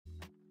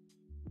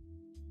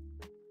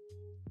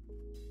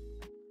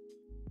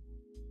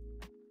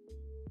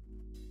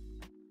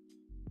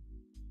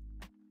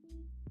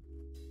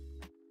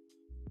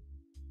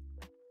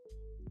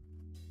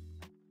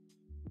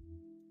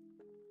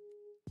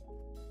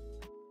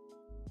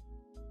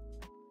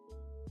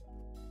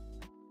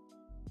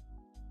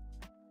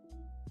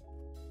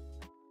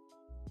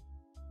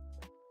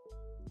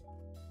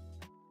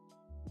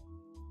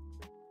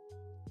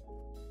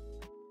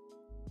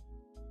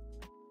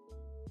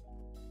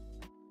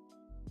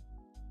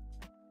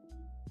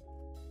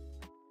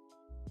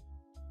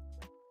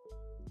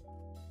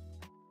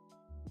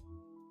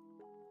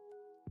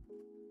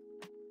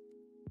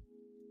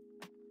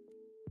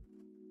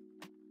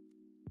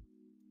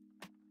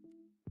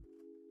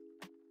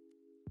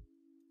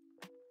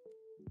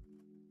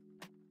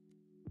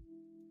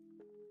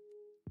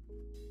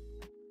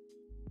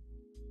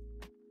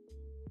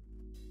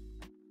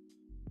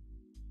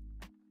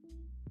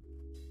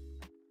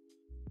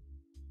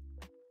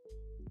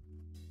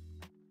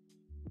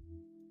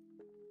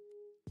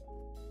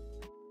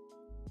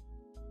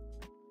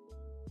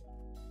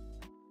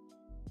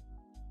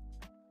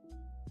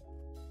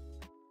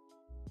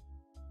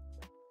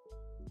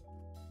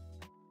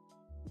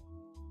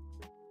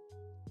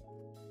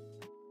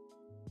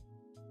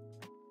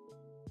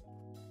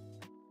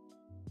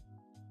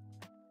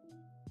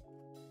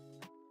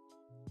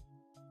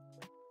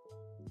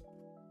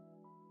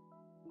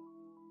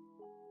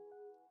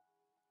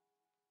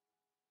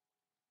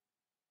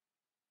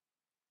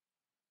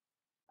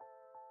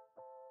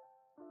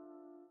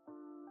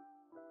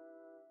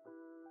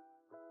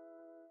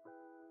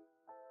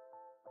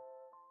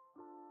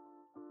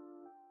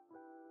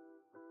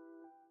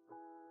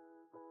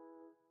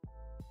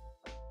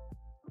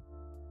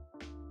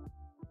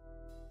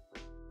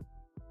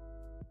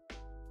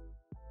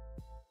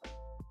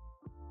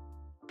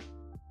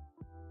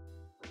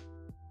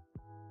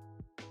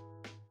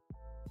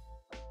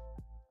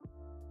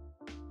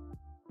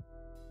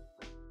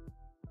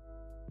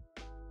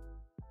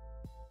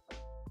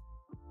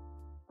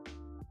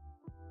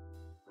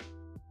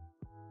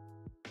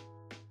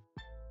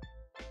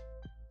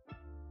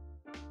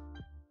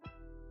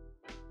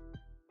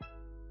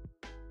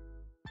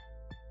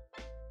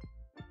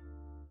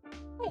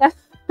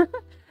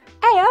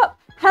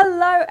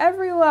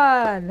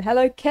everyone!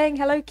 Hello King,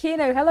 hello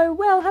Kino, hello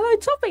Will, hello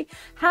Toppy!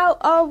 How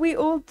are we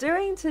all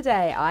doing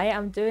today? I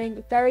am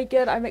doing very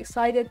good. I'm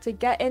excited to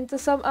get into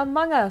some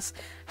Among Us.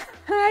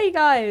 Hey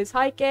guys,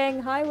 hi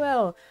King, hi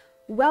Will.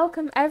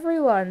 Welcome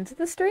everyone to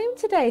the stream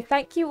today.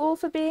 Thank you all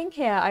for being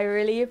here. I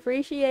really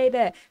appreciate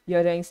it.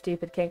 You're doing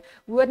stupid King.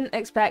 Wouldn't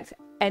expect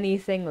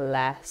anything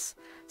less.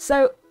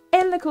 So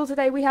in the call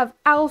today we have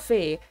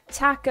Alfie,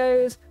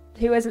 Tacos,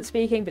 who isn't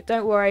speaking, but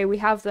don't worry, we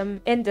have them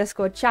in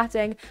Discord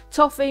chatting,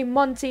 Toffee,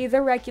 Monty, the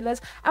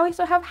regulars, and we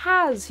also have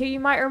Haz, who you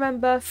might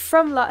remember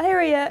from there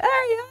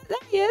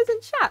he is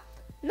in chat.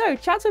 No,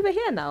 chat's over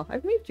here now.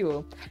 I've moved you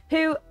all.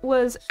 Who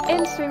was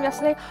in stream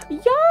yesterday.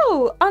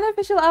 Yo!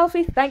 Unofficial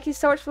Alfie, thank you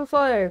so much for the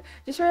follow.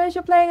 Just realised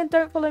you're playing and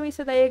don't follow me,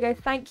 so there you go.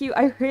 Thank you.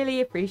 I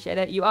really appreciate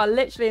it. You are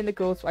literally in the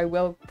call, so I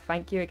will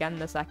thank you again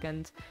in a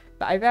second.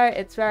 But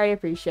it's very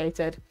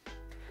appreciated.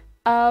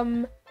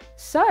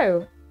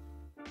 So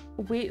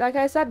like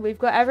I said, we've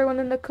got everyone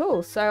in the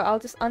call, so I'll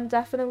just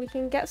undeafen and we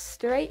can get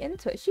straight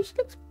into it. She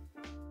looks...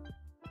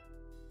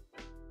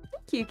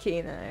 Thank you,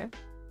 Kino.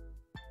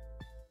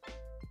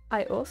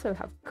 I also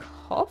have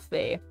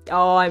coffee.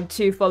 Oh, I'm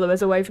 2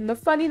 followers away from the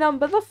funny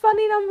number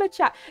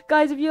chat.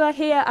 Guys, if you are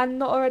here and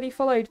not already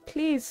followed,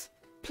 please,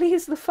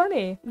 the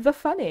funny. Well,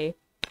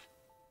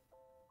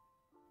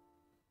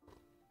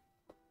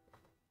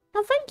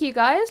 thank you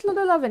guys. A lot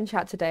of love in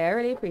chat today. I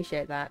really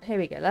appreciate that. Here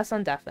we go. Let's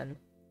undeafen.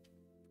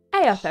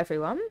 Hey up,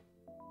 everyone.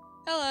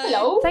 Hello.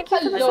 Hello. Thank you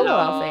for the follow,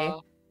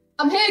 Alfie.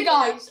 I'm here,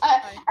 guys.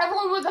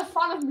 Everyone was a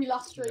fan of me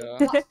last stream.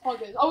 Yeah. That's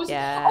poggers. I was.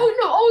 Yeah. Oh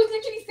no! I was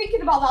literally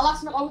thinking about that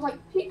last night. I was like,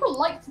 people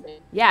liked me.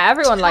 Yeah,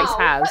 everyone likes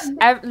Haz.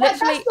 That's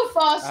Literally. the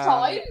first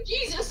time.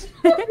 Jesus.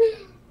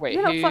 Wait,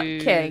 You're not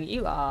fucking.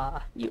 You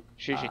are. Shushi,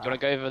 do you want to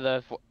go over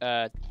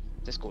the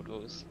Discord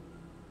rules?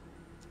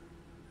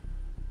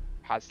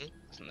 Hasn't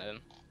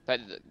them.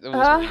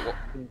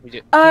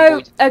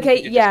 Oh,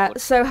 okay, yeah.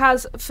 So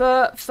Haz,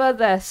 for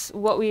this,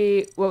 what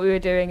we were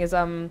doing is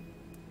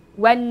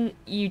when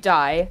you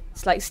die,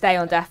 it's like stay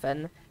on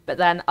deafen, but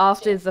then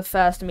after the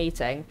first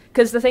meeting,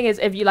 because the thing is,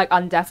 if you like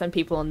undeafen,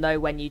 people will know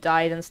when you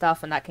died and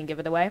stuff, and that can give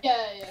it away.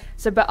 Yeah.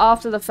 So, but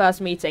after the first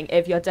meeting,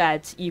 if you're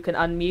dead, you can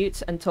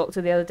unmute and talk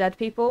to the other dead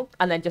people,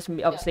 and then just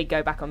obviously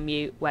go back on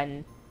mute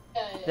when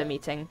the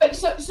meeting. But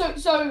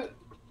so.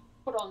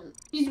 Hold on.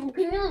 Can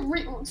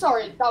you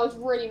sorry, that was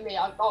really me.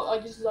 I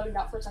just zoned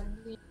out for a second.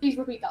 Please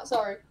repeat that.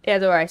 Sorry. Yeah,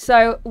 don't worry.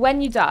 So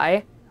when you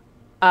die,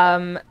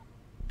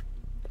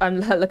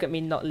 look at me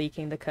not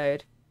leaking the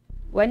code.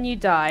 When you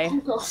die,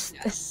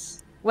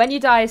 when you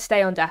die,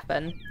 stay on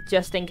deafen,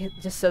 just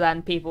so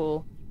then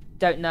people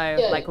don't know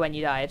like when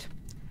you died.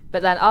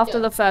 But then after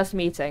the first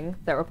meeting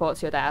that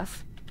reports your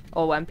death,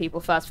 or when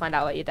people first find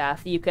out about your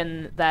death, you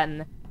can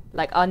then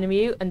like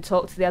unmute and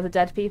talk to the other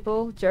dead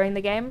people during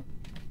the game.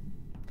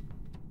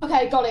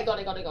 Okay, got it.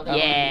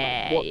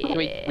 Yeah.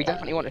 We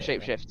definitely want a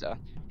shapeshifter.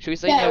 Should we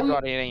say no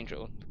Guardian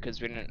Angel?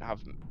 Because we don't have...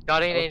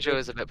 Guardian Angel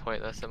is a bit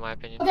pointless in my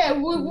opinion. Okay,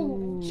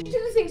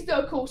 two things that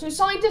are cool. So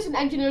scientist and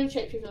engineer and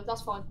shapeshifter,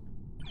 that's fine.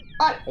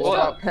 Alright, let's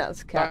go.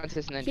 That's cool.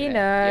 Scientist and engineer.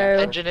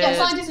 Kino. Engineer. Yeah,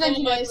 scientist and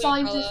engineer.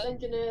 Scientist,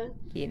 engineer.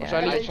 Kino.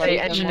 I'd say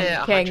engineer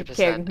 100%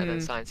 King, and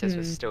then scientist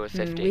was still a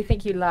 50. We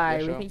think you lie. Yeah,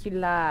 sure. We think you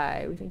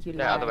lie.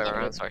 No, other way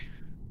around, sorry.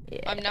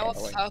 Yeah. I'm now a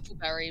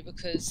purpleberry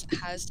because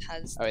has.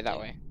 Oh, wait, that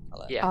way.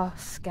 Yeah. Oh,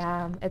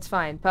 scam. It's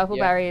fine. Purple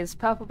berries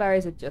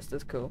are just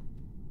as cool.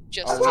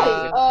 Just Okay,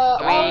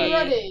 are we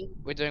ready?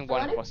 We're doing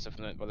one imposter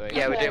from by the way.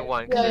 Yeah, we're doing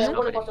one. Yeah, There's one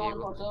not many imposter, one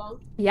people.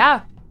 imposter.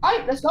 Yeah.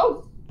 Alright, let's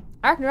go.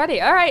 I'm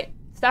ready. All right.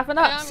 Staffing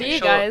up. Yeah, See you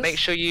guys. Make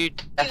sure you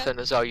deafen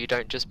as well. You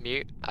don't just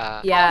mute.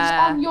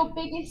 Yeah. I'm your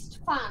biggest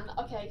fan.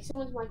 Okay,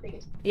 someone's my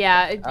biggest.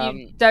 Yeah.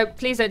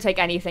 Please don't take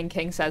anything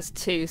King says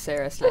too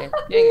seriously.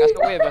 King, that's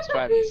what we're best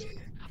friends.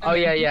 Oh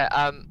yeah.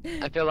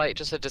 I feel like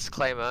just a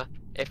disclaimer.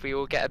 If we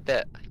all get a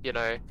bit,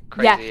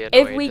 crazy and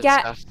if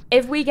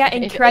we get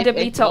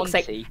incredibly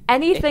toxic,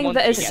 anything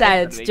that is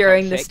said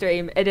during the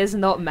stream, it is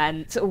not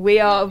meant. We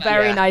are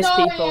very nice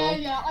people.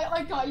 Yeah,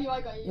 I got you.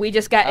 We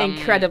just get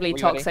incredibly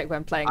toxic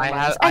when playing Among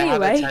Us. I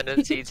have Anyway. a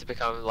tendency to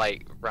become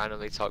like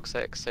randomly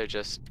toxic, so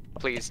just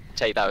please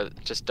take that.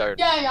 Just don't.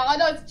 Yeah, I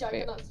know it's a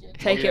joke.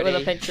 Take it with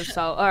a pinch of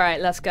salt. All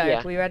right, let's go.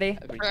 Yeah. We ready?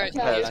 Alright,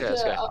 let's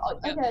go.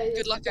 Okay.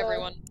 good luck,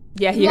 everyone.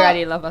 Yeah, you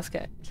ready? Love us.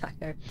 Go.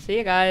 See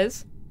you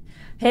guys.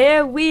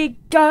 Here we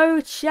go,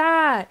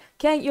 chat.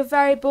 King, you're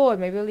very bored.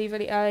 Maybe we'll leave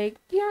really early.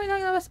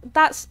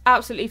 That's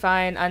absolutely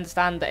fine. I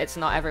understand that it's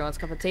not everyone's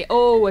cup of tea.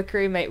 Oh, we're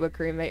crewmate.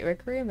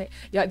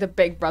 You're like the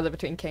big brother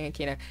between King and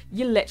Kino.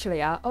 You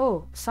literally are.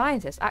 Oh,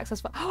 scientist.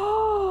 Access for...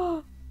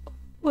 Oh,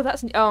 well,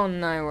 that's... Oh,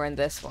 no, we're in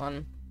this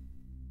one.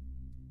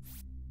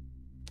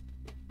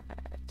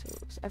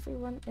 Tools.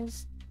 Everyone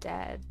is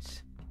dead.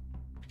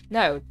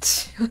 No,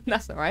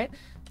 that's not right.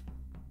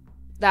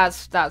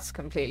 That's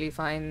completely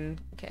fine,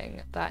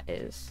 King. That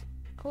is...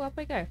 Oh, up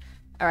I go.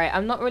 Alright,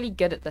 I'm not really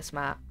good at this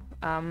map.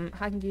 I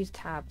can use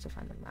tab to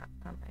find the map.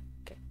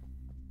 Okay.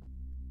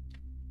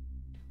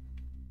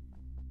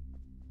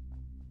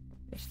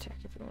 Let's check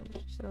if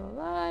everyone's still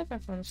alive.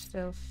 Everyone's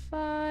still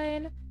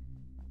fine.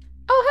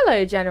 Oh,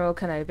 hello, General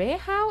Kenobi.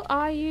 How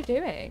are you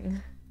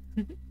doing?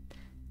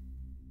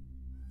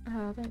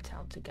 Oh, don't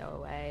tell him to go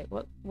away.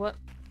 What?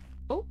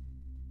 Oh.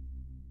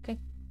 Okay.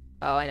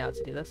 Oh, I know how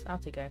to do this. I'll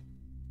have to go.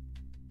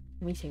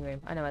 Meeting room.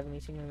 I know where the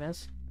meeting room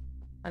is.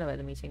 I know where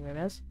the meeting room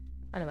is.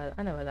 I know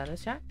where that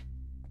is, Jack.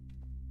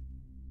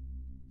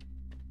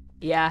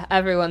 Yeah,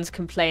 everyone's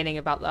complaining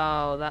about...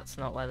 Oh, that's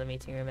not where the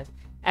meeting room is.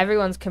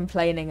 Everyone's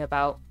complaining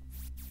about...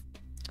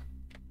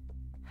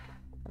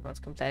 Everyone's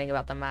complaining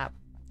about the map.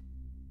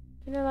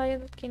 No,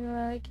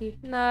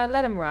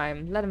 let him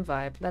rhyme. Let him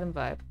vibe. Let him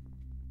vibe.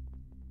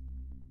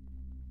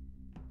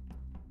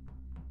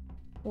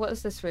 What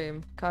is this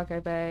room? Cargo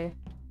bay.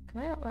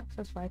 Can I not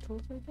access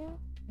vitals in here?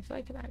 I feel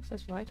I can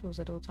access vitals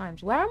at all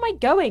times. Where am I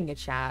going,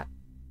 chat?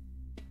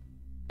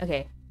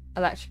 Okay,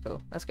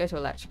 electrical. Let's go to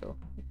electrical.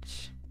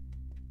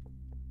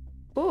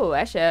 Ooh,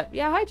 airship.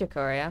 Yeah, hi,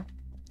 Jacoria.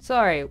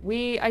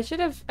 Sorry, I should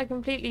have... I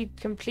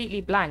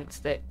completely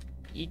blanked that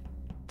you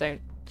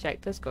don't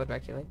check Discord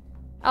regularly.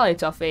 Hello,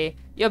 Toffee.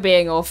 You're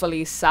being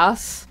awfully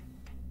sus.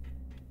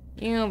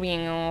 You're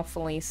being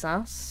awfully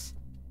sus.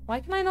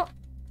 Why can I not...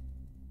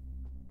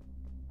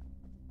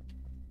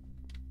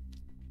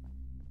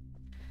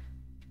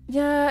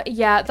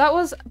 Yeah, that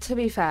was, to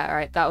be fair,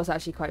 right, that was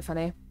actually quite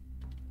funny.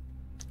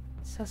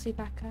 Sussy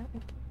back up.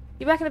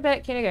 You're back in a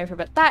bit, Kino going for a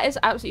bit. That is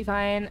absolutely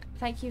fine.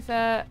 Thank you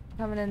for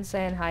coming and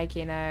saying hi,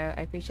 Kino.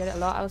 I appreciate it a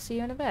lot. I'll see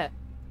you in a bit.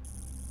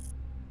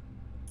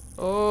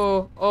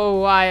 Oh,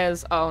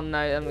 wires. Oh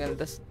no,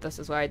 this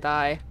is where I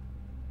die.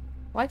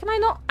 Why can I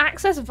not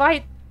access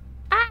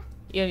Ah!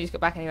 You only just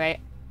got back anyway.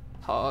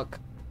 Hog.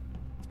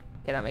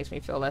 Okay, that makes me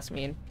feel less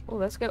mean. Oh,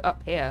 let's go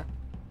up here.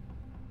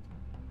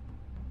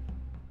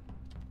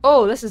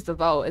 Oh, this is the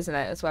vault, isn't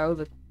it? That's where all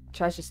the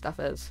treasure stuff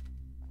is.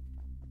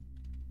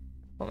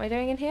 What am I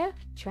doing in here?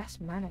 Dress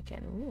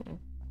mannequin.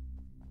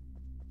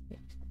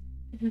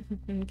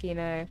 Ooh.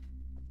 Kino.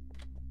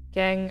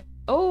 Gang.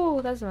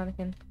 Oh, there's a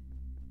mannequin.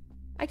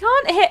 I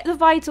can't hit the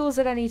vitals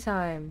at any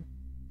time.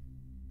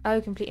 Oh,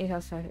 completely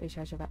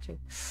recharge your battery.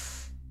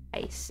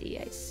 I see.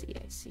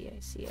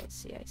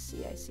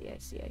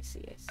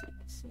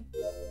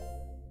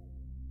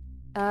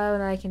 Oh,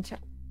 and I can check.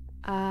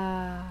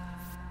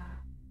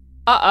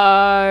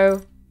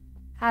 Uh-oh.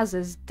 Haz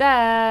is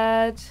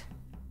dead.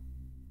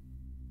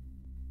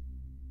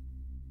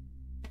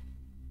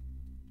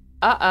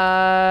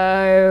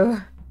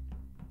 Uh-oh.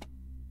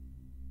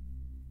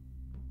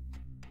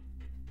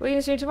 What are you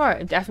going to do tomorrow?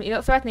 I'm definitely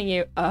not threatening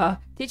you.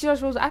 Teacher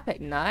Dodge rules epic.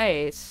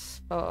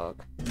 Nice.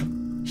 Fog.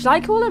 Should I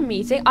call a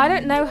meeting? I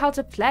don't know how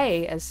to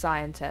play as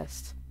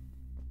scientist.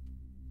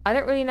 I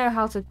don't really know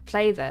how to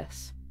play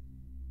this.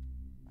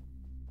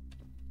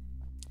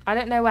 I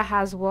don't know where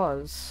Haz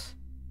was.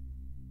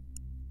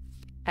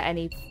 At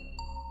any...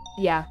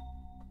 Yeah.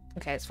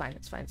 Okay, it's fine.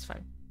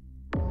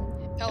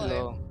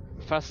 Hello.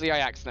 Firstly, I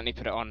accidentally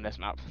put it on this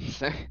map.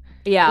 So.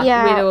 Yeah,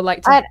 we'd all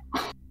like to...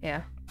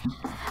 Yeah.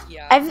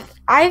 Yeah.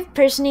 I've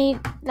personally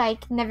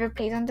never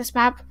played on this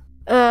map.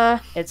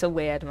 It's a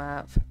weird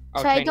map.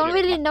 So I don't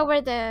really know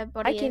where the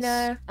body is.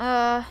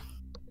 The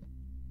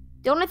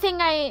only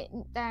thing I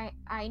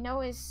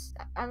know is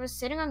I was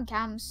sitting on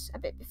cams a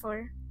bit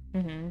before.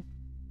 And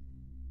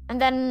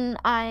then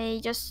I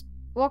just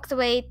walked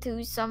away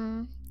to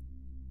some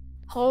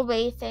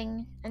hallway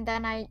thing, and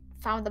then I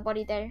found the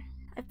body there.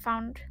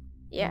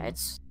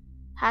 It's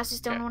Haz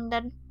is the only one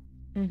dead.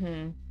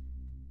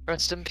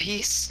 Rest in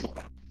peace.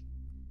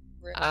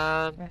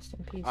 Rest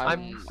in peace.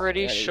 I'm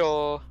pretty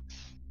sure.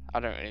 I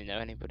don't really know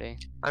anybody.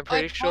 I'm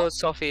pretty sure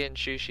Sophie and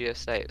Sushi are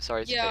safe.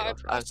 Sorry to cut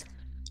you off.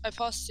 I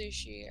passed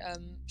Sushi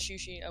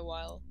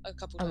a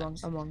couple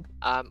times. Among.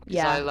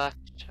 Yeah.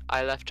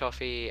 I left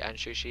Toffee and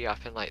Sushi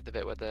up in the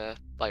bit where they're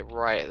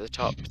right at the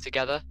top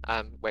together,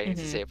 waiting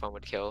to see if one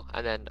would kill.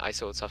 And then I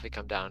saw Toffee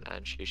come down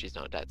and Sushi's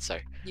not dead, so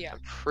yeah. I'm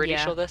pretty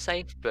sure they're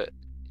safe, but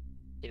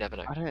you never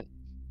know. I don't.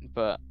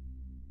 But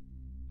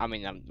I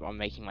mean, I'm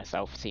making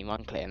myself seem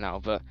unclear now,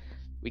 but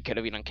we could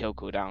have been on kill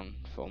cooldown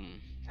from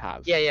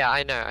Haz. Yeah,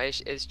 I know.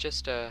 It's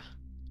just So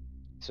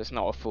it's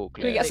not a full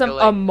clear. Can we get some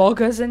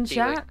Amoggers in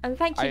chat? And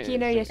thank you,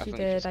 Kino. Yes, you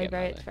did. I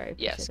very appreciate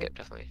yeah, it. skip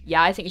definitely.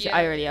 Yeah, I think you should.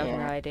 I really have no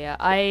idea.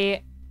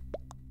 I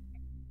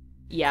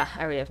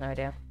really have no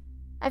idea.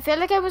 I feel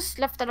like I was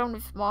left alone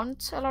with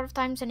Mont a lot of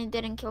times and he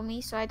didn't kill me,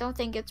 so I don't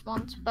think it's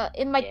Mont, but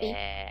it might be.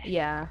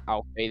 Yeah.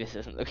 Oh, hey, this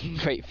isn't looking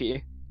great for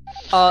you.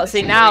 Oh,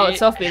 see now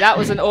it's off me. That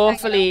was an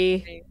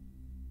awfully.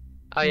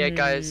 Oh yeah,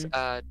 guys.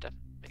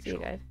 Definitely See you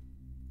guys.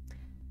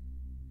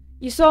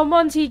 You saw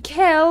Monty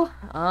kill?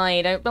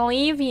 I don't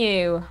believe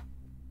you.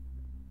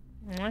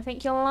 I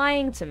think you're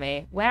lying to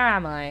me. Where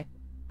am I?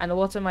 And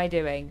what am I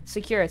doing?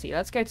 Security.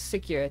 Let's go to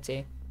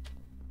security.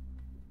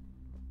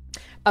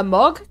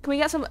 Amog? Can we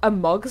get some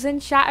Amogs in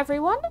chat,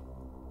 everyone?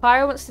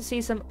 Pyro wants to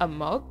see some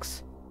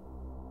Amogs.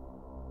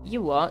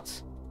 You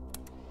what?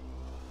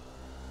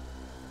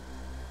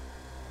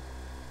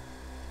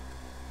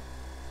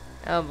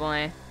 Oh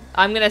boy.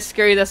 I'm gonna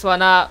screw this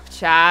one up,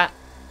 chat.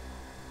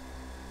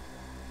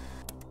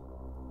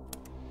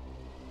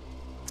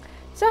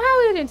 So how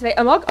are we doing today?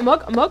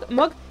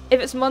 Amog. If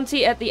it's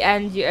Monty at the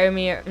end, you owe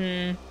me.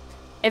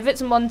 If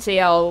it's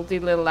Monty, I'll do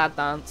the little lad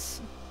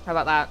dance. How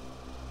about that?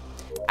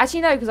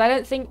 Actually, no, because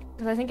I think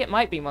it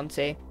might be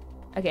Monty.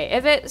 Okay,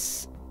 if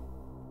it's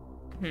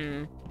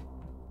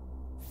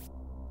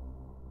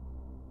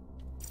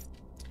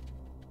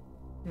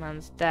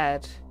man's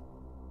dead.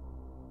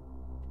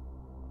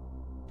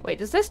 Wait,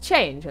 does this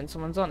change when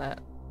someone's on it?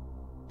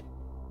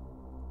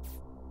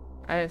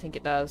 I don't think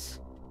it does.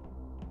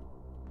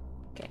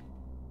 Okay.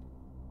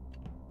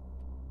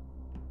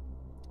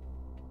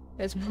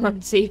 There's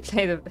Monty,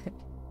 play the...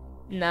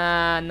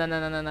 Nah.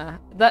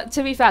 That,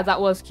 to be fair,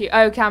 that was cute.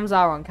 Oh, cams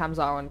are on.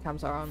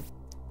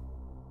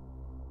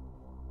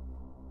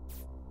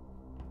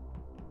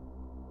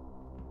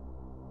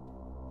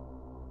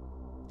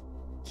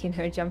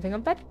 Kino jumping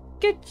on bed.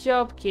 Good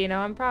job, Kino.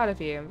 I'm proud of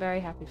you. I'm very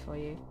happy for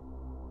you.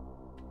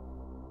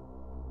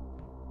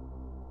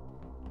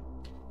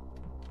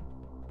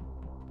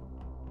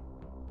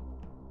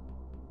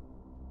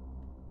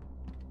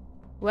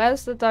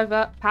 Where's the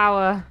divert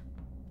power?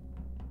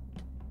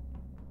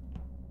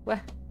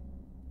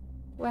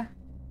 Where?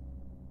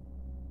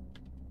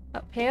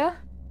 Up here?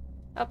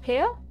 Up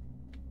here?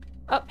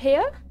 Up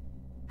here?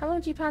 How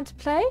long do you plan to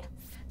play?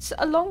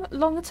 A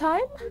longer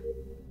time?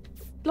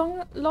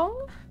 Long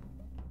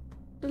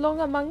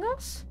Among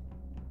Us?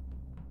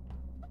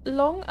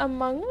 Long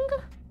Among?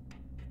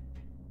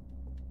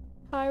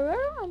 Pyro?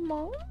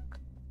 Among?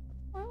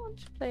 I want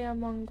to play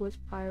Among with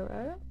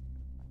Pyro.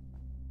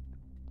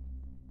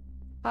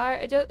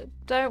 Pyro,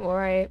 don't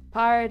worry.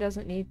 Pyro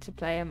doesn't need to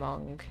play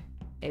Among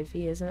if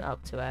he isn't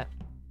up to it.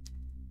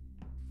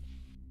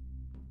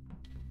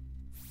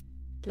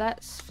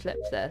 Let's flip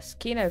this.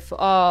 Kino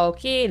for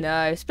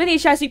Kino. Spinny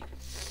chassis.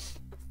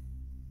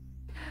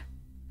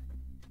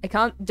 I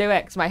can't do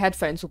it because my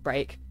headphones will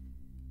break.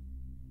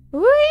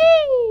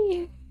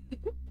 Whee!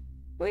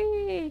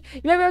 Whee!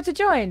 You may be able to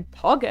join.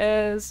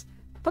 Poggers.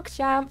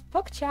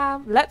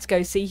 PogChamp. Let's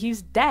go see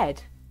who's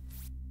dead.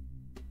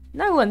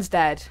 No one's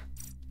dead.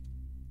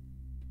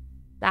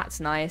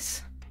 That's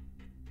nice.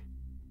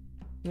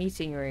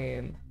 Meeting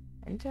room.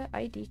 Enter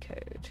ID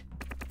code.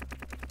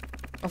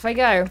 Off I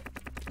go.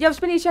 You have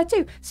spinny chair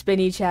too.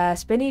 Spinny chair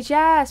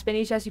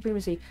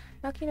supremacy.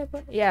 No Kino,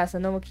 yes, a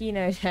normal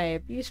Kino chair.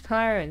 Abuse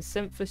Pyro and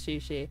simp for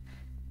sushi.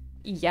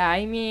 Yeah,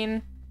 I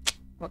mean,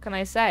 what can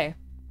I say?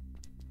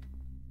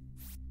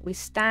 We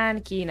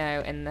stand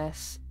Kino in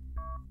this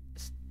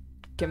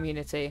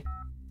community.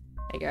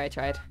 There you go, I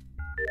tried.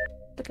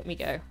 Look at me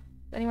go.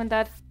 Is anyone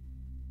dead?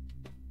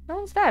 No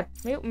one's dead.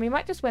 We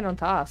might just win on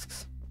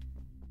tasks.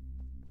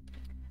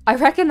 I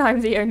reckon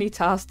I'm the only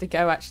task to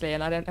go, actually,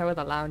 and I don't know where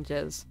the lounge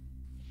is.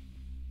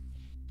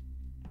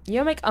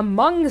 You make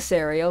Among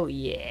cereal?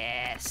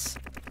 Yes.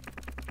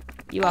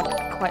 You are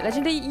quite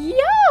legendary.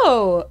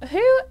 Yo!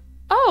 Who?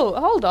 Oh,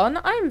 hold on.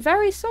 I'm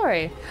very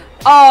sorry.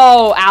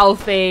 Oh,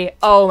 Alfie.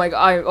 Oh my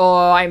god.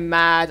 I'm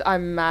mad.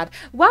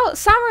 Well,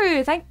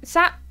 Samu,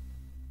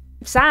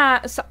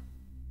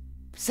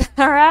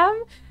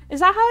 Saram? Is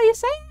that how you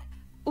say it?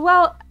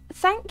 Well,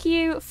 thank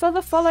you for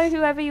the follow,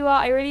 whoever you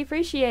are. I really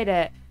appreciate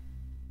it.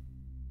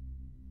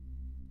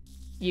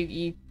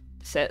 You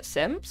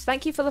Simps,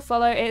 thank you for the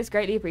follow. It is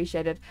greatly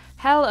appreciated.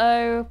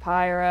 Hello,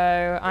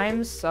 Pyro.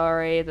 I'm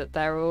sorry that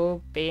they're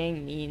all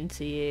being mean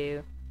to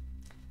you.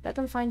 Let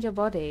them find your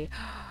body.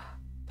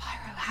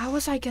 Pyro, how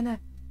was I gonna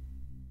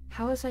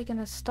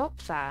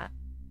stop that?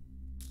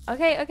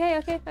 Okay.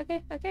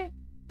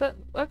 But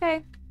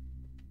okay.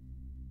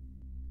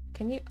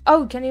 Can you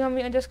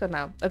unmute on Discord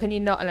now? Or can you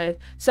not? No.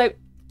 So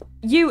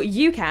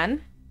you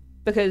can,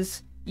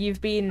 because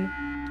you've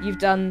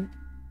done.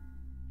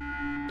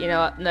 You know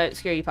what? No,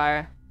 screw you,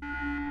 Pyro.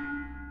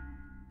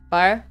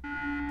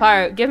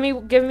 Pyro, give me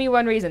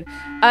one reason.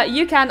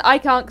 You can, I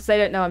can't, because they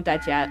don't know I'm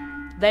dead yet.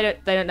 They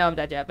don't know I'm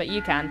dead yet, but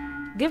you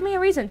can. Give me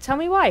a reason. Tell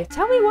me why.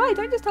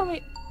 Don't just tell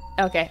me.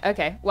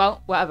 Okay.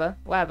 Well, whatever.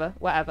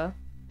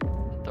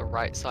 The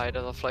right side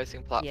of the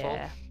floating platform.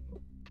 Yeah.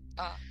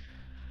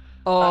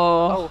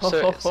 So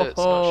it's not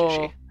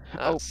sushi.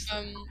 That's...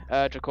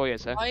 Dracoya,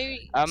 sir.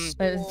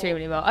 There's too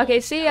many more. Okay,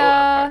 see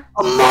ya.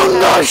 Among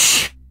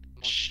Us.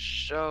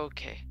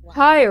 Okay.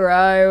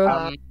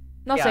 Pyro.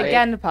 Not yeah,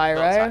 again,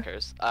 Pyro.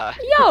 Not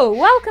Yo,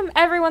 welcome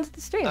everyone to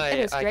the stream. I It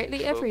is can greatly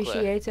full clear.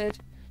 appreciated.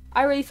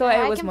 I really thought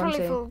it was I can Monty.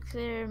 probably full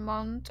clear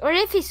Mont, or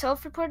if he's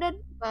self-reported,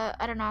 but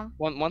I don't know.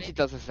 Once he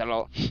does this a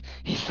lot,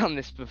 he's done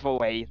this before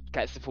where he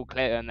gets the full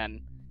clear and then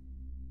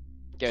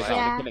goes on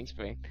Yeah. the killing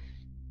spree.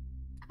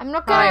 I'm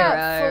not Pyro, gonna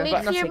but fully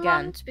not clear again.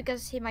 Mont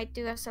because he might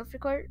do a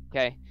self-record.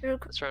 Okay.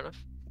 That's fair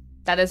enough.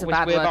 That is a We're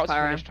bad word, about to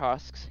Pyro. finish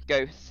tasks.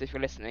 Ghosts, if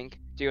you're listening,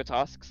 do your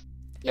tasks.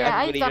 Yeah,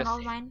 I've really done just-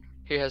 all mine.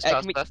 Who has can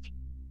task we- left?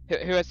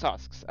 Who has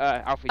tasks?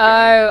 Alfie.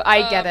 Oh, I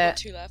get I've got it.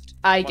 2 left.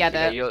 I get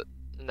Okay, it. you're...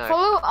 No.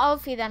 Follow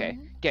Alfie then. Okay.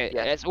 Okay,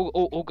 Yeah. let's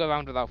all go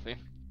around with Alfie.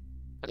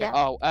 Okay. Yeah.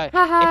 Oh,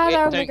 Haha, if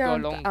there it we don't go. go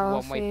along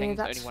one-way Alfie, things,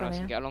 that's only one else funny.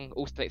 can get along.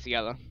 All stick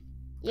together.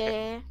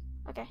 Yeah.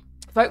 Okay.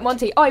 Vote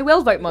Monty. Oh, I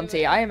will vote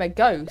Monty. I am a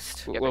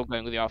ghost. Yeah, We're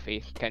going with the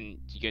Alfie. You can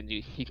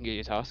do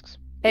your tasks.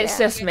 It's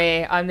Yeah. just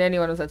me. I'm the only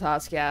one with a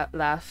task yet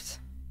left.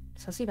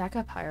 Sussy back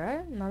up,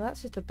 Pyro? No,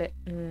 that's just a bit.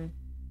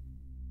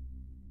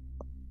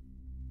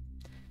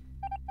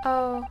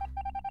 Oh,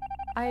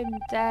 I'm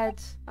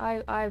dead.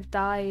 I've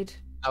died.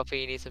 Alfie,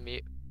 you need to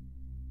mute.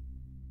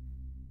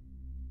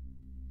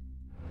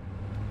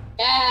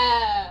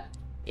 Yeah.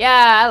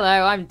 Yeah,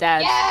 hello. I'm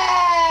dead.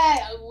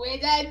 Yeah. We're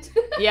dead.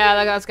 Yeah,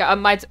 let's go.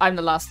 I'm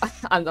the last.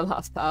 I'm the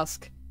last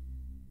task.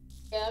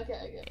 Yeah.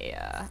 Okay.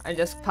 Yeah, I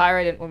just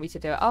Pyro didn't want me to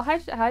do it. Oh, hi,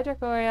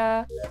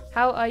 Dracoria.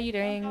 How are you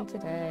doing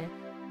today?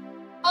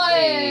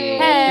 Hey.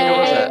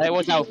 Hey. It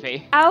was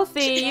Alfie.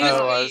 Alfie, you. Oh,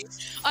 it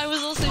was. I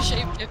was also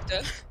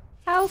shapeshifter.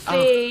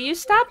 Alfie, you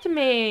stabbed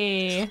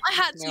me. I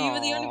had to. You were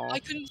the only. Aw. I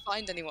couldn't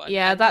find anyone.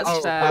 Yeah, and that's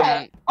you- fair.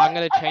 Okay. I'm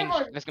gonna change.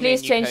 Everyone, There's gonna be a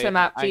Please new change the code.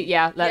 map.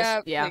 Yeah,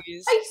 let's. Yeah, Yeah.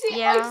 please. I see.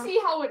 Yeah. I see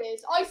how it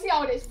is. I see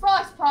how it is.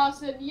 First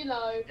person, you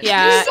know.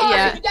 Yeah, You sorry,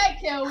 yeah. you get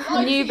killed.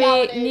 I see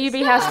how it is.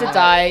 Newbie has to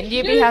die.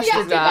 Newbie has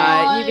to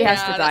die. Newbie has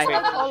Yeah, to that's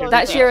die. fine.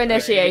 That's your Can we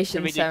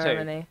initiation do two?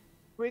 ceremony.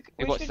 We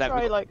We've got should seven.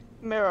 try like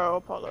Mirror or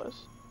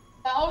Apollos.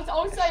 I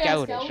would say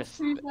Skeld is Skeld, just-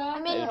 to be fair. I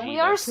mean, Oh, we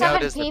Jesus. are Scout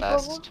 7 is the people.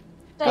 best.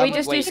 Can we Um,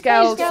 just do wait.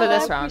 Skeld for Skeld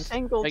this every round?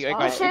 single Okay, time.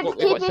 guys, should we've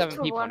keep got it 7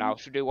 to people one. now.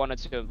 Should we do 1 or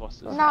 2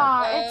 imposters?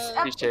 Nah,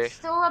 Uh, it's two.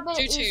 still a bit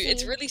 2-2. easy.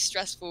 It's really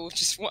stressful.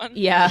 Just one.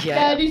 Yeah.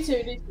 Yeah, do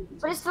two.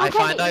 But it's still I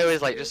kinda find I easy.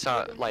 always like just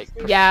start like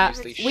Yeah,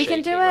 profusely we can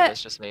do shaking when it.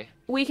 It's just me.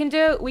 We can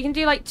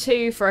do like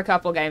 2 for a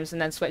couple games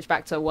and then switch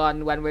back to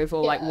 1 when we've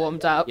all like Yeah.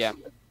 warmed up. Yeah.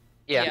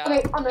 Yeah. Yeah.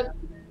 Okay, I'm in.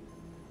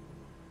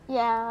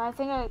 Yeah, I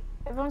think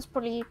everyone's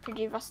pretty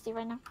rusty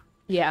right now.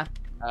 Yeah.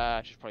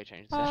 I should probably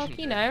change this. Oh,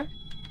 you know.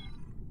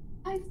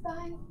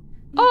 Bye.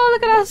 Oh,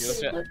 look at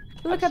us. At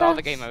the Look start at of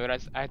the us. game, I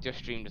realized I had your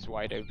stream just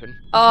wide open.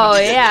 Oh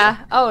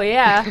yeah. Oh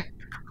yeah.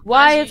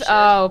 Why As is you should.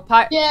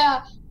 oh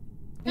Yeah.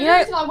 The You know-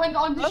 reason I went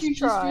on to Let's shoot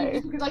try. stream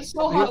is because I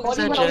saw Who how was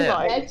body went engineer?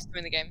 on dead.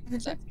 In the game.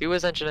 So. Who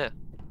was engineer?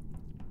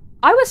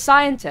 I was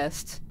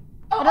scientist.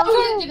 Oh, I I don't was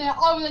think- engineer.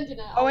 I was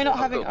engineer. Are we not Oh,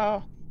 having? cool.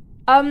 Oh,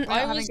 Um. we're not I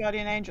having was-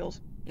 Guardian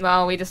Angels.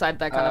 Well, we decided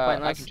they're kind of I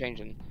pointless. can change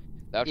them.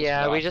 That'll just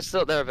Yeah, start. we just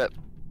thought they were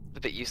a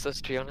bit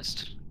useless to be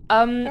honest. Fair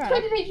Um. enough.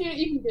 What did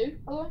you can do?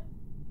 By the way?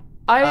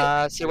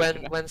 I. So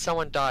when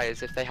someone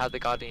dies, if they have the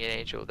Guardian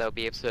Angel, they'll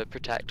be able to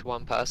protect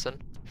one person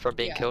from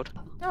being Yeah. killed.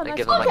 Oh, and nice.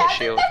 give them like a Okay,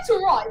 shield. that's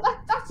alright.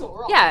 That's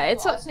alright. Yeah,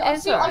 it's I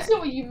see alright.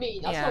 what you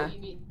mean. I see Yeah. what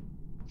you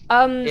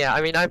mean. Yeah,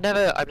 I mean I've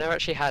never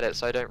actually had it,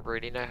 so I don't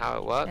really know how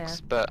it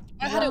works. But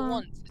I had it Yeah.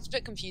 once. It's a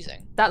bit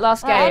confusing. That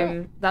last I'm-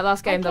 game, the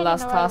kinda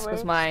last know how it task was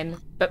works. mine.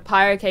 But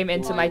Pyro came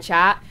into my Wow.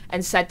 chat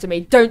and said to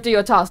me, "Don't do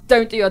your task,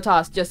 don't do your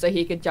task," just so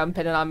he could jump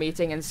in our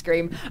meeting and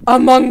scream,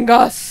 "Among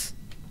Us!"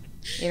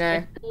 You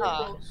know.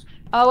 Ah.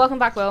 Oh, welcome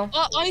back, Will.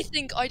 I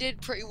think I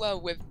did pretty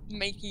well with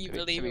making you To be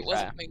believe it fair.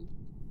 wasn't me.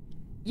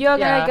 You're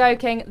Yeah. gonna go,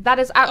 King. That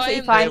is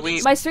absolutely am fine.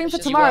 really My stream for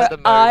suspicious. You were tomorrow, the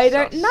most I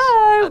don't sus.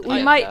 know. And We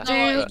I might am do.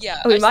 now.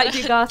 Yeah, We I might said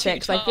do 2 Gartic,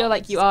 because I feel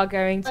like you are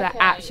going to Okay,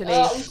 actually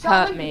so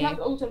hurt we me have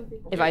also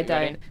people. if I You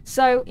ready? don't.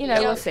 So, you know, Yeah.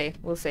 we'll see.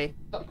 We'll see.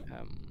 Um,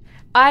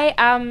 I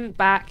am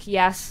back.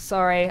 Yes,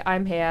 sorry,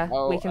 I'm here.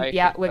 Oh, We can. I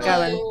Yeah, think we're I-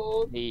 going.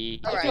 Oh,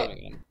 the Alright. game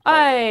again.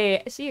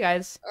 Hey, see you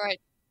guys. Alright.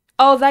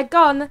 Oh, they're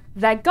gone.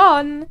 They're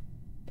gone.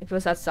 It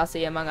was that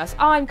Sussy Among Us.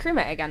 Oh, I'm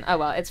crewmate again. Oh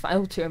well, it's fine.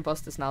 Oh, 2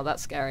 imposters now.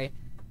 That's scary.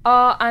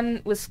 Oh,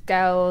 and we're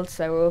Skeld,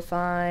 so we're all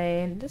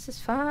fine. This is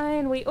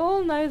fine. We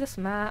all know this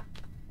map.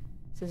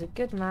 This is a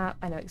good map.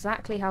 I know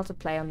exactly how to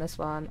play on this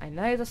one. I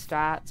know the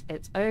strat.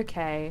 It's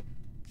okay.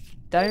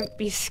 Don't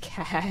be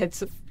scared.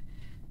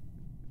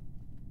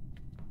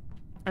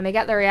 And I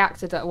get the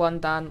reactor at 1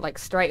 done, like,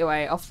 straight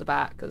away, off the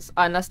bat, because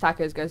unless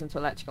Tacos goes into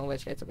electrical, in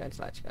which case I'm going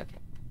to electrical. Okay.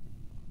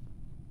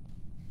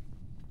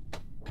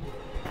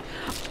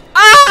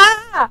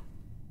 Ah!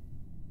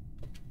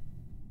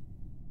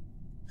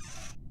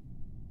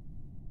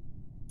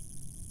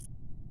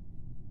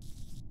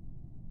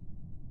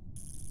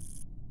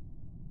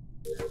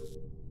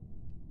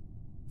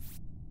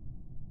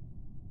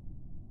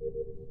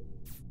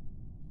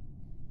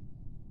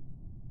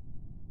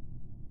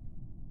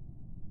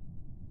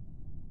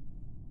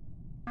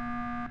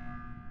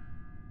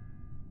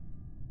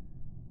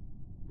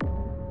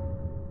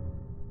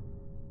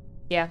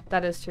 Yeah,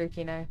 that is true,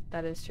 Kino.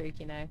 That is true,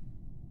 Kino.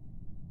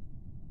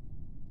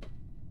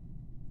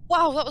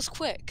 Wow, that was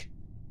quick.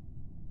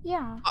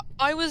 Yeah.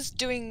 I was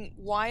doing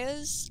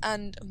wires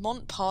and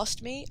Mont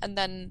passed me, and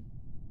then,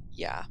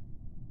 yeah.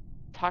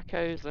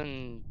 Tacos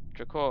and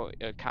Dracor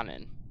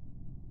Cannon.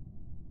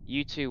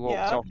 You 2 walked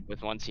Yeah. off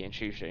with Monty and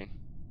Shushu.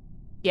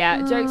 Yeah,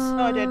 jokes.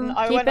 No, I didn't.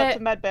 I Keep went up it-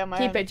 to medbay on my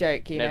Keep own. it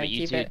joke, you No, know. but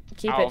you Keep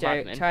two it out joke.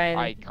 of admin. Try and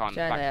I can't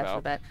join back the that up.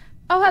 alphabet.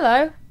 Oh,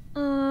 hello.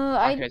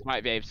 Tacos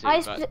might be able to, I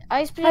but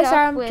split Hi, up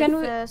Zaram. with Can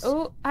we? this.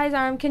 Oh, hi,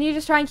 Zaram. Can you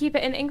just try and keep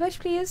it in English,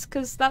 please?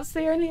 Because that's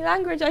the only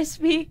language I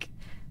speak.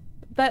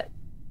 But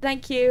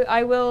thank you.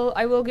 I will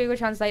Google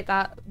Translate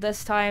that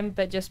this time.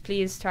 But just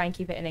please try and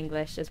keep it in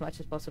English as much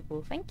as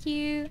possible. Thank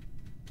you.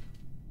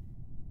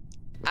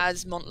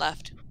 As Mont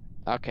left.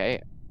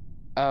 okay.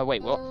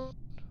 Wait, what?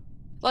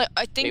 Like,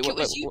 I think Wait, it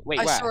was wait, you. wait,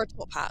 I where? saw a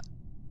top hat.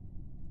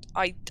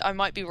 I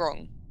might be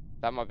wrong.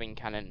 That might have been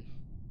Cannon.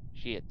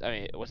 I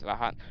mean, it wasn't that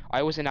hat.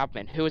 I was in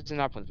admin. Who was in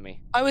admin with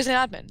me? I was in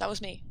admin. That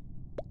was me.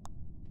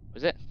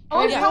 Was it?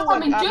 I was Yeah.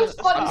 happening Like, just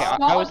at by the the Okay,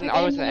 start I of wasn't. the I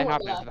game, wasn't you were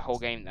inhabiting for left. the whole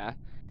game there.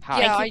 Yeah,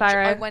 Thank you, I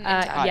Pyro. went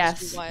into Ash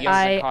Yes, to why You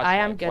I haven't done cards,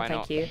 am why good, thank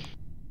not? you.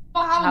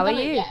 I haven't How are done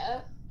it you?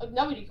 yet. I've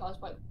never done cards,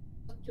 but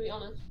to be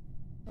honest.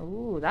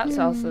 Ooh, that's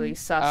awfully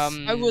sus.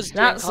 I was doing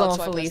That's cards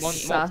swipe awfully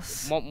as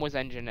sus. What was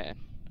engineer?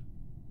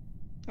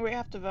 We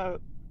have to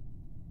vote.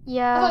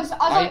 Yeah. As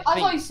I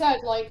I said,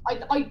 like I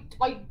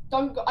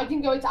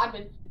didn't go into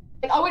admin.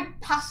 Like I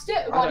went past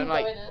it, but I don't didn't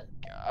like- go in it.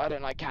 I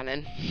don't like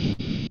cannon.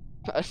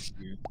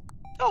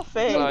 Oh,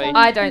 fair. Sorry.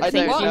 I don't I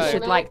think don't you know.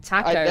 should like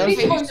I tacos. don't- Please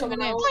Okay, vote who's someone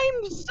coming in? else.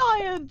 I'm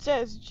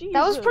scientist. Jesus.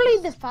 That was probably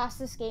the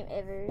fastest game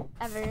ever.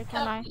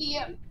 Can I?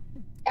 Yeah.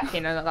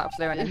 You know, not that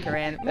fluent in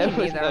Korean. Me There was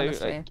neither, no,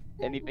 honestly. like,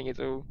 anything at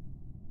all.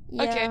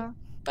 Okay. Yeah.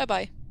 Bye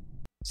bye.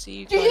 See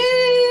you guys.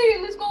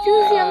 GG, let's go.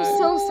 Susie, I'm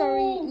so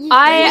sorry. You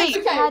I really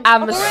Okay, had-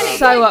 am Alright,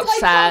 so like,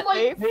 upset. like,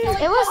 It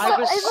was I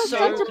was such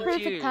so a perfect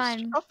confused.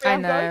 time. Coffee, I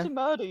I'm going know. to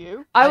murder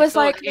you. I was thought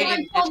like, Kaden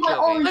did Oh my kill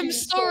me. origin I'm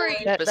sorry.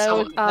 story. There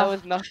someone-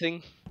 was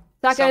nothing.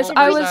 tacos. Someone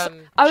I was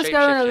going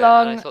shapeshifter, and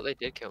along. I thought they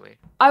did kill me.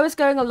 I was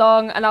going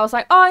along, and I was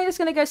like, oh, I'm just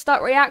gonna go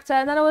start reactor,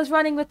 and then I was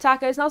running with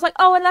tacos, and I was like,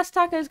 oh, unless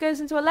tacos goes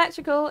into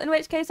electrical, in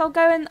which case I'll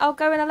go in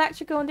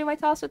electrical and do my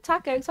task with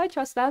tacos. I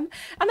trust them,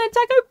 and then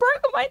taco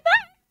broke my neck.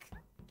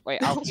 Wait,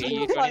 Alfie, are you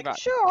Like, joining back?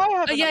 sure, I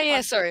have. Oh, yeah, enough yeah,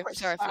 time to sorry, quick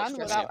sorry, scan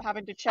sorry. without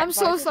having to check. I'm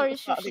so vitals sorry, at the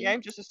start of the Shushi.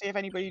 game just to see if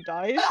anybody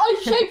dies. I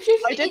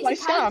shapeshifted I did my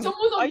into cannon. scan. Someone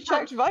was on I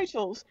checked count.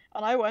 vitals,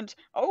 and I went,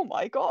 "Oh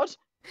my god!"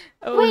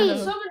 Oh, Wait, no.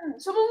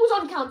 Someone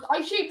was on count.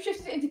 I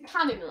shapeshifted into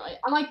cannon, right?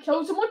 And I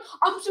killed someone.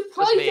 I'm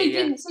surprised me, they yeah.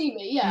 didn't see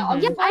me. Yeah, I'm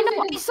Mhm. Yeah, surprised I they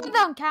know. I didn't saw see me.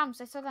 that on cams.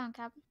 I saw that on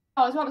cam.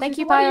 I was about to Thank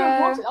say, you, so why do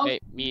Pyro. report it? I was-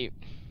 Wait, mute.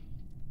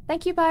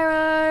 Thank you,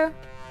 Pyro.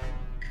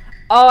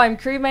 Oh, I'm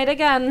crewmate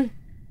again.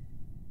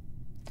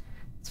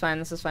 It's fine.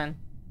 This is fine.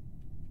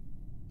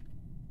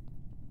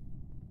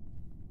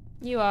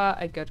 You are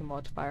a good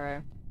mod,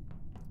 Pyro.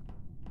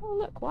 Oh,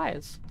 look,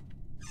 wires.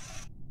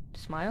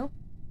 Smile.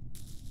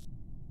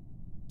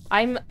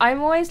 I'm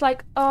always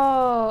like,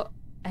 oh,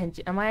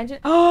 am I engine?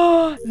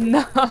 Oh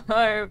no,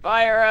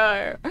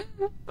 Pyro,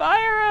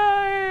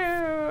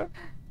 Pyro.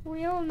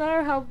 We all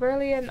know how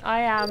brilliant I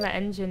am at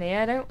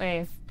engineer, don't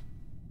we?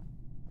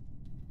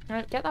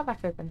 Alright, get that back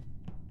open.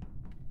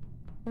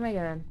 Where am I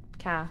going?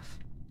 Calf.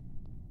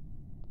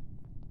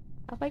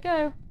 Up I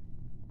go.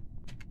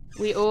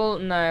 We all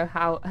know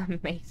how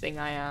amazing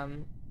I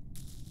am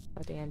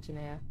for the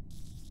engineer.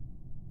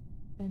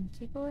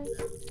 Venti boy.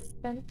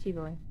 Venti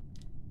boy.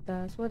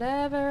 Does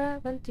whatever a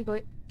Venti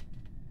boy.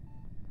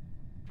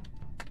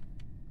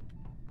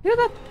 Who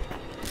the?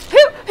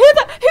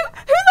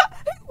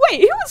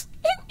 Wait, who was?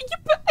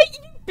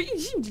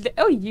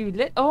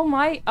 Oh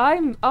my!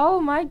 Oh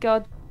my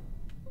God.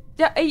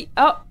 Yeah.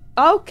 Oh.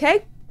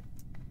 Okay.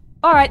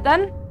 All right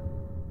then.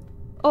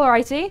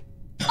 Alrighty.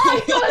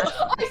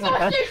 I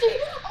saw Sushi.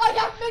 I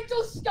have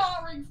mental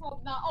scarring from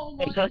that. Oh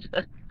my.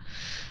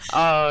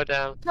 Oh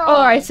damn. So,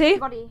 Alrighty.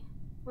 Body.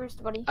 Where's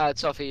the body?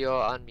 Toffee, you're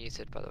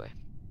unmuted, by the way.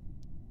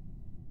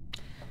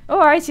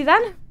 Alrighty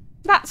then.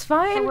 That's So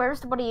fine. where's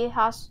the body?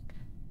 Has.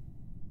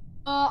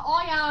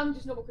 I am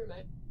just normal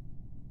crewmate.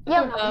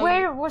 Yeah. Um,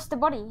 Where was the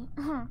body?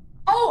 It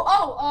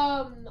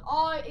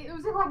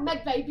was in like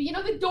medbay, but you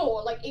know the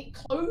door, like it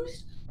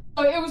closed.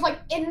 So it was like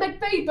in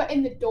medbay, but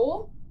in the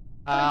door.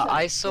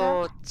 I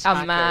saw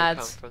Taco mad.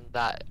 come from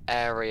that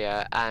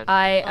area, and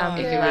I am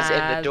if Yeah. it was in the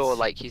mad. door,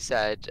 like you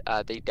said,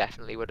 they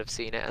definitely would have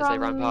seen it as they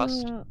ran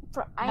past.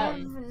 I have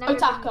never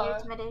Taco.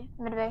 been near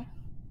Midway.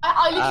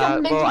 I literally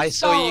have mental Well, I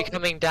saw you scarring.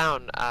 coming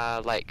down,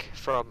 like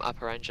from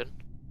upper engine.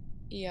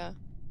 Yeah.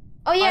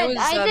 Oh yeah, was,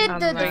 I did I'm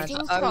the mad.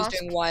 fuel I was toss.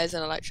 doing wires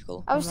and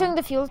electrical. I was doing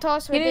the fuel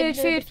toss. We You did need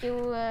the food.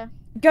 fuel.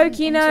 Go, in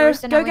Kino.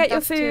 source, and I Go went get your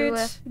up to,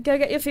 food. Go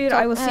get your food.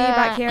 I will see you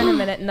back here in a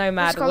minute. No,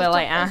 mad. called Will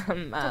I top-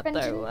 am mad top though.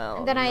 engine, Well,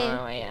 and then no,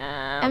 I- I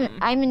am.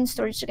 I'm in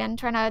storage again,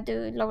 trying to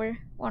do lower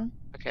one.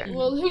 Okay.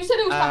 Well, who said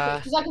it was Uh, tacos?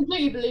 Because I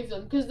completely believe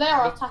them. Because they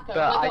are a taco.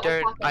 But and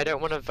they're not a I taco.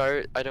 don't want to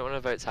vote. I don't want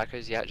to vote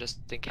tacos yet, just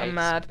in case.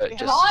 mad. But Yeah,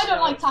 But just I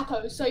don't like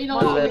tacos, so you know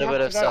Well, what? a little we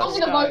bit have of to vote I'm sauce.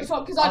 gonna vote for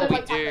because I Oh, don't we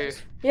like do.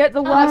 tacos. Yeah,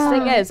 the worst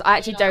thing Wow. is, I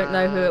actually don't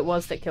know who Uh, it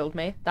was that killed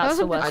me. That That's was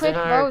the a worst. I quick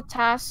don't know. vote,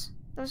 Taz.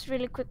 That was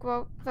really quick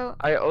vote.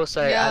 I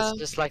also, Yeah. as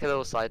just like a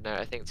little side note,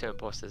 I think 2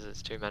 imposters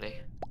is too many.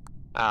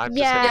 I'm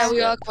Yeah. just Yeah,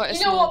 we are quite a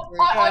You know small what?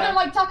 group. I don't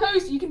like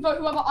tacos. You can vote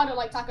whoever. I don't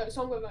like tacos,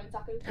 so I'm gonna vote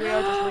tacos. We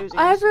are just losing.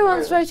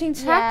 Everyone's this. voting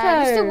tacos. Yeah,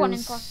 there's still one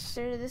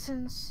imposter. This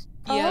is.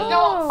 Yeah.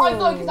 No, I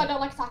vote because I Oh. don't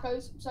like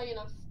tacos. So you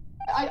know,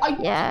 I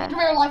Yeah. in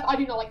real life I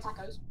do not like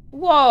tacos.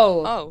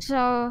 Whoa. Oh.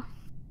 So.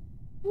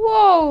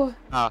 Whoa.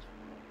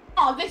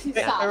 Oh, this is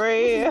sad.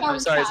 Victory. This is very I'm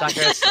sorry, sad.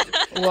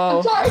 tacos.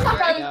 Whoa. Sorry,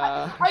 tacos.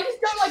 Yeah. I just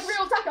don't like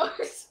real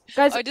tacos.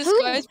 Guys, I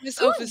disguised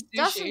myself Who as sushi.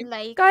 doesn't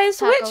like Guys,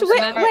 tacos? which Those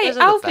are wait,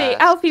 the Alfie, best.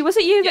 Alfie, was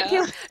it you that Yeah.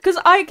 killed? Because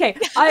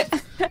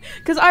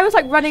because I was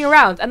like running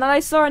around and then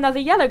I saw another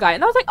yellow guy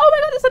and I was like, oh my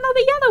god, there's another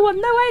yellow one.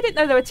 No way, I didn't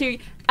know there were two.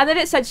 And then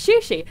it said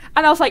sushi,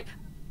 and I was like,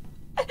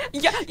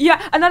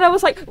 Yeah, and then I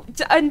was like,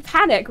 in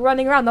panic,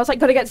 running around. I was like,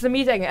 gotta get to the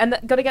meeting, and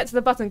gotta get to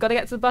the button,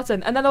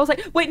 and then I was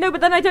like, wait, no,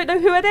 but then I don't know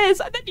who it is,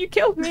 and then you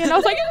killed me, and I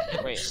was like,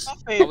 Wait,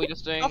 Tuffy, are we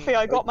just doing? Tuffy,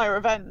 I got my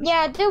revenge.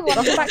 Yeah, do one.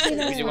 welcome back to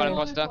We do one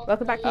imposter.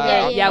 welcome back to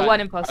Yeah, yeah, yeah. one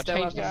I'll imposter.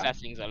 change the Yeah.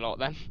 settings a lot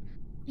then.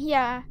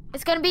 Yeah,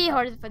 it's gonna be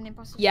harder to find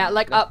imposters. Yeah,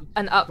 like up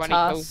and up 20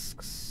 kills.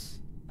 tasks.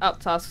 Up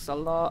tasks a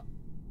lot.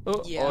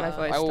 Oh, Yeah. my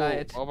voice I will,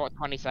 died. or about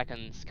 20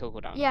 seconds kill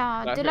cooldown.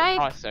 Yeah, But do if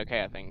like it's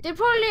okay, I think. there are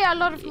probably a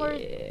lot of more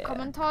Yeah.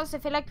 common tasks. I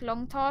feel like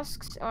long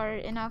tasks are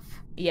enough.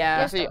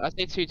 Yeah. I say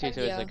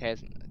 222 Yeah. is okay,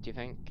 do you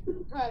think?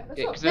 Right, let's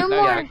Yeah, go. 'cause No they-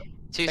 more. yeah,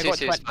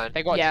 222 is fine.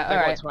 They got Yeah, they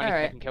got alright, 20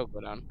 alright. second kill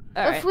cooldown.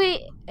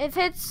 Alright, If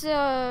it's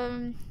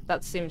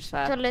that seems the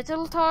fair.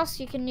 little tasks,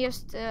 you can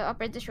just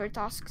operate the short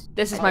tasks.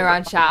 This is my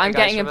round chat. I'm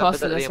Guys, getting remember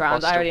imposter that this the round. I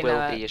imposter already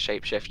know will be it. a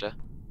shapeshifter.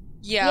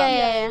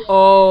 Yeah.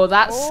 Oh,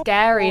 that's Oh,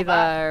 scary oh,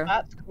 though.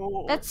 That's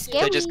cool. That's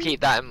scary. So just keep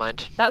that in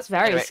mind. That's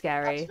very Anyway.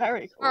 scary. That's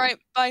very cool. All right.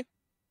 Bye.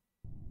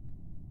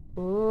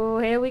 Ooh,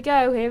 here we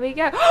go, here we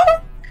go.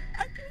 I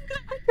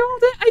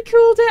called it, I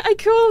called it, I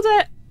called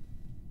it.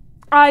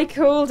 I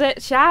called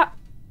it, chat.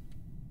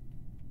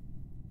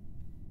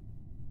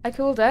 I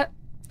called it.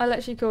 I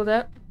literally called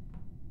it.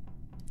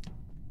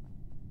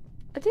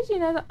 Did you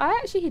know that? I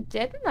actually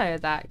did know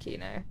that,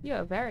 Kino. You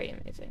are very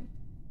amazing.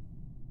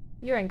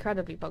 You're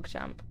incredibly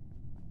PogChamp.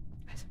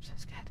 Guys, I'm so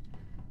scared.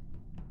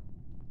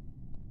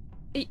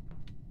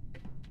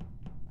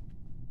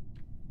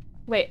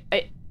 Wait,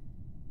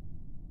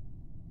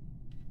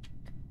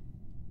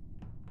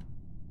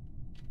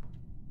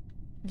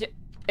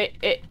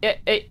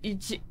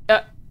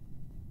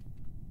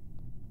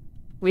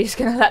 we're just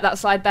gonna let that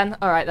slide then?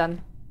 Alright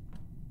then.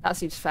 That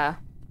seems fair.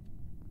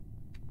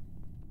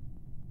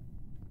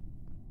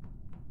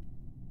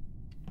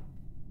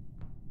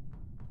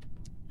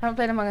 Haven't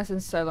played Among Us in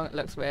so long it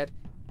looks weird.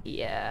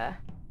 Yeah.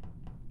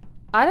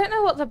 I don't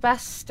know what the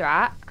best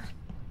strat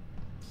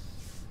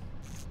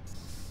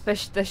for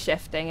the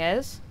shifting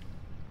is.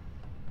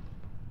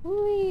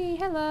 Whee,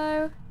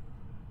 hello.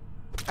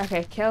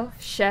 Okay, kill,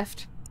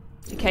 shift,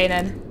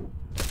 Kanan.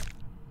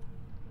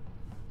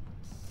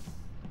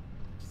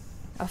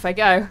 Off I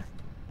go.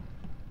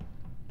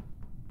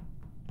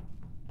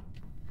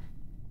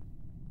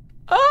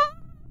 Oh!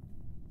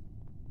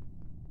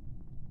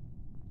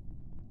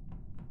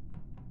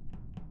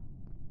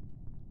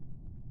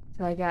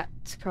 Till I get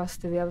across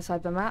to the other side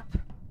of the map.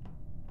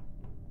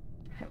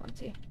 Hey,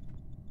 Monty.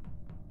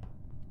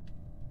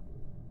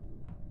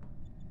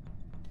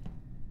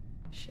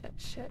 Shit.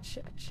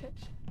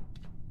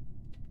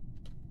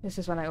 This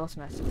is when I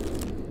automate.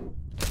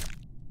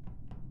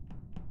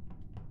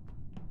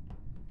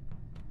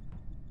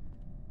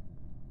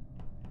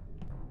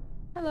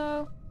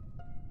 Hello.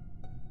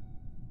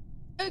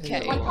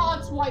 Okay. I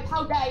can't swipe,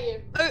 how dare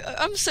you?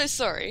 I'm so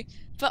sorry,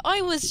 but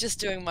I was just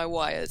doing my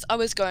wires. I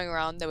was going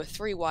around. There were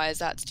 3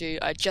 wires I had to do.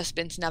 I'd just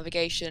been to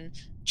navigation,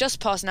 just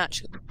past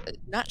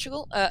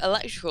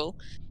electrical,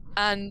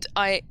 and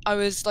I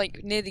was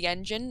like near the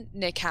engine,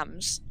 near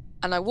cams,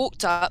 and I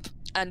walked up,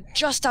 and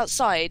just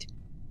outside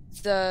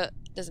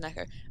there's an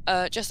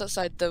echo. Just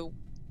outside the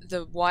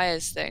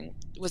wires thing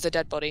was a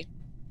dead body.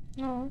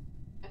 Oh.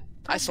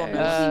 I saw Okay.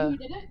 no one.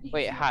 Did you see who did it? Did you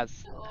Wait, see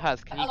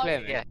Has, can you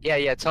clear me?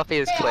 Yeah. Toffee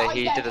is clear.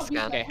 He yeah, did a obviously,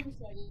 scan. Okay.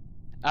 obviously.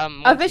 Are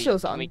Monty,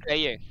 visuals can on? we clear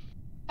you?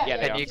 Yeah, Yeah,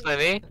 they Can are. you clear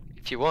me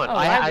if you want? Oh,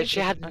 I wow,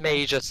 actually had okay.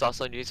 major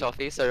sus on you,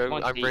 Toffee, so I'm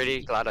Monty.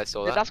 really glad I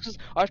saw Yeah, that. that's because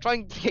I was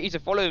trying to get you to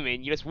follow me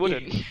and you just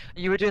wouldn't.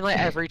 You were doing like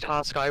every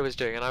task I was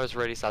doing, and I was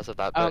really sus of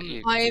that. But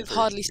you I've improved.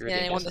 hardly You seen really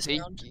anyone did. this Monty,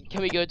 round.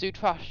 can we go do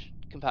trash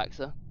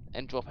compactor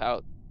and drop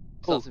out?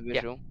 Cool, Starts with yeah.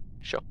 visual.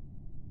 Sure.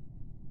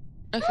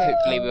 Okay.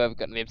 Hopefully we're ever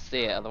gonna be able to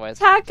see it, otherwise.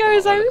 Tacos,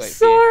 it's not gonna I'm look great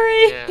for you.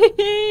 sorry. Yeah.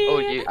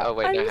 Oh,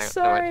 wait, no, I'm hang on, no, wait.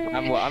 sorry.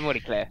 I'm already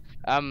clear.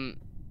 So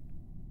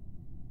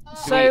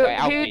wait, who?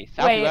 Alfie,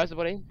 Wait. where's the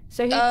body?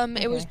 So who?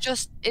 It was okay.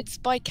 just it's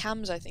by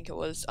cams. I think it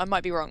was. I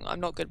might be wrong. I'm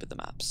not good with the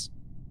maps.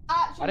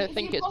 Actually, I don't if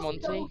think the it's imposter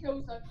double Monty.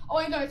 kills her- Oh,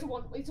 I know it's a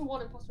one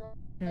imposter.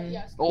 Hmm.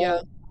 Yes. Or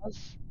Yeah.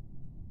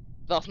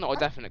 that's not a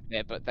definite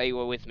clear, but they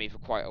were with me for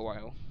quite a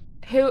while.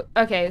 Who?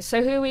 Okay,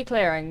 so who are we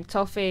clearing?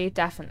 Toffee,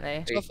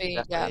 definitely. Toffee,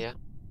 Definitely, yeah.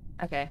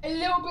 Okay. A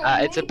little bit.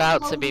 It's maybe about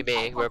to Moses be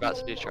me. got We're about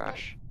to fucking do a little bit.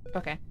 trash.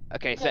 Okay.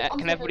 Okay, so Okay, I'm can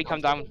skipping, everybody come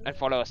I'm down skipping. and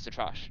follow us to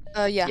trash?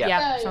 Yeah. Yeah,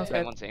 Yeah, sounds Okay,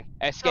 good. Monty.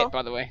 Skip, Oh.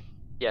 by the way.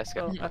 Yes,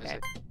 go. Cool, okay.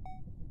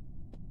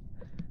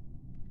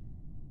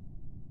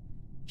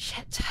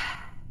 Shit.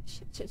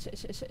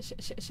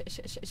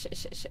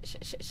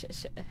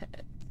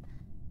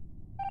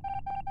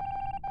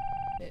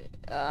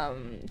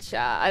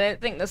 Chat. I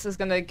don't think this is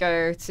gonna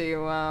go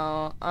too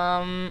well.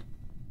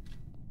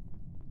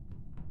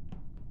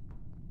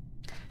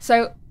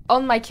 So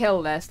on my kill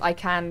list, I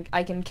can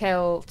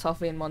kill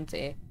Toffee and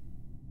Monty.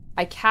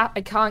 I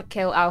can't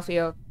kill Alfie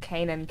or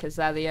Kanan because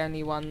they're the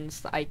only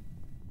ones that I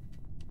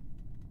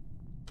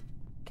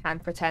can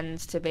pretend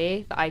to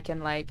be, that I can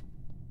like.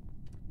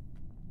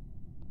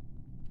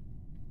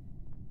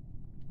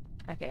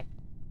 Okay.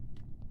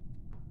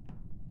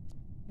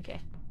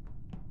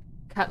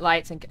 Cut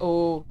lights and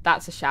oh,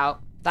 that's a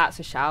shout. That's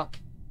a shout.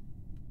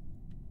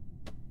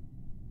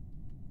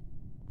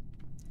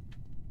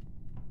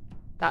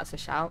 That's a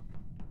shout.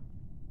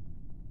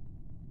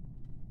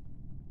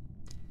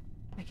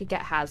 I could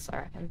get Haz, I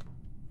reckon.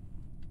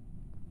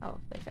 Oh,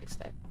 they fixed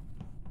it.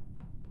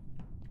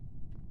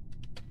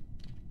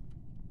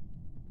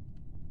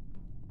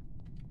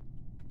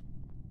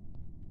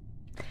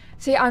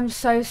 See, I'm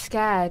so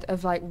scared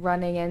of like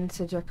running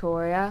into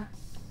Dracoria.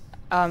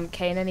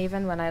 Kanan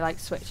even when I like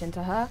switch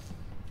into her.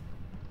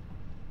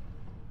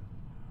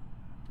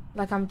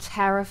 Like I'm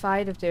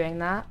terrified of doing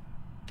that.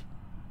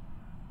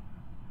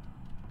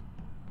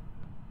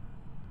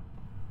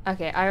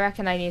 Okay, I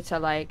reckon I need to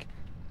like...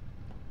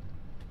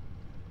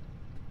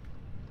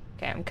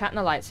 Okay, I'm cutting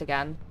the lights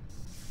again.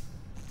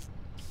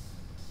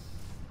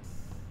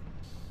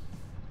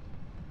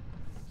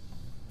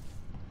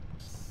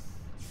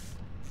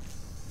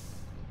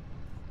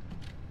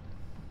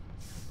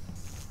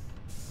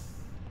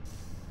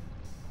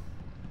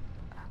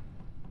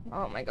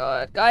 Oh my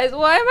god, guys,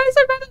 why am I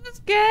so bad at this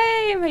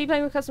game? Are you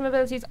playing with custom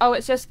abilities? Oh,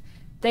 it's just,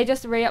 they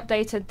just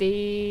re-updated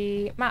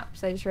the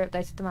maps. They just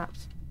re-updated the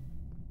maps.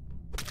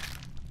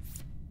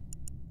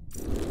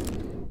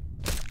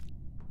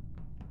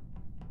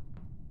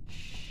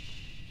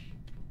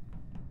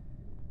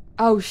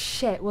 Oh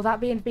shit, will that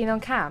be been on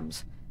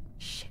cams?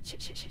 Shit,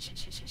 shit, shit, shit, shit,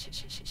 shit, shit, shit,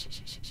 shit, shit, shit,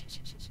 shit, shit,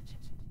 shit, shit, shit.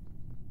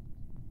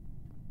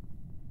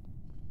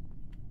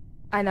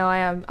 I know, I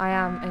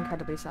am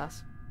incredibly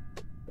sus.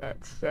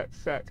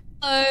 Shit.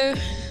 Hello.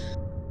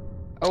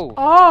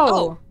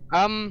 Oh.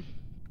 Oh!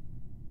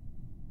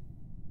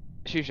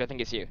 Shush, I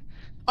think it's you.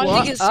 I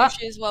What? think it's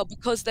Sushi as well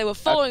because they were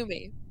following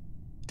me.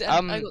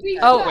 Then I got,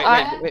 Oh,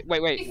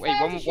 Wait.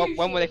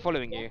 When were they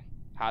following you?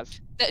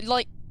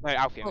 like No,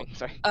 Alfie, I mean,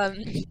 sorry.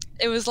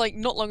 it was like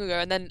not long ago,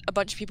 and then a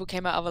bunch of people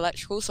came out of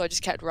electrical, so I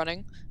just kept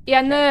running.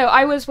 Yeah, no,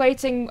 I was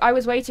waiting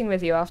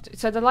with you after,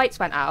 so the lights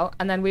went out,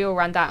 and then we all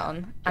ran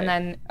down, and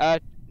then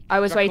I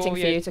was waiting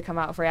for Dracoria- you to come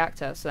out of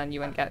reactor, so then you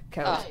wouldn't get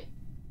killed. Right.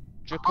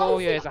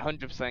 Dracoria is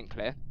 100%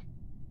 clear.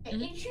 In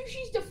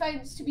Shushi's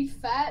defense, to be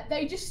fair,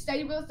 they just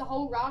stayed with us the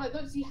whole round. I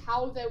don't see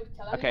how they would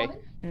kill Okay.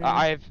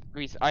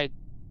 anyone.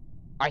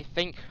 I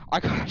think I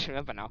can't actually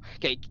remember now.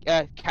 Okay,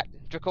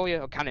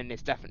 Dracoria or Cannon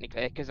is definitely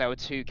clear because there were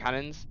 2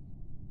 cannons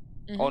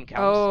on cams.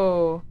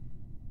 Oh.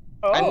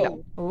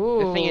 Oh.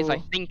 Ooh. The thing is, I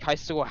think I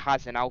saw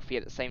Haz and Alfie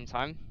at the same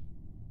time,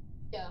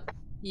 Yeah.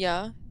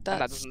 Yeah, and that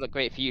that's. doesn't look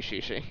great for you,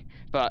 Shushi.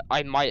 But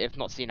I might have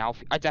not seen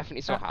Alfie. I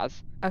definitely saw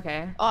Haz.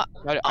 Okay. I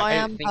I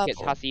don't am think it's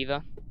purple. Haz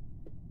either.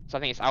 So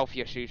I think it's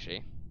Alfie or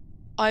Shushi.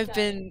 I've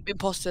Okay. been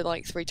impostered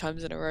like 3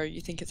 times in a row.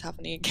 You think it's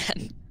happening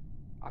again?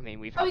 I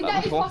mean, we've I had mean, that that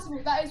is before.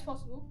 possible. That is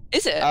possible.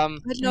 Is it? I had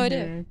no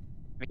idea. Mhm.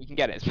 I mean, you can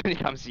get it as many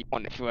times as you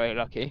want if you're very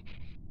lucky.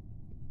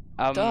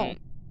 Duh.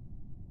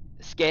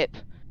 Skip,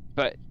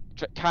 but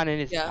Cannon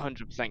is Yeah.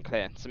 100%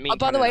 clear. So me. Oh, and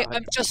by the Cannon way, are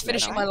I'm 100% just clear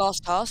finishing now. my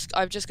last task.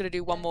 I'm just gonna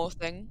do one more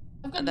thing.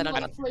 I'm gonna And then do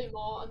I'm like 3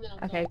 more, and then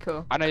I'm Okay, done.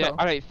 cool. I cool.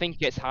 don't think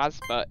it's Haz,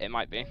 but it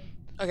might be.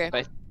 Okay.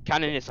 But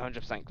Cannon is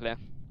 100% clear.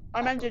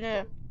 I'm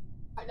engineer.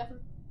 Right,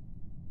 definitely.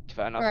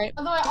 Fair enough. Alright.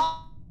 By the way,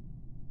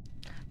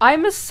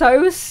 I'm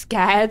so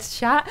scared,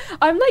 chat.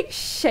 I'm like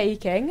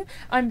shaking.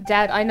 I'm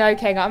dead. I know,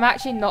 King. I'm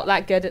actually not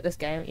that good at this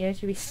game. You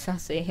should be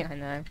sussy. I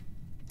know.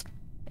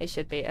 It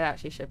should be. It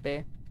actually should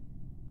be.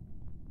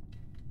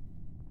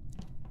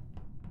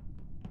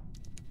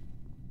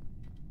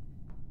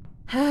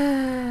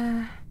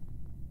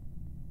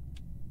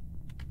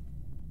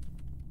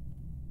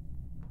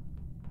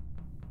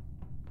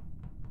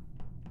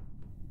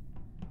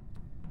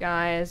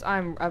 Guys,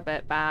 I'm a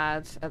bit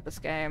bad at this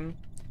game.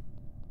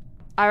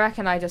 I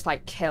reckon I just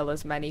like kill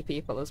as many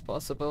people as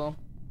possible.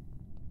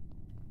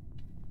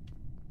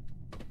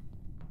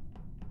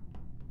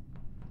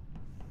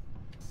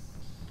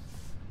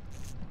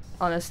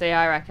 Honestly,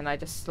 I reckon I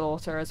just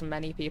slaughter as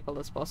many people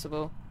as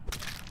possible.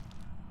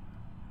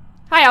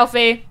 Hi,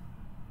 Alfie!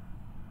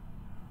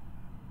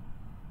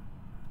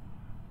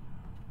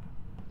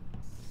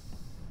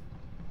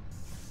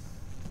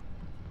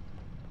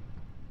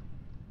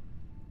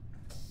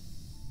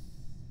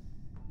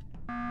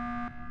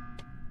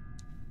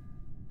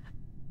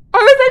 I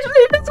was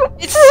literally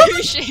just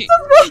It's Sushi!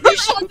 You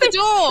shut the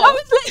door!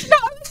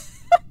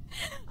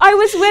 I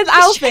was with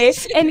Alfie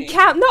chasing in me.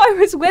 Cam. No, I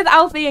was with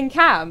Alfie in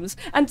Cams,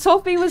 and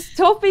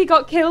Toffee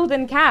got killed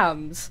in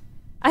Cams,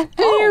 and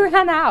then you Oh.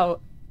 ran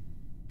out.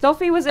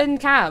 Toffee was in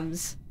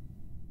Cams,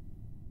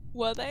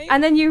 Were they?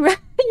 and then you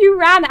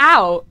ran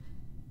out.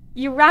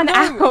 You ran No.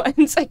 out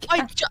into I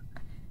Cams.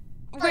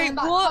 Wait, I'm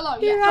back. what? Hello,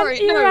 You yeah. ran, Sorry,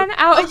 you no. ran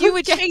out. Oh, you of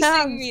were chasing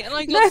Cams. me, and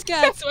I No. got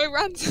scared, so I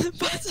ran to the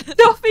button.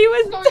 Toffee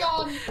What's was going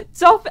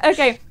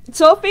on?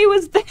 Toffee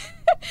was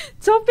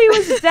Toffee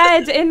was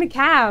dead in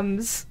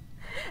Cams,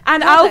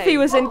 and Were Alfie they?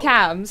 was in Oh.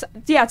 Cams.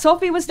 Yeah,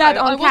 Toffee was dead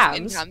No, I on wasn't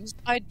in Cams.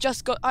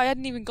 Cams. I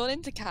hadn't even gone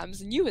into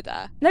Cams, and you were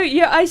there. No,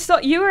 I saw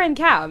you were in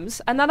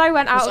Cams, and then I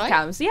went out Was of I?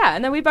 Cams. Yeah,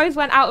 and then we both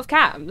went out of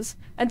Cams,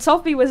 and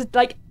Toffee was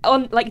like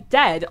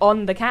dead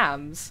on the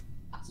Cams.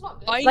 That's not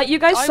good. Like, you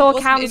guys I saw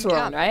wasn't Cams in were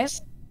on, right?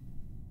 Cams.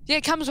 Yeah,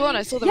 Cams were on.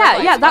 I saw the Yeah, red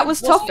lights, yeah, but that I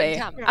was wasn't Toffee. in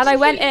Cams. And I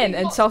went Sushi, in,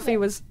 and what's Toffee that?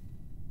 was.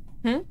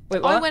 Hmm? Wait, I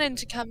what? went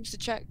into Cams to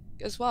check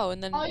as well,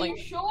 and then Are like you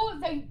sure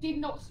they did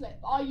not slip?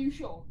 Are you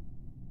sure?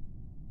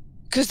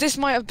 because this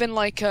might have been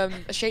like a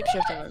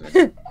shapeshifter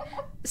moment.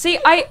 See,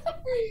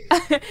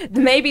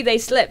 maybe they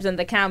slipped and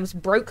the cams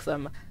broke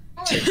them.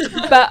 No,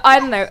 But I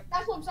don't know.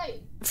 That's what I'm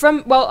saying.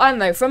 I don't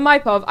know. From my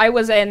pub, I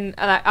was in,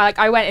 and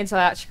I went into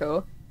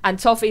electrical, and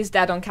Toffee's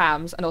dead on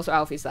cams, and also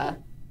Alfie's there.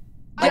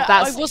 Like Yeah,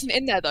 that's. I wasn't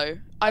in there though.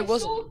 I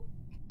wasn't.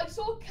 I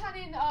saw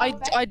Cannon.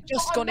 I'd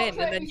just but gone I'm in,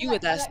 not and then sure you were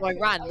there, so I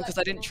if ran it's because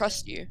I didn't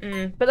trust you.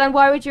 But then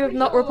why would you have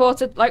not Sure.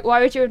 reported? Like,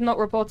 why would you have not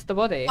reported the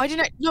body? I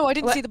didn't. No, I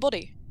didn't What? see the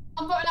body.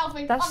 I'm voting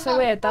Alfie. That's I'm so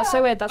voting- weird. That's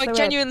so weird. That's I so weird.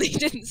 genuinely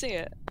didn't see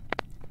it.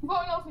 I'm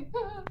voting Alfie.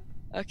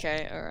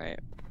 Okay, all right.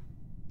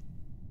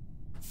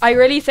 I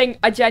really think,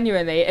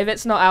 genuinely, if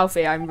it's not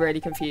Alfie, I'm really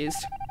confused.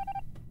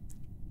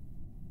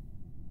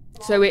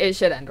 So it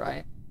should end,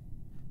 right?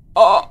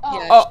 Oh.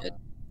 Yeah. Oh. it should.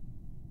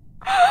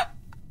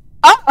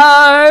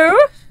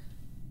 Uh-oh!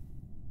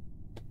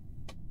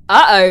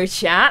 Uh-oh,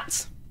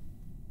 chat.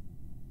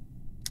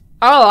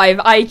 Oh, I've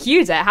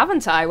IQ'd it,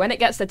 haven't I? When it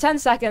gets to 10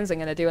 seconds, I'm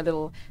gonna do a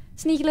little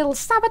sneaky little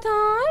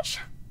sabotage.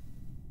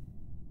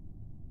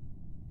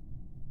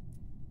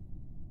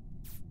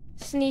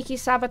 Sneaky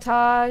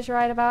sabotage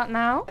right about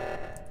now.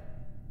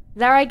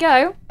 There I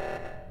go.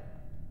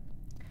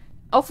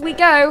 Off we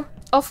go.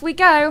 Off we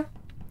go.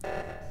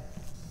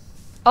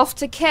 Off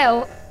to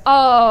kill.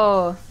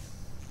 Oh.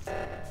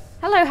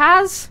 Hello,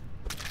 Haz.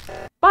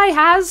 Bye,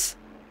 Haz.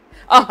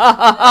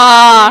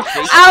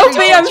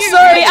 Alfie, I'm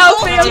sorry,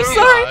 Alfie, I'm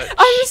sorry.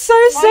 I'm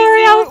so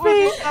sorry,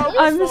 Alfie.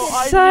 I'm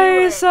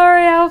so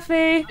sorry,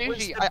 Alfie.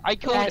 Sushi, I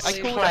called it. I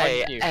Best called play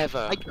it on you.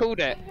 ever. I called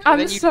it. and I'm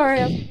then you- sorry.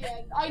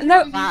 Yeah,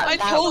 No, I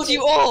told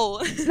you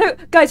all. No,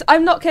 guys,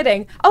 I'm not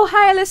kidding. Oh,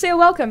 hi, Alicia,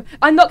 welcome.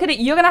 I'm not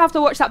kidding. You're gonna have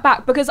to watch that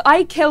back because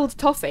I killed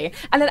Toffee,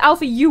 and then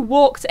Alfie, you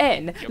walked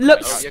in,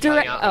 looked cutting out, straight. you're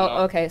cutting out a Oh,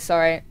 lot. okay,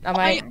 sorry. Am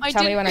I? I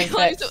Tell me didn't when I'm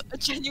realize fixed. I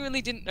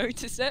genuinely didn't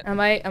notice it. Am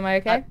I? Am I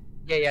okay?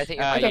 Yeah, I think.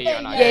 yeah, Okay.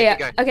 you're not. Yeah, keep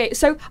going. Okay,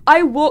 so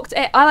I walked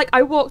in.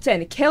 I walked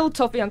in, killed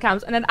Toffee on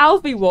cams, and then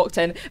Alfie walked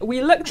in.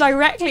 We looked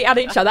directly at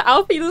each other.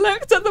 Alfie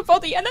looked at the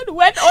body and then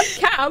went on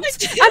cams,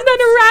 and then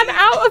ran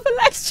out of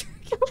electrical.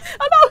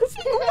 And I was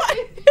like,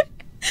 what?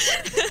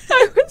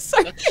 I was so.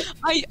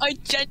 I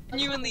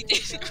genuinely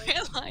didn't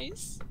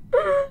realize.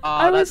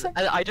 I was.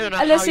 I don't know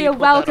how Alicia, you pulled that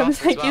welcome. off as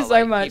Thank you well, so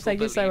like, much. people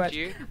Thank you so believed much.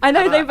 you. I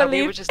know And they and we were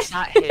believe. just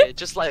sat here,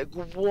 just like,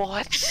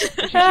 what?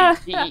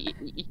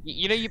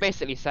 You know, you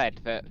basically said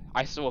that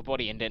I saw a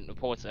body and didn't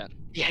report it.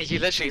 Yeah, you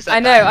literally said I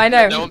know. that. I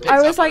know. No one picks I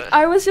up was on like, it.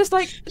 I was just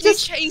like, You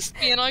just. chased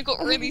me, and I got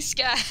really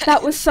scared.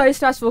 That was so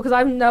stressful because I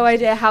have no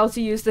idea how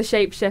to use the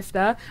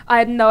shapeshifter. I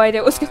had no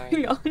idea what was Right.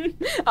 going on.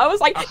 I was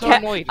like, I'm so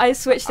annoyed. I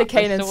switched to I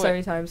Kanan saw so it.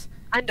 many times.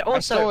 And saw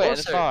also, it at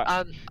the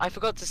start. I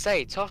forgot to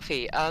say,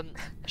 Toffee,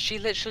 she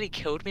literally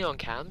killed me on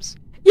cams.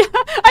 Yeah,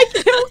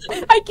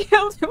 I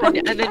killed him. on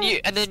And then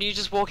cam. you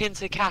just walk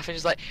into Caf and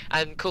she's like,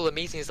 and call a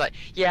meeting. Is like,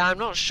 yeah, I'm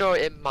not sure.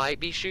 It might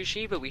be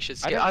Sushi, but we should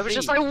skip. didn't I was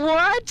just see. like,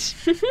 what?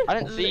 I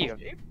didn't see you.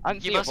 I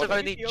didn't see You a must have body.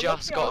 only You're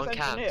just lucky I got on was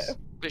cams. engineer.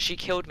 But she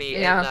killed me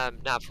Yeah. in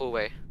Nav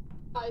Hallway.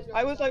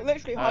 I was like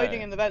literally hiding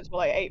Oh. in the vents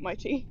while I ate my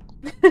tea.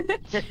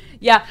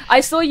 Yeah,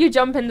 I saw you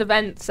jump in the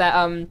vents at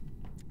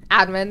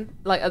admin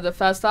like at the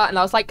first start, and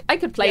I was like, I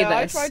could play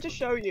Yeah, this. I tried to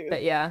show you.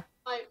 But yeah.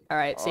 All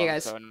right, see you Oh,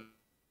 guys. so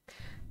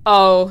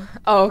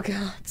Oh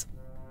god.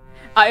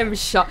 I am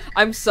shocked.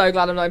 I'm so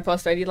glad I'm not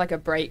imposter. I need like a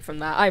break from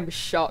that. I'm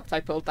shocked I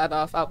pulled that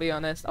off, I'll be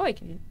honest. Oh, I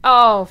can.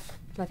 Oh,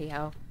 bloody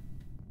hell.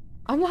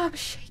 I'm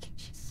shaking.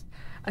 Jeez.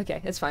 Okay,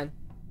 it's fine.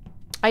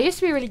 I used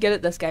to be really good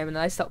at this game and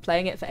then I stopped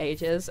playing it for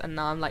ages and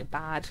now I'm like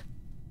bad.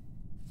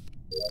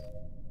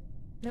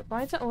 No,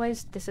 why does it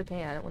always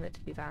disappear? I don't want it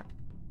to do that.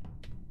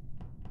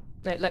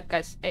 No, look,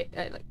 guys. Hey,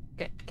 look.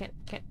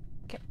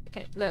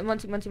 Okay. Look,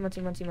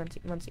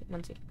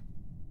 Monty.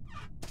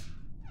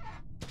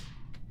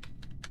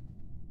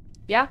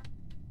 Yeah?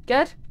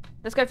 Good?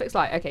 Let's go fix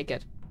light. Okay,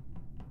 good.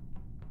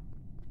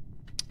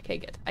 Okay,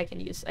 good. I can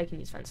use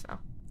fence now.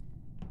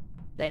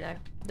 They know.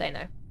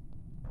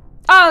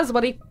 Ah, there's a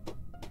body!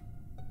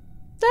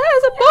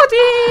 There's a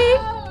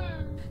body!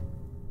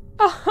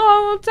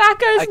 Oh,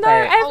 tacos know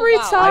Okay. every Oh,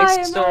 wow. time. I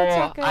oh,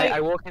 saw. taco.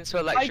 I walk into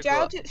I electrical.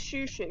 doubt it's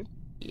Sushi.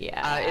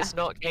 Yeah. It's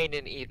not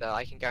Kanan either.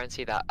 I can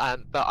guarantee that.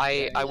 But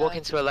I walk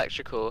into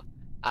electrical.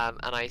 And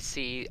I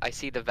see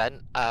the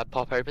vent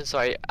pop open.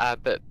 So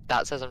but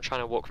that says I'm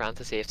trying to walk around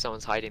to see if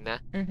someone's hiding there,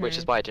 which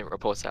is why I didn't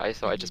report it. I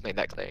thought I'd just make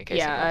that clear in case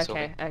Yeah, anyone saw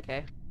me.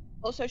 okay.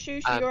 Also,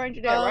 Sushi, Um, you're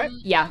engineer, right?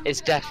 Yeah.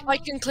 It's def. I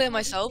can clear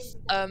myself.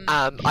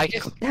 I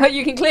can.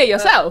 You can clear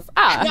yourself. No,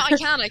 Ah.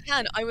 I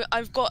can.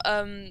 I've got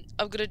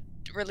I've got to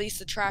release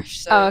the trash.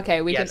 So. Oh,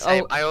 okay. We Yeah, can.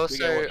 same. Oh, I watch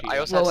also you. I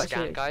also We'll have watch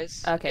scan you.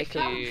 guys. Okay, if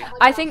cool. you-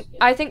 I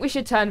think we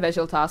should turn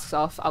visual tasks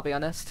off. I'll be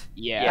honest.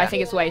 Yeah. I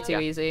think it's way too Yeah.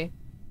 easy.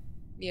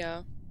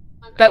 Yeah.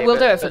 But Okay, we'll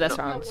do but- it for but this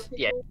not- round.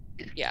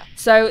 Yeah.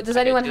 So, does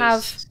Okay, anyone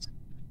have?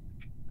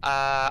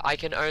 I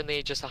can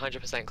only just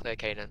 100% clear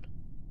Kanan.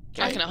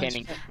 I can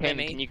Kanan, 100% Kanan,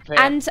 me. can you clear?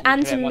 And can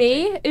you clear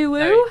Monty? me,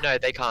 Uwu. No,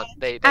 they can't.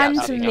 They And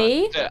absolutely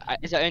me. can't. So,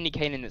 is it only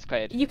Kanan that's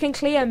cleared? You can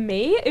clear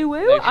me,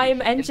 Uwu. No, I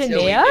am until we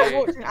engineer. do- I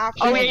walked in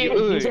after Oh,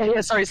 you.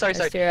 yeah, sorry.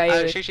 That's true, I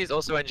would. Shushi's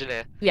also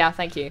engineer. Yeah,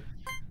 thank you.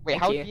 Wait,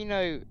 Thank how you. do you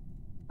know?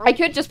 I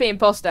could just be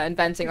imposter and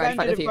venting right in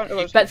front of you,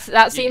 us. but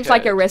that You seems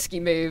like a could. risky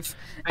move.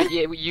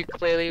 Yeah, you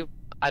clearly.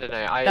 I don't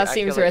know. That I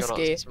seems feel like you're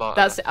risky. not smart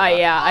That's enough for that.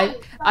 yeah.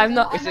 I'm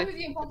not. Is it-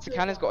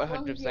 Kanan's got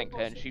 100%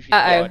 clear, and Shushi's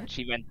Uh-oh. got.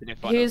 She went in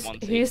front Who's of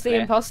Monty. who's the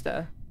clear.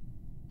 imposter?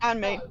 And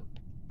me.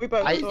 We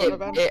both I, saw an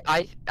event.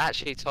 I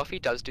actually Toffee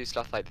does do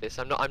stuff like this.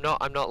 I'm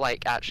not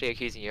like actually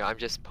accusing you. I'm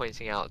just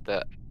pointing out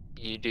that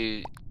you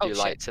do Oh, shit.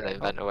 lights and then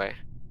vent away.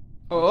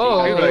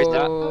 Oh. Who wrote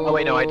that? Oh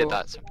wait, no, I did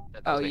that. Sorry,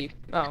 that Oh, was me. you.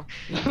 Oh.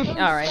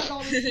 All right.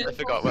 I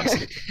forgot what.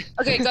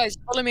 Okay, guys,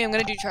 follow me. I'm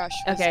gonna do trash.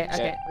 Okay.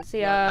 Okay.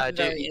 See ya.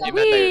 Do Very you meant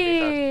they would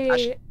be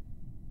first. Whee!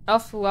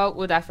 Off. Well,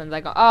 we'll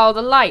definitely go. Oh,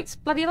 the lights!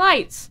 Bloody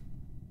lights!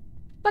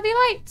 Bloody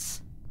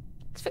lights!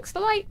 Let's fix the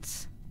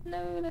lights.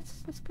 No,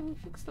 let's go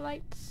fix the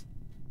lights.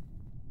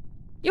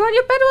 You want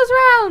your pedals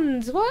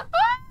round? What?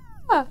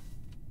 Ah!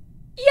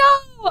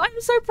 Yo!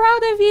 I'm so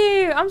proud of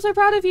you. I'm so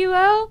proud of you,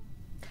 Will.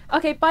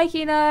 Okay, bye,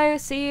 Kino.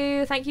 See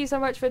you. Thank you so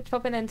much for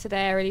popping in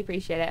today. I really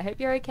appreciate it. I hope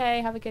you're okay.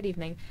 Have a good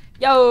evening.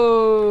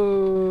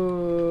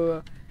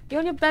 Yo! You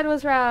want your bed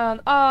was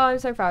round. Oh, I'm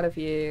so proud of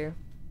you.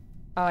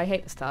 Oh, I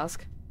hate this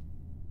task.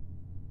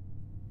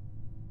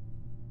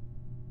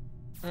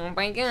 Oh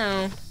my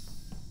god.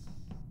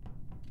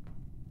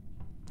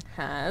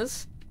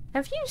 Have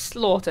you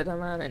slaughtered a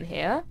man in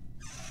here?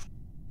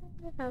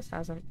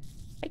 Hasn't.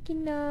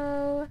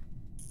 Akino.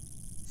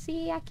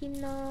 See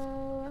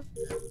Akino.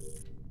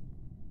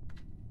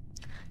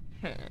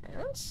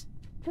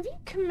 Have you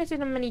committed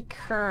many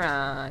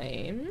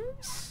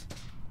crimes?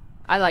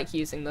 I like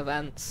using the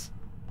vents.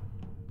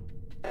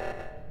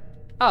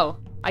 Oh,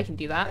 I can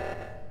do that.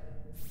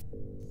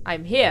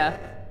 I'm here.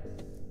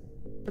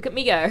 Look at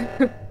me go.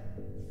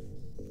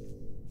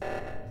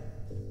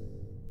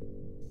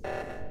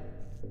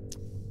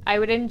 I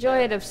would enjoy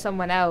it if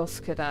someone else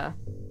could,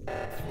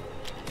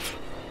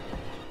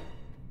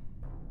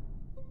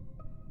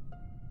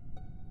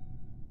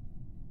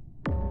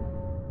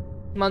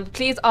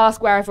 please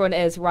ask where everyone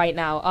is right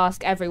now.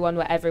 Ask everyone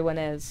where everyone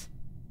is.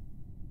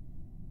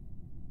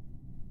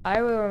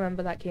 I will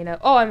remember that keynote.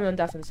 Oh, I'm on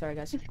deaf. Sorry,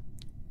 guys.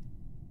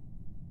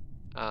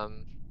 No.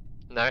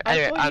 I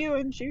Anyway, saw you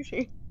and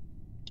Sushi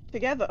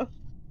together,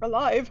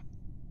 alive.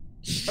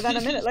 But then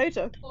a minute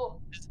later,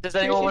 does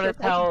anyone want to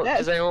Sushi's tell? dead.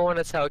 Does anyone want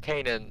to tell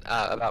Kanan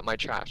about my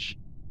trash,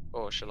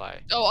 or shall I?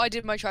 Oh, I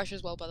did my trash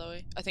as well, by the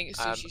way. I think it's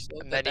Sushi's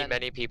fault, but then-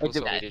 Many people Oh, did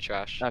saw me they? do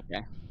trash.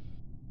 Okay.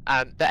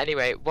 But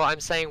anyway, what I'm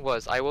saying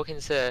was, I walk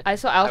into. I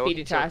saw walk Alfie do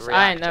into a trash.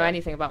 I didn't know reactor.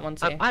 anything about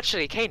Monty.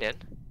 Actually, Kanan,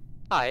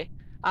 hi.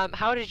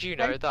 How did you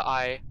know Hey. that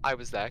I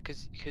was there?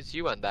 Cause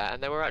you weren't there,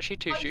 and there were actually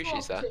two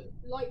Shushis there.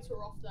 Lights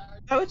were off there.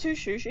 there were two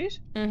Shushis.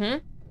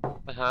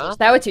 Huh?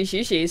 There were two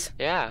Shushis.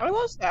 Yeah. I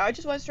was there. I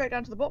just went straight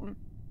down to the bottom.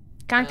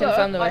 Can't But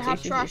confirm there I were two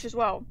have trash Shushis. as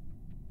well.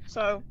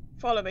 So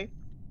follow me.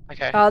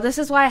 Okay. Oh, this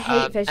is why I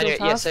hate visual Anyway,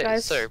 yeah. tasks,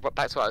 guys. So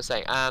back to what I was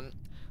saying. I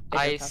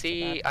tasks are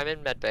see. I'm in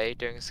medbay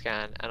doing a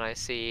scan, and I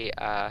see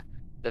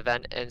the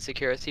vent and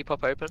security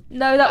pop open.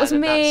 No, that was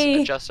and then me.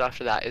 That's, just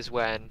after that is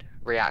when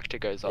reactor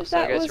goes off. So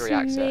I That go was to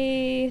reactor.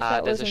 me.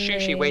 That There's a wasn't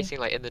Shushi me. waiting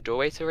like in the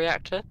doorway to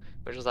reactor,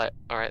 which was like,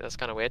 all right, that's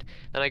kind of weird.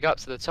 Then I go up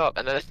to the top,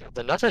 and then there's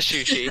another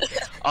Shushi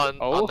on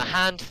Oh. the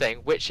hand thing,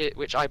 which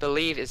I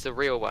believe is the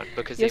real one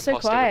because You're the so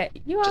imposter would quiet.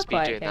 You are just be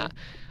quiet, doing King. that.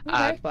 You're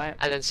very Um, quiet.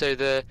 And then so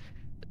the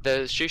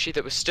Shushi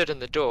that was stood in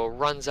the door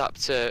runs up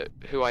to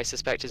who I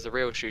suspect is the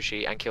real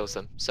Shushi and kills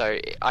them. So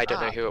I don't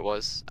know who it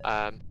was.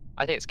 I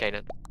think it's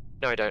Kanan.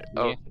 No, I don't.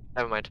 Oh, Yeah.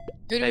 never mind.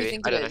 Who do maybe, we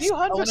think I it don't know. is? You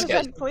I wanna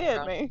guess. 100%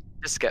 cleared me.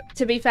 Just skip.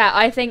 To be fair,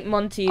 I think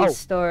Monty's Oh.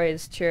 story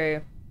is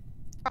true.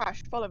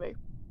 Trash, follow me.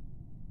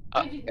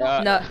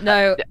 No,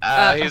 no.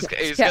 Who's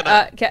gonna?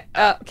 I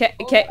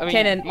mean,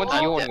 Kenan. Monty,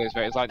 you're one of those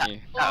votes, aren't you?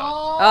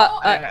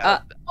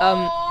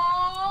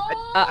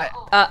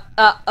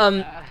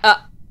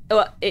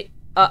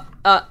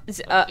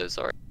 So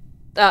sorry.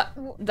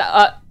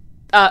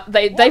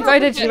 They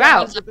voted you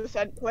out.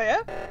 100% clear.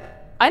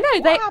 I know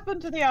What they.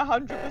 happened to the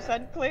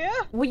 100% clear?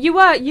 Well, you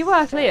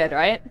were cleared,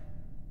 right?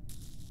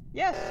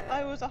 Yes,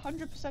 I was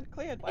 100%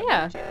 cleared by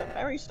Yeah. Monty at the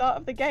very start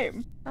of the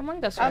game.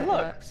 Among Us. And look,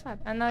 works.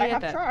 And now I you're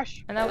have dead.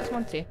 trash. And now it's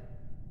Monty.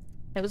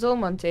 It was all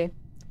Monty.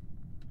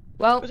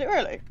 Well, Was it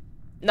really?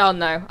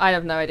 no, I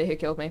have no idea who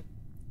killed me.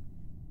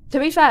 To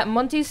be fair,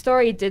 Monty's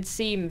story did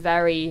seem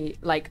very,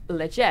 like,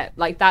 legit.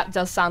 Like, that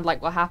does sound like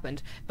what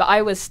happened. But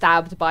I was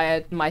stabbed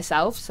by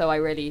myself, so I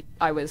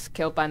was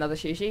killed by another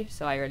Shushi,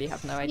 so I really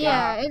have no idea.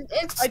 Yeah,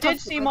 it's I did Toffee,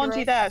 see by the Monty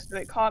way. there, so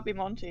it can't be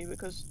Monty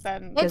because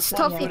then It's Yeah.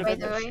 Toffee, would've by been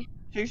the way.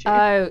 Sushi.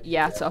 Oh,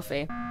 yeah,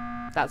 Toffee.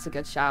 That's a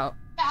good shout.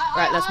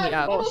 Right, let's meet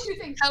up.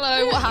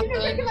 Hello, what happened?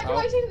 Can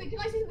I say something? Can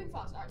I say something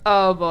first? Alright.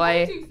 Oh,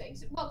 boy. Two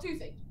things. Well, two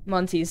things.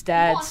 Monty's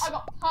dead. One, I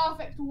got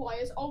perfect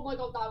wires. Oh my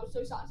god, that was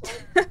so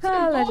satisfying. So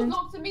doors Legend.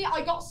 knocked to me,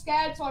 I got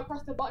scared, so I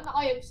pressed the button.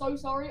 I am so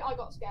sorry, I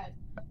got scared.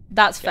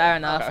 That's fair Okay.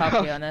 enough,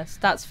 I'll be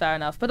honest. That's fair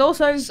enough. But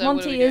also, So what are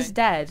Monty we is doing?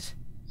 dead.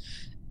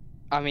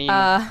 I mean,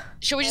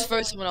 Shall we just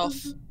vote someone off?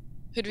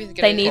 Who do we think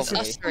it They is? need It's to-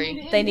 us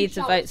three. They need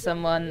to vote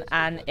someone,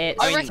 and it's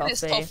I mean- reckon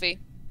it's Toffee. Toffee.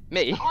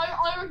 me.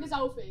 I reckon it's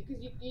Alfie,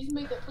 because you just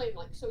made that claim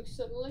like so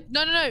suddenly.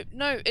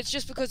 No. It's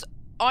just because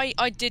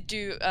I did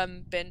do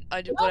bin.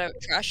 I did whatever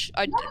trash.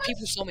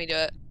 People saw me do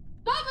it.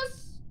 That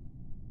was...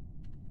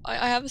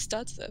 I have a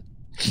stud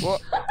though.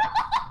 What?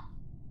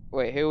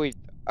 Wait, who are we?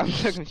 I'm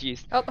so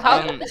confused. Oh,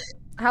 how, Um,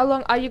 how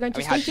long are you going to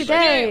I mean, stream how did you vote?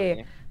 today?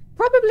 Yeah.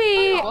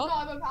 Probably, No, What?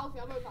 I vote for Alfie,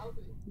 I vote for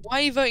Alfie. Why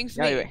are you voting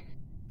for Yeah, me? anyway.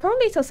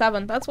 probably till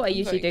 7. That's what I I'm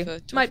usually do.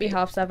 voting for Might be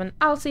Toffee. 7:30.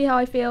 I'll see how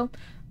I feel.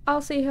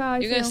 I'll see how I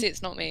You're feel. gonna see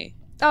it's not me.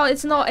 Oh,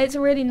 it's not. It's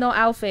really not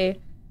Alfie.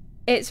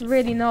 It's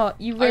really not.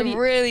 You really. I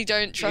really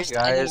don't trust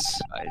guys.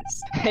 anyone,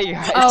 Hey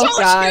guys. Oh, told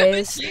you.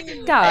 guys.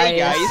 Guys. Hey,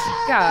 guys.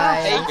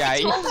 Guys. Hey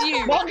guys. I told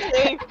you.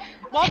 Monty!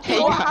 Monty, Hey,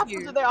 what guys.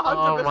 happened to the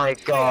 100%? Oh my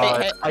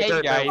god. Hey, I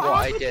don't guys. know what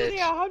I did.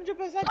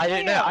 100% I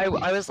don't know.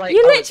 I was like.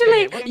 You I was thinking,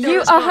 literally, wait, no, you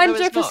it's not, no,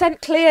 it's not.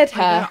 100% cleared I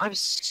know, her. I'm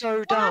so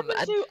What dumb. happened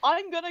And to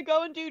I'm gonna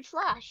go and do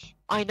trash?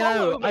 I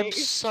know. Follow I'm me.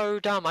 so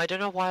dumb. I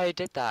don't know why I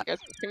did that. Guys,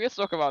 can we just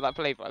talk about that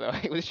play, by the way?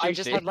 It was I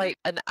just shooty. had like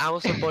an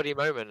out of body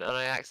moment, and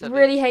I accidentally.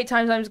 Really hate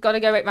times. I'm just gotta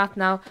go make math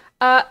now.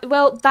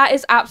 Well, that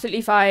is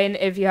absolutely fine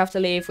if you have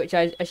to leave, which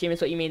I assume is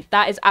what you mean.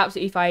 That is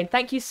absolutely fine.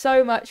 Thank you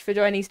so much for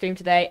joining stream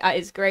today.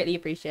 It's greatly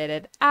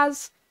appreciated.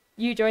 As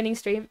you joining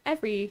stream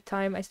every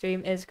time I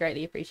stream is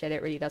greatly appreciated.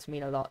 It really does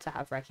mean a lot to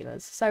have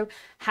regulars. So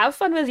have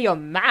fun with your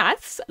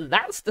maths.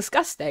 That's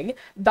disgusting,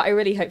 but I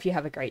really hope you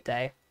have a great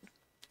day.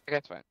 Okay,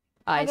 it's fine.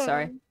 Aye,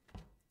 sorry.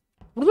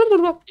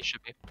 You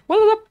should be.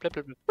 Blip, blip,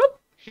 blip.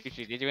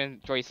 Shooty, did you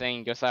enjoy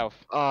saying yourself?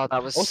 Oh,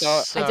 that was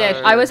Also- so... I did.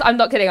 I'm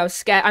not kidding. I'm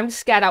scared. I'm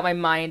scared out of my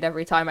mind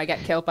every time I get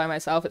killed by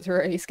myself. It's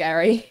really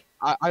scary.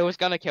 I was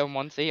gonna kill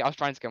Monty. I was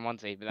trying to kill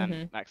Monty, but then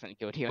Mhm. accidentally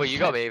killed you. Well, you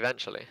got me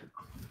eventually.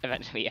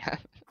 Eventually, yeah.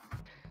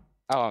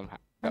 Oh, I'm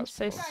that's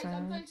so cool. Guys, I'm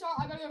sad. really sorry,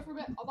 I gotta go for a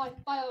bit. Oh, bye.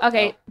 Bye.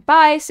 Okay,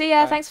 bye. See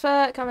ya. Bye. Thanks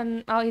for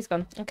coming. Oh, he's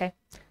gone. Okay.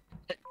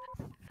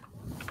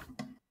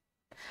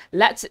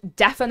 Let's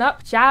deafen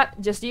up, chat.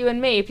 Just you and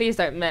me. Please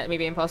don't let me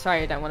be imposter.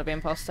 I don't want to be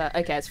imposter.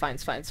 Okay, it's fine.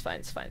 It's fine. It's fine.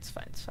 It's fine. It's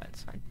fine. It's fine.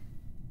 It's fine.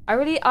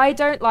 I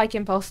don't like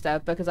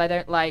imposter because I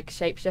don't like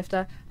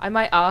shapeshifter. I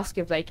might ask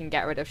if they can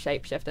get rid of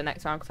shapeshifter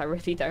next round because I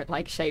really don't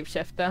like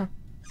shapeshifter.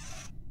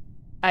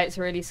 It's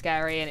really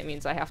scary and it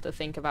means I have to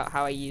think about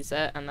how I use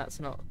it, and that's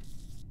not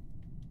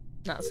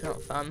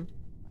fun.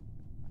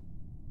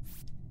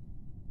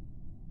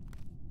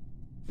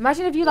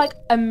 Imagine if you like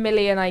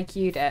 1,000,000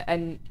 IQ'd it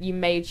and you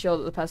made sure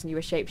that the person you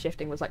were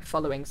shapeshifting was like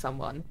following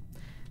someone,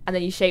 and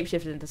then you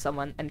shapeshifted into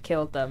someone and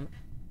killed them,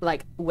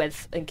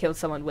 killed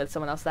someone with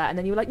someone else there, and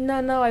then you were like,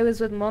 no, I was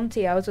with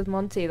Monty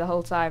the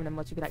whole time, and then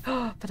Monty would be like,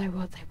 oh, but I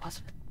was with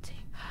Monty.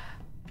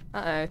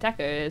 Uh-oh,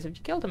 Tacos, have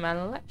you killed a man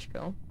in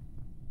electrical?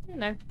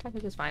 No,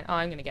 Tacos is fine. Oh,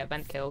 I'm gonna get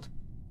vent killed.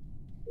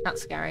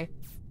 That's scary.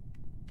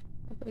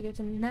 I've got to go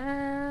to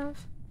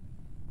Nav.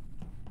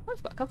 Oh,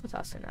 I've got a couple of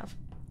tasks in Nav.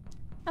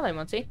 Hello,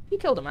 Monty. You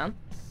killed a man.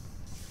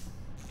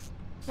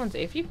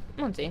 Monty,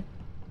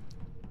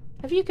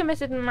 have you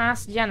committed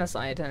mass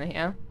genocide in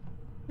here?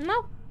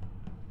 No.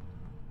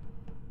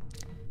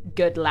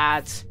 Good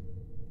lads.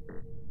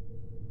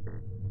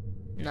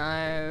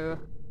 No.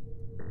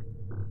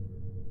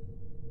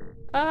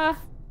 Thank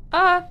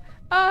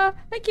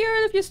you,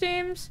 I love your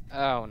streams.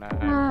 Oh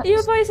no.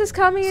 Your voice is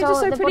coming, you're So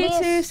just so the pretty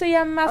body too, is so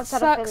yeah, math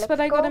outside of sucks, but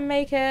I gotta electrical?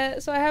 make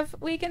it, so I have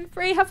weekend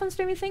free, have fun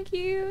streaming, thank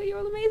you, you're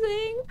all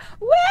amazing.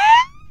 Woo!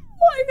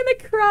 I'm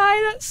gonna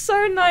cry, that's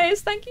so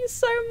nice, thank you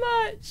so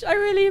much, I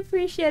really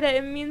appreciate it,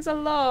 it means a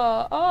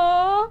lot.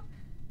 Oh,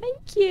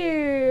 thank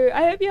you.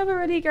 I hope you have a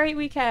really great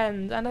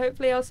weekend, and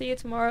hopefully I'll see you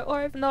tomorrow,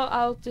 or if not,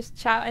 I'll just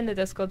chat in the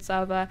Discord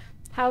server.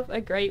 Have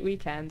a great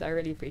weekend, I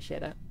really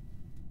appreciate it.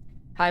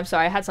 Hi, I'm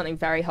sorry, I had something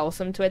very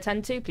wholesome to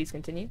attend to, please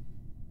continue.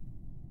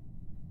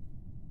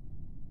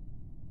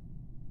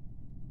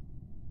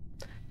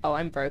 Oh,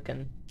 I'm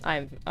broken.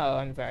 I'm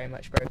very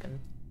much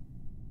broken.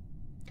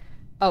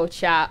 Oh,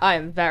 chat, I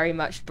am very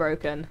much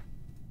broken.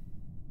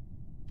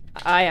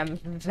 I am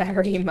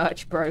very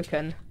much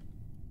broken.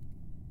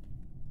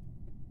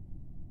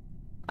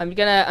 I'm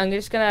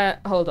just gonna,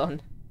 hold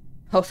on,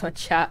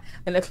 chat.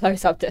 I'm gonna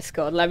close up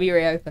Discord. Let me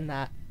reopen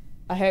that.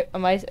 I hope,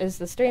 is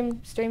the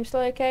stream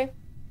still okay?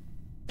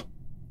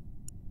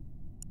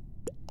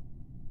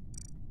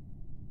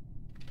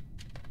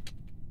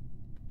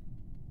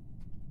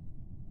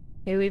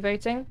 Who are we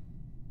voting?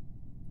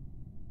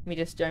 Let me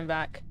just join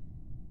back.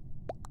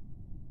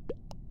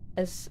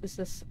 Is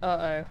this...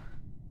 Uh-oh.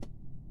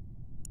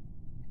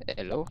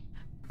 Hello.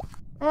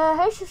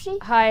 Hey,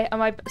 Sushi. Hi,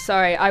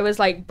 sorry, I was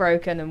like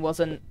broken and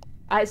wasn't...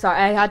 Sorry,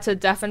 I had to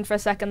deafen for a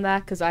second there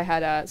because I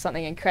had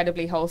something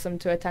incredibly wholesome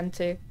to attend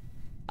to.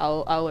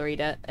 I'll read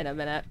it in a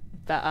minute.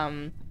 But,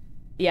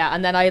 yeah,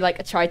 and then I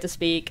like tried to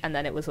speak and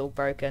then it was all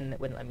broken. It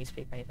wouldn't let me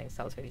speak or anything, so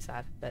that was really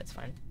sad, but it's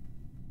fine.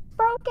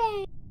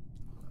 Broken.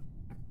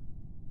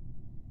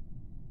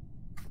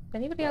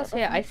 Anybody else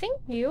here? I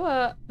think you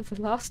are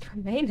the last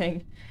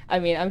remaining. I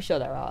mean, I'm sure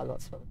there are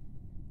lots of them.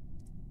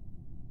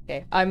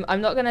 Okay,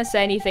 I'm not gonna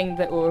say anything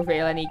that will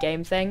reveal any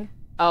game thing.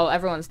 Oh,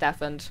 everyone's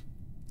deafened.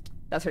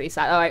 That's really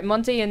sad. Alright,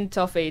 Monty and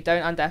Toffee,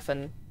 don't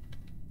undeafen.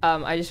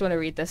 I just want to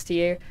read this to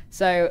you.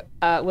 So,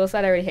 Will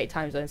said I really hate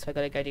time zones, so I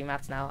gotta go do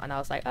maths now. And I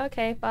was like,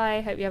 okay,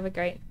 bye, hope you have a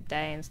great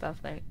day and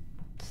stuff.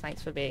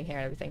 Thanks for being here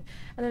and everything.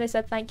 And then they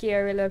said, thank you, I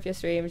really love your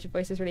streams, your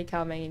voice is really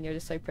calming and you're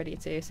just so pretty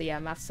too. So yeah,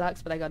 math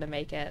sucks, but I gotta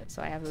make it.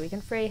 So I have a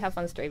weekend free, have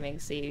fun streaming,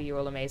 see you, you're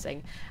all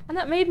amazing. And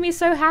that made me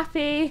so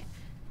happy.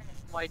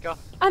 Oh my god.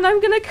 And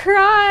I'm gonna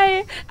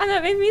cry! And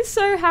that made me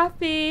so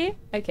happy.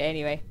 Okay,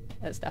 anyway,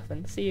 that's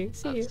Stefan. See you,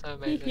 see you. That's so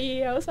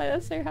amazing. I was like,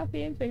 that's so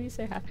happy and made me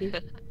so happy.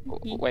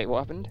 Wait, what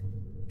happened?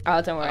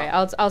 Oh, don't worry,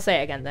 I'll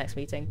say it again next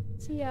meeting.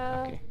 See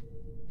ya. Okay.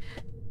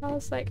 I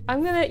was like,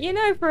 I'm gonna, you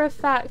know for a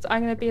fact,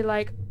 I'm gonna be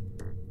like,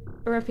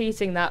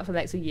 repeating that for the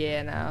next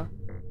year now.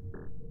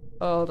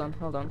 Oh, hold on,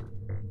 hold on.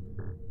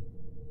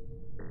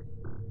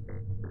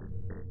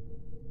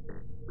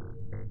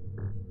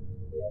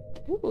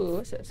 Ooh,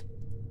 what's this?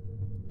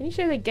 Can you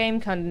show the game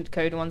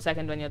code 1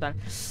 second when you're done?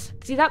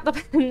 See, that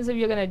depends if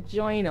you're gonna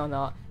join or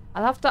not.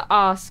 I'll have to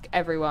ask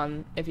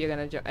everyone if you're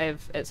gonna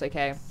if it's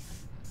okay.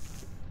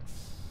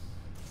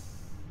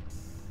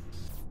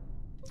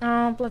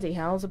 Oh, bloody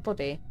hell, there's a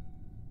body.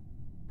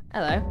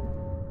 Hello.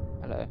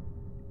 Hello.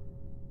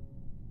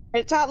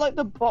 It's at like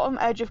the bottom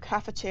edge of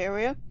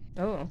cafeteria.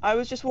 Oh. I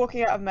was just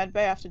walking out of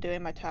medbay after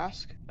doing my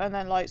task, and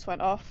then lights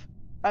went off.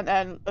 And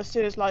then as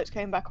soon as lights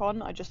came back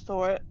on, I just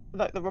saw it.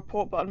 Like the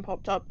report button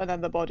popped up, and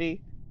then the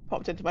body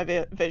popped into my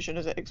vision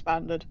as it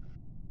expanded.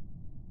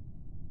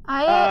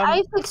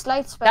 I fixed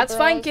lights. By That's the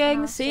way, fine,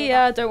 King. so See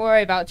ya. Don't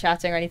worry about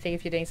chatting or anything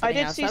if you're doing I something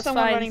did else. see That's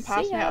someone fine. running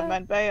past See me out of ya.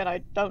 medbay, and I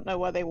don't know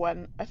where they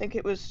went. I think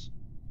it was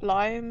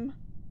Lime.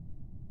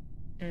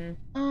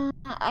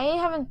 I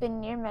haven't been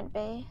near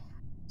medbay,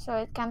 so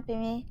it can't be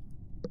me.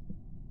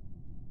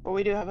 But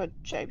we do have a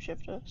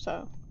shapeshifter,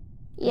 so.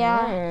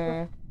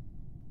 Yeah.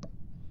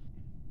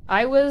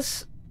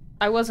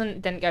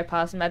 Didn't go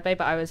past medbay,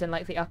 but I was in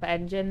like the upper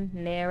engine,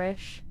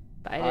 nearish.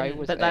 But I didn't.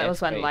 was But that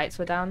was when AFK. lights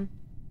were down.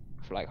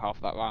 For like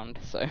half that round,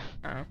 so.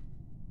 Oh.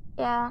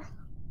 Yeah.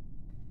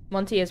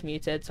 Monty is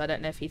muted, so I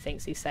don't know if he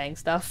thinks he's saying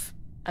stuff.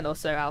 And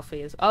also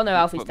Alfie is. Oh no,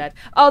 Alfie's dead.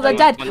 Oh, they're Oh,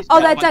 dead. Monty's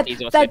Oh, dead. they're dead.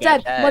 Monty's also They're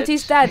dead. dead.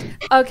 Monty's dead.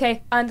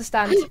 Okay, I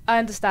understand. I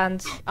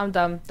understand. I'm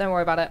done. Don't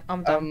worry about it.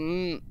 I'm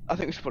done. I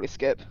think we should probably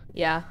skip.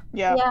 Yeah.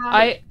 Yeah.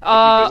 I.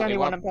 There's only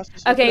one imposter,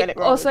 so if we Okay, get it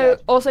wrong, we're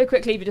dead. also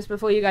quickly, but just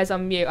before you guys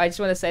unmute, I just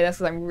want to say this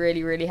because I'm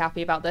really, really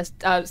happy about this.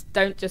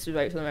 Don't just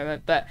vote for the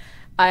moment, but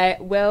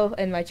Will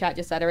in my chat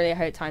just said, I really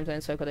hate time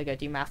zones, so I've got to go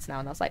do maths now.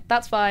 And I was like,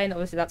 that's fine,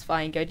 obviously that's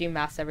fine, go do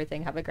maths,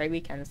 everything, have a great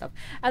weekend and stuff.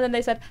 And then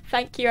they said,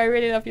 thank you, I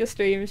really love your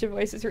streams, your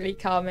voice is really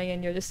calming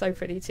and you're just so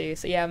pretty too.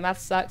 So yeah,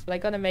 maths sucks, but I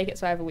gotta make it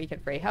so I have a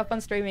weekend free. Have fun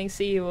streaming,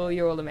 see you all,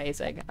 you're all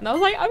amazing. And I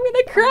was like, I'm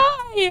gonna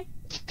cry!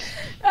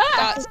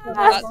 That's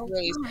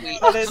really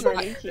sweet. That is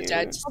really cute.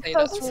 Dead to say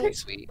that's really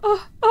sweet.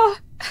 Oh,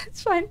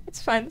 it's fine,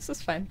 this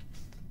is fine.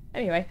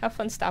 Anyway, have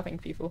fun stabbing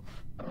people.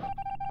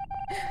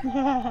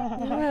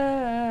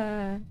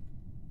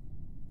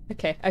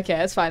 Okay,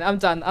 that's fine. I'm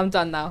done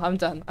now. I'm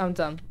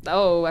done.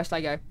 Oh, where should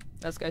I go?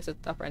 Let's go to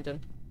the upper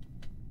engine.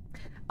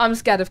 I'm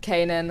scared of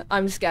Kanan.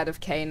 I'm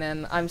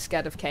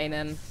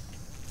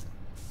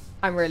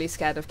really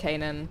scared of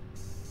Kanan.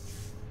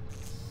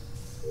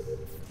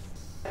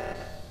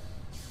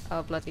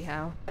 Oh, bloody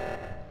hell.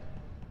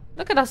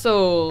 Look at us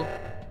all.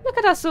 Look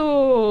at us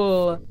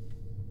all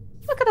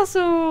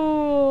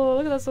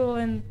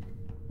in...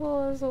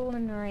 Oh, it's all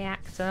in the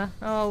reactor.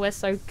 Oh, we're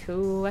so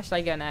cool. Where should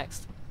I go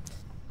next?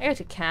 I go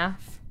to CAF.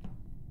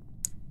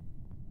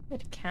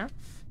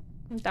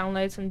 And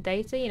download some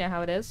data. You know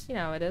how it is.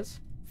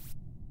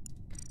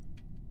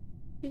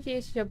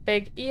 It's your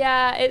big...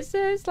 Yeah, it's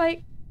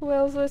like...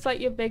 Will's it's like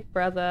your big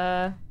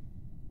brother.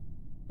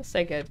 That's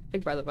so good.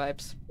 Big brother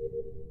vibes.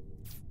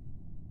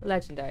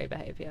 Legendary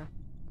behavior.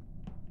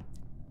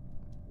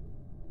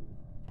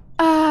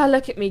 Ah,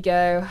 look at me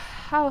go.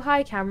 Oh,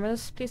 hi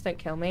cameras. Please don't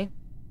kill me.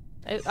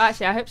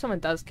 Actually, I hope someone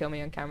does kill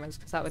me on cameras,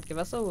 because that would give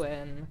us a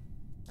win.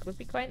 That would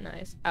be quite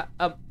nice.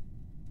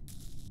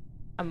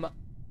 Among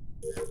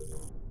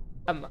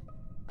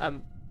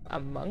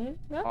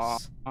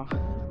us?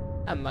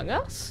 Among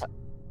us?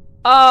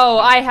 Oh,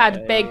 I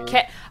had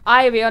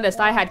I'll be honest,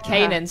 I had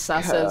Kanan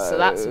susses, so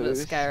that's a bit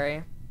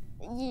scary.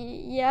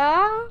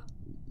 Yeah?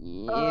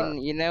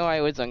 You know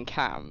I was on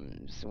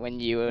cams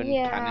when you and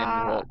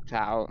Cannon walked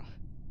out.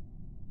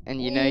 And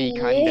you know you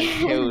kind of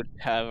killed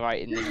her right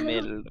in the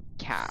middle of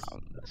cams.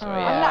 So,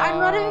 I'm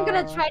not even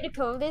gonna try to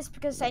kill this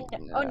because I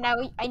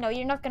know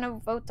you're not gonna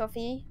vote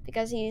Toffee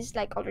because he's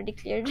like already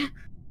cleared.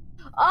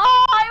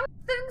 Oh, I was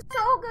doing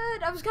so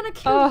good. I was gonna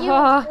kill you.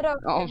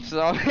 I'm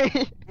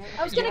sorry.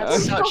 I was gonna You kill have you.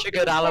 such a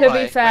good alibi. To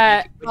be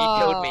fair, when you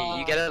killed me,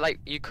 you get it like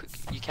you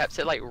kept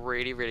it like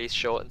really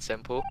short and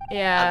simple.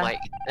 yeah.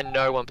 And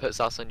no one put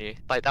sus on you.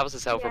 Like that was a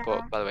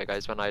self-report, by the way,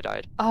 guys, when I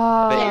died.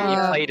 Oh. But you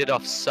played it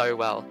off so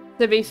well.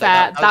 To be So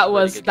fair, that that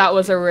was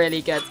was a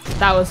really good game.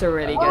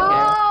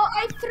 Oh, I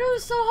I threw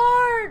so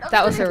hard.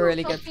 That was a gonna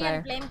really kill good Sophie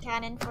and play. blame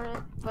Cannon for it,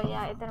 but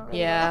yeah, it didn't really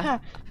Yeah.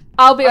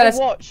 I'll be I honest.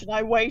 watched and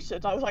I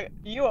waited. I was like,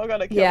 you are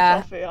gonna kill Yeah.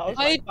 Toffee. I was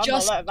I like, I'm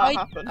just- not letting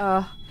that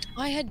happen.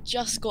 I had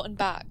just gotten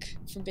back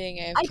from being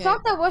AFK. I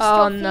thought that was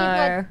Oh, Toffee,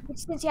 no. but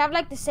since you have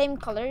like the same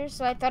colors,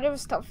 so I thought it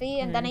was Toffee,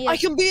 and then I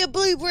can be a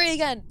blueberry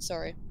again.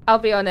 Sorry. I'll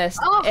be honest.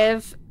 Oh.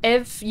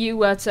 If you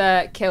were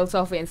to kill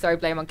Toffee and throw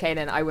blame on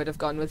Kanan, I would have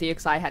gone with you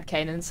because I had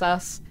Kanan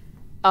sus.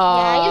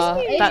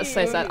 Oh, Yeah, that's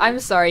so sad. I'm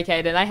sorry,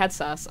 Kaden. I had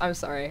sus. I'm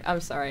sorry. I'm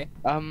sorry.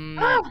 I'm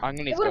gonna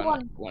need to go would've on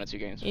like 1 or 2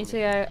 games. You from two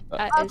you, go. but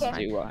That is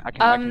Okay. fine. I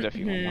can do a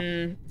few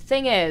more.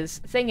 Thing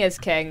is,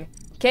 King.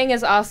 King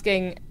is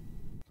asking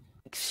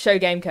show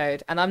game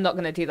code, and I'm not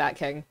gonna do that,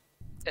 King.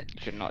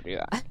 Should not do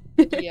that.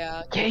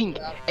 Yeah. King,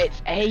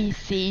 it's A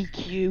C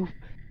Q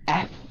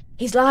F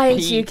He's lying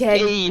to you, P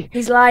King. E.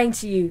 He's lying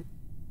to you.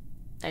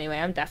 Anyway,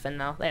 I'm deafened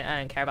now. I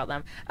don't care about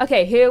them.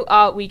 Okay, who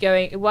are we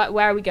going?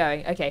 Where are we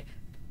going? Okay.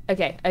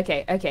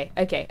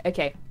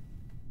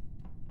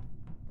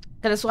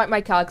 Gonna swipe my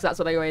card because that's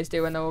what I always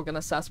do, and they're all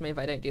gonna sus me if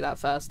I don't do that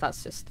first.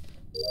 That's just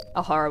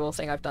a horrible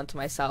thing I've done to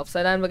myself.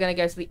 So then we're gonna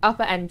go to the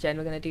upper engine.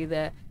 We're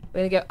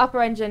gonna go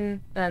upper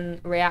engine, then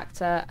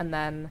reactor, and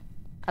then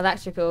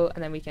electrical,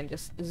 and then we can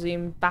just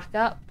zoom back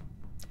up.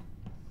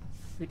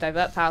 If we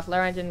divert power to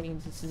lower engine, we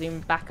can just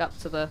zoom back up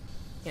to the,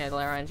 the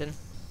lower engine.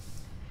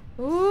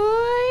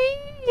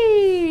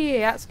 Whee!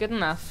 That's good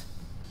enough.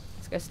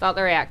 Let's go start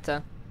the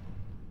reactor.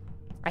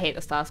 I hate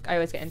this task. I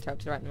always get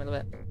interrupted right in the middle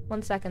of it.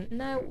 1 second.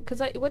 No, because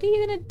what are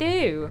you gonna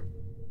do?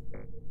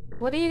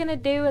 What are you gonna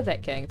do with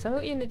it, King? Tell me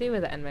what you're gonna do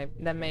with it, and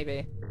then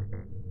maybe.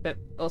 But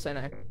also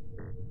no.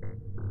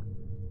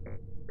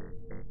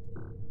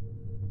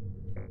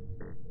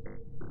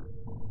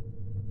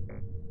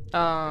 Oh,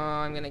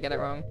 I'm gonna get it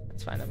wrong.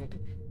 That's fine.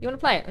 You wanna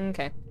play it?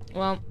 Okay.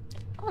 Well,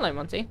 hello,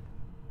 Monty.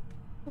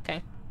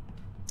 Okay.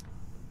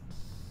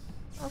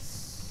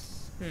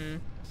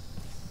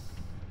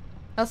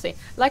 I'll see.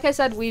 Like I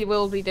said, we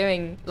will be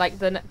doing like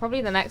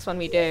probably the next one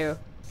we do.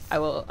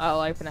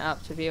 I'll open it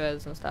up to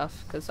viewers and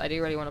stuff because I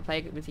do really want to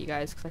play with you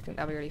guys because I think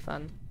that'll be really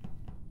fun.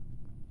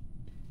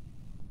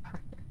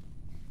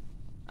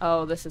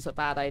 Oh, this is a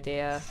bad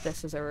idea.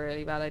 This is a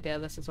really bad idea.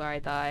 This is where I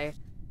die.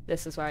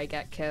 This is where I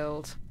get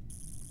killed.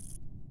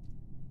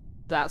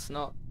 That's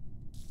not.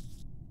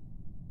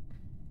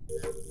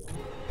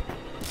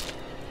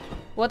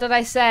 What did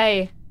I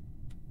say?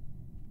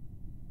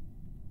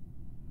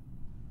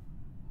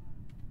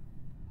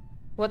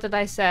 What did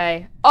I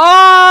say?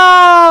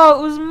 Oh,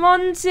 it was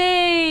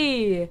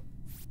Monty!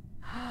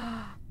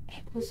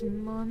 It was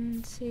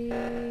Monty.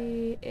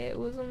 It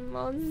was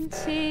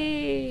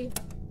Monty.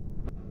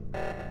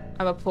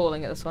 I'm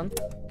appalling at this one.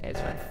 Okay, it's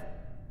fine.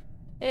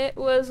 It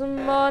was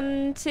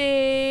Monty.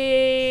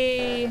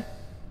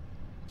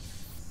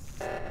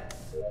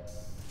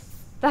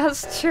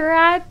 That's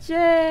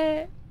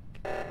tragic.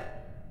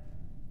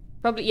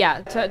 Probably,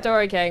 yeah,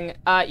 Dora King.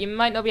 You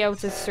might not be able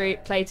to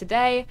play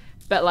today,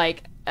 but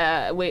like,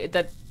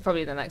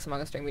 probably the next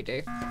Among Us stream we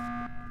do.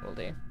 We'll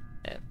do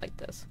it like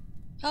this.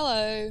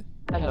 Hello.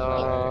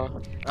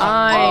 Hello.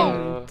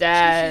 I'm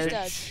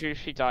dead.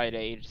 She died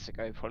ages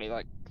ago, probably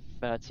like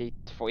 30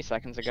 to 40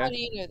 seconds ago. How do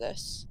you know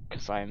this?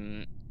 Because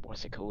I'm,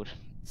 what's it called?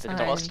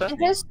 Imposter?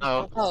 Scientist?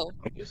 Oh. Oh.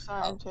 You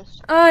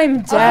scientist.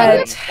 I'm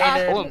dead.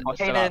 All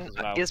imposter laugh as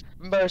well. Kanan is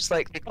most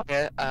likely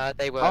here.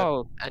 They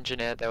were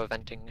engineer. They were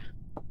venting.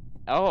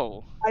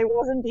 Oh. I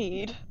was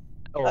indeed.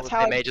 Or That's how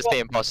they I may just be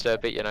imposter,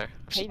 but you know.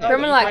 Hey,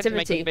 Criminal we tried to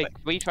make a activity.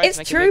 we tried to It's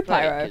make a true, big play,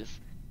 Pyro. 'cause,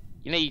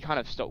 you know, you kind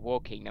of stopped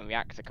walking, then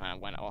reactor kind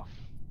of went off.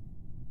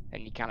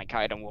 And you kind of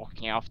carried on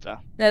walking after.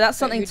 No, that's Wait,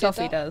 something who did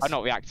Toffee that? does. Oh,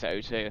 not reactor,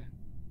 O2.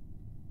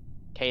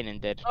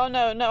 Kanan did. Oh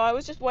no, I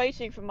was just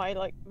waiting for my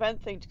like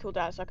vent thing to cool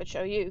down so I could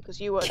show you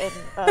because you were in.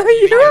 Are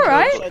you Mango,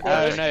 alright? so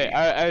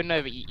Oh the-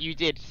 no, but you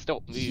did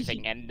stop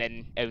moving and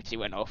then O2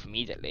 went off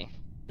immediately.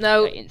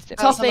 No, Like,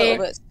 instantly. That's a Toffee.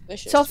 little bit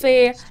suspicious, to be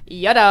Toffee, honest.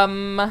 you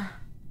dumb.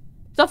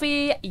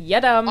 Toffee,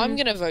 you dumb. I'm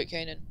gonna vote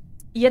Kanan.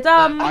 You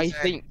dumb. I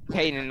think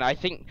Kanan.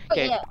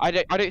 Okay. yeah. I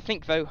don't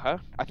think vote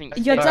her. I think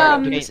You're Kanan-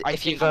 dumb. Kanan- I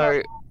If you think-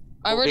 vote,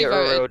 I will already be at a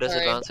real voted. Sorry.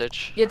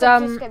 disadvantage. You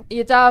dumb.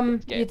 You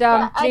dumb. Yeah. You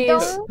dumb. I Please.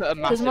 don't- Put a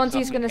Because massive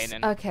Monty's sub on gonna.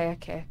 Kanan.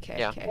 Okay.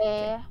 Yeah. Okay.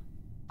 Yeah.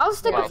 I'll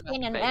stick Well, with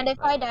Kanan, maybe, and if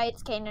but- I die,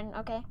 it's Kanan.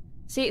 Okay.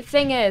 See,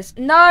 thing is,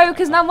 no,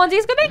 because now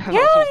Monty's gonna kill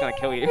you. Someone's gonna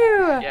kill you.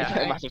 Yeah. You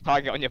put a massive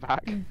target on your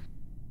back.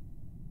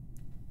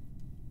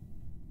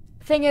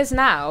 Thing is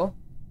now,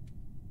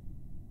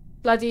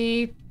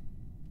 bloody.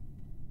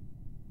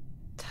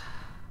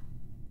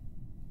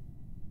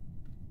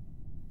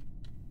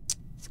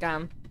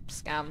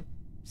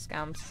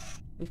 Scams.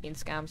 We've been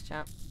scams,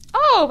 chat.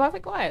 Oh,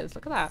 perfect wires.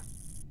 Look at that.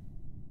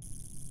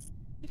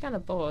 You're kind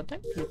of bored.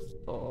 Don't be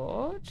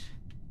bored.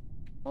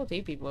 Or do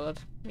you be bored?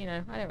 You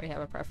know, I don't really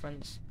have a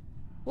preference.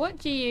 What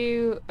do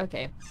you...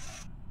 Okay.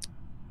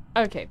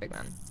 Okay, big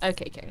man.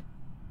 Okay, King.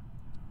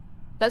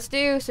 Let's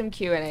do some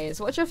Q&As.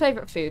 What's your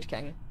favourite food,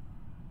 King?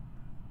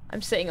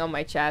 I'm sitting on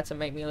my chair to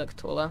make me look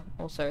taller.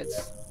 Also,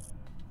 it's...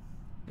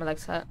 My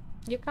legs hurt.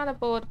 You're kind of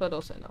bored, but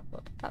also not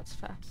bored. That's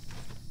fair.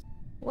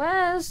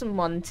 Where's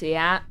Monty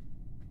at?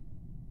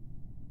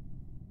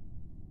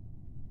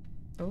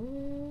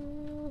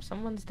 Oh,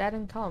 someone's dead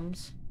in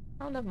comms.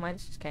 Oh, never mind,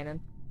 it's just Kanan.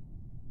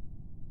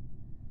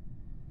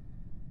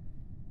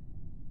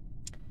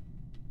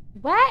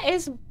 Where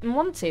is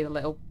Monty, the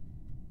little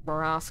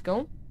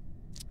rascal?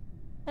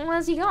 And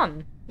where's he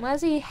gone?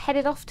 Where's he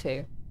headed off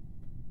to?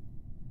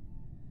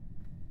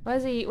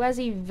 Where's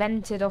he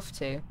vented off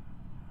to?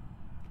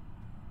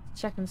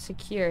 Check and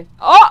secure.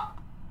 Oh!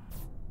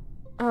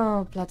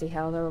 Oh, bloody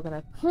hell, they're all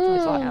gonna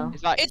bloody hell.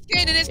 It's like It's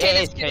Kanan, it's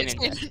Kanan, it's Kanan,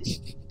 it's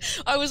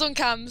Kanan. I was on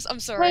cams, I'm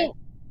sorry. Wait.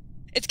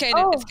 It's Kanan,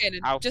 Oh. it's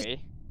Kanan. Just,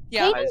 Alfie.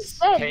 yeah. Kanan's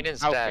dead.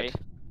 Kanan's Alfie. dead.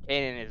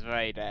 Kanan is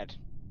very dead.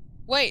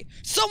 Wait,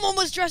 someone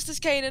was dressed as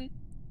Kanan.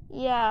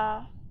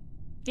 Yeah.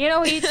 Do you know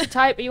what you need to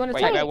type? You want to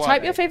Wait, where were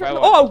type your they? favorite?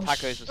 Where were Oh! they?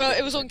 Tacos was Well, it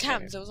supposed was to on be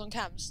cams, Kanan. it was on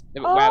cams.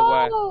 Where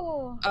were?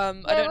 Oh. I Yeah,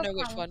 don't it know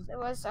was which one. It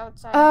was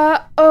outside.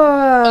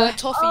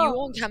 Toffee, you Oh.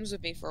 were on cams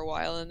with me for a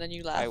while and then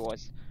you left. I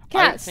was. I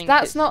don't Cats, think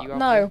that's it's not, you,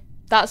 no. Alfie.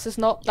 That's just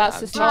not, Yeah, that's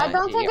I'm just No, I not.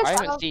 don't think I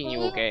it's haven't seen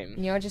your Alfie. game.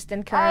 You're just I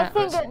incorrect.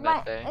 think Wasn't it that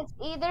might, day? it's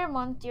either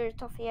Monty or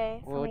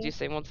Toffee. What would you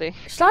say, Monty?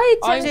 Should I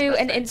I- do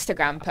an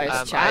Instagram post,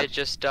 I chat? had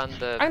just done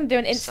the I'm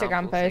doing an sample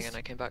Instagram thing post. and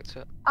I came back to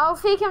it.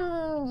 Alfie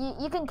can,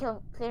 you can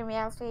clear me,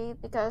 Alfie,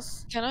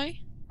 because Can I?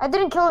 I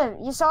didn't kill him.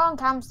 You saw on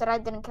cams that I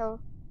didn't kill.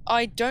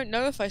 I don't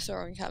know if I saw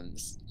her on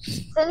cams.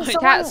 Since Like,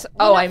 Cats. someone-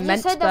 Oh, you know- I you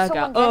meant said that burger.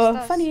 someone Oh,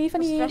 dressed as- funny, was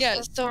funny. dressed Yeah,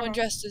 as someone Kanan.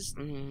 dressed as.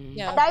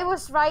 Yeah. And I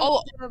was right.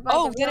 Oh, by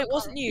Oh, the then real it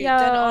wasn't color. you.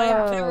 Then I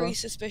am Yo. very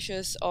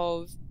suspicious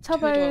of. Who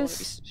do I want to be Tubbos.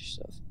 suspicious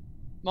of?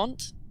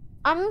 Mont?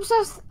 I'm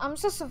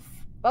sus of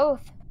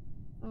both.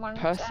 Monty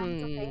and Toffee.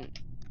 Person,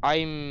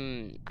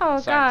 I'm. Oh,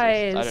 scientist. I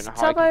guys, don't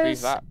know how I can prove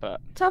Tubbos. that,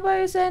 but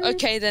Tubbo's in.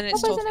 Okay, then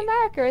it's Tubbo's in Toffee.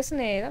 America, isn't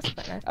he? That's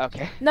quite nice.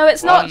 okay. No,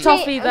 it's not Well,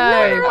 Toffee No,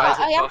 though. no, Why is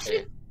it I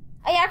Toffee?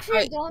 actually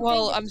Right, don't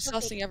well, think I'm it's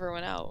Toffee. sussing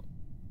everyone out.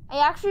 I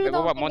actually Wait, what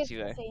don't about think Monty,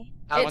 it's though? Toffee.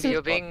 Monty, It's-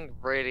 you're being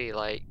really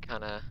like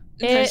kind of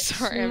No, It's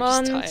sorry, I'm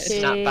just tired. Monty.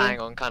 snap bang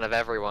on kind of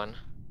everyone.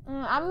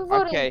 I'm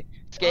voting. Okay.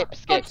 Skip.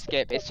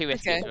 It's too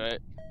risky Okay. to vote.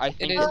 I It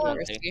think is it's more Monty.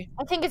 risky.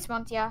 I think it's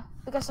Monty, yeah,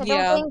 because I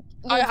Yeah. don't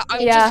think I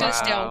was Yeah. just gonna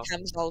stay Wow. on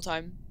cams the whole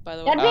time, by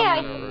the way.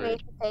 that'd be Um, a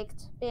great take,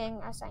 being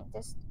a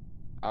scientist.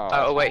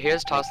 Oh wait,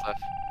 here's task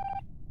left.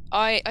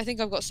 I think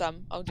I've got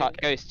some. I'll do it.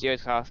 Ghost, your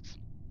tasks.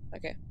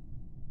 Okay.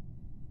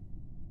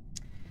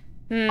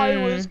 I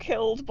was Hmm.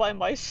 killed by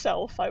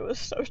myself. I was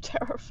so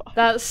terrified.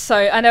 That's so.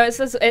 I know it's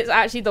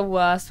actually the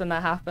worst when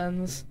that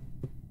happens.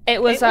 It's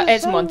It was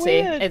it's so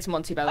Monty. weird. It's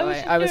Monty, by the I was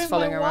way. just I was doing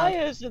following my around.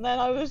 wires and then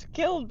I was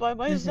killed by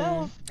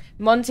myself.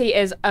 Monty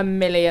is a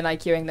million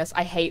IQing this.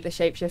 I hate the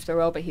shapeshifter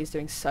role, but he's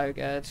doing so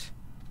good.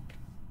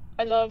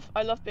 I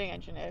love being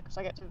engineer because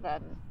I get to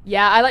vent.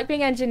 Yeah, I like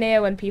being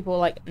engineer when people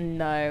like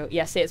no.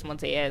 Yeah, see, it's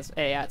Monty. It is.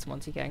 Yeah, it's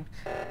Monty King.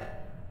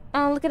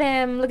 Oh, look at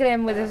him! Look at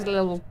him with his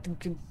little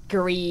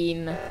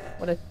green.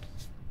 What a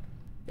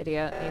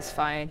idiot. He's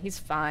fine. He's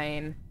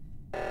fine.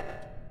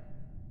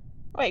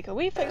 Wait, can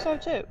we fix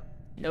O2?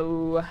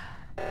 No.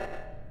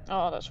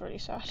 Oh, that's really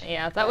sad.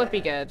 Yeah, that would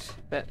be good,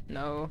 but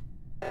no.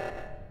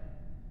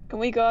 Can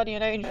we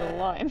Guardian Angel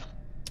Lime?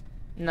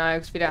 No,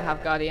 because we don't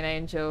have Guardian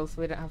Angels.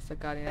 We don't have the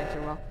Guardian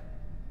Angel role.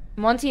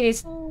 Monty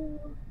needs.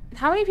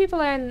 How many people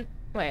are in?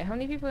 Wait, how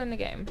many people are in the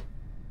game?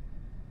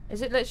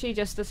 Is it literally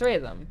just the three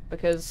of them?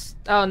 Because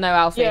oh no,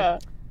 Alfie. Yeah.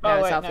 No, Oh,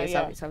 it's wait, Alfie. no, It's yeah.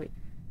 Alfie. It's Alfie.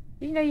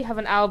 You know you have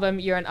an album.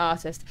 You're an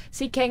artist.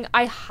 See, King,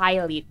 I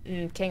highly,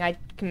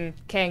 King,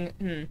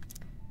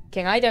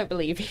 King, I don't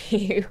believe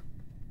you.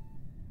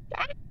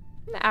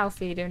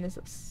 Alfie doing his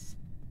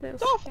little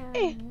Toffee!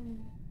 scan.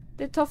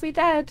 Did Toffee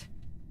dead?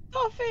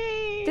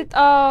 Toffee!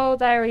 Oh,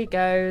 there he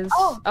goes.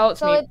 Oh, it's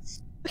so me.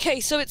 Okay,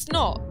 so it's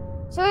not.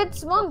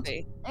 it's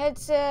Monty. Toffee.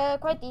 It's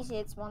quite easy.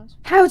 It's Monty.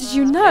 How did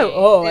you know? Okay,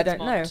 Oh, I it's don't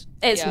know. Mont.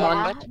 It's Yeah.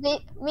 Mont.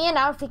 Me and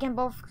Alfie can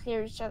both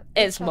clear each other.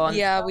 It's Mont.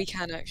 Yeah, we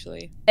can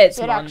actually. It's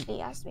So it Mont. actually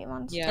has to be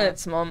Monty. Yeah.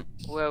 It's Mont.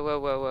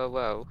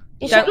 Whoa.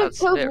 You Don't- should have That's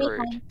a killed bit me. rude.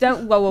 Fine.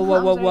 Don't whoa whoa whoa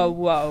I'm whoa sorry. whoa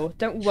whoa.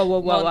 Don't whoa whoa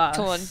whoa us.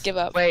 Come on, give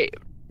up. Wait,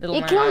 Little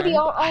You man. killed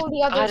all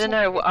the others. I don't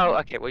know. Oh,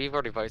 okay. Well, you've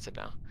already voted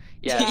now.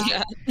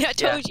 Yeah. yeah, I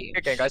told you.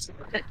 Okay, guys.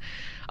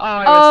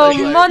 Oh, so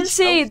close.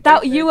 Monty,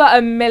 that you are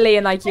a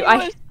million IQ. I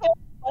was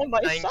killed by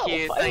Thank myself.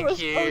 you, I thank was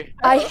so you.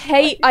 I terrified.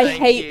 hate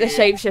Thank the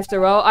you. shapeshifter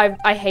role.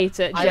 I hate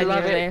it I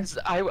love genuinely. it.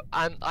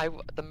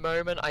 'Cause the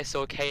moment I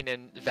saw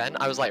Kanan vent,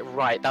 I was like,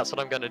 right, that's what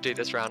I'm gonna do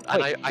this round.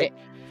 And Wait,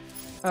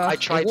 I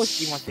tried. It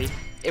was you, Monty.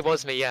 It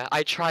was me, yeah.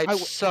 I tried I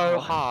so oh.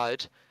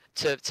 hard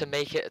to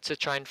make it to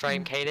try and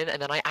frame Kanan,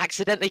 and then I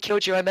accidentally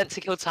killed you. I meant to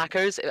kill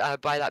Tacos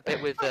by that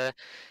bit with the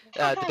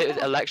bit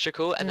with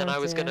electrical, and then Oh, I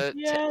was dear. gonna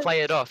Yes.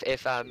 play it off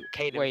if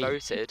Kanan Wait.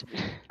 voted.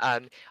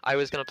 I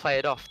was gonna play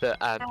it off that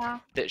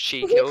that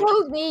she If you killed.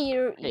 told me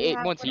you.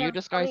 Monty, you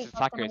disguised as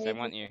tacos then,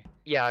 weren't you?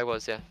 Yeah, I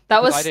was. Yeah, That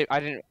Because was I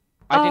didn't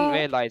Oh.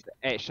 realize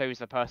it shows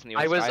the person who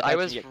I was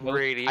actually get killed,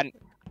 really. and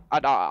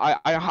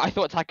I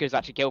thought tacos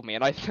actually killed me,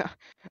 and I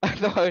I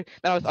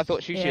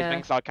thought Shushi was Yeah.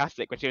 being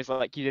sarcastic, but she was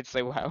like, "You did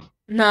so well."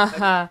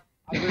 nah.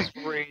 I was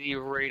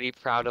really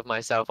proud of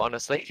myself,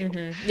 honestly.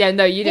 Yeah,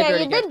 no, you did Yeah,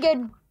 really you good. did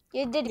good.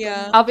 You did good.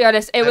 Yeah. I'll be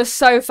honest, it was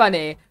so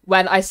funny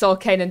when I saw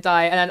Kanan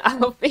die and then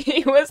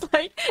Alfie was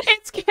like,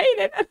 it's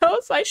Kanan, and I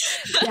was like,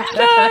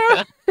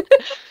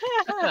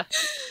 no!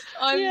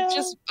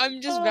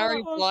 I'm just Oh, very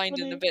that was blind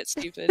and a funny. bit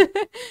stupid.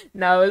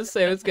 No, it was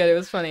good, it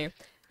was funny.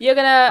 You're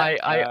gonna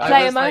I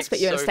play was, Among Us, like, but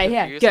you're gonna so stay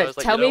here. confused. I Good, was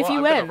like, tell you me know if what? you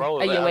I'm gonna win. roll Are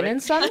with you it, I winning, mean.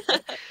 son?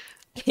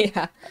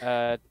 Yeah.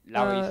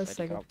 Larry's Oh, said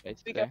so he good. can't play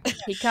today.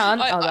 He can't?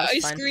 Oh, I that's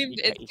fine. screamed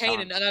You it's can't.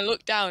 Kanan and I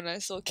looked down and I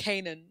saw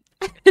Kanan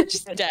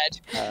just dead.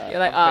 You're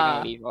like, I'm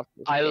gonna leave after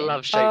this I game.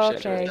 love shapeshifters.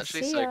 Okay, It's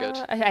actually see so ya. good.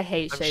 I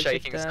hate I'm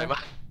shaking so shapeshifter.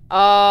 much.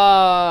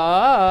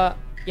 Oh,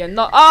 you're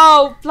not.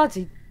 Oh,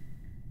 bloody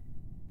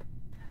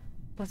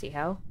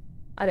hell!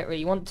 I don't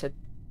really want to.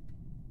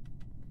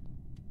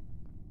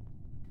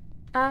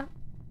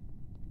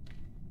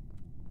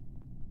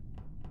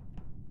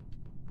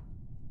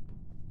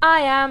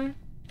 I am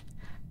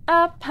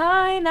a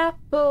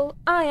pineapple.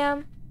 I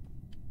am.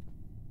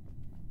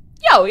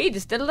 Yo, he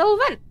just did a little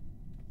vent.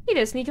 He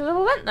did a sneaky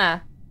little vent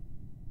there.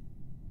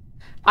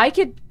 I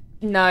could.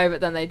 No, but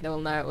then they'd all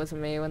know it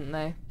wasn't me, wouldn't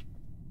they?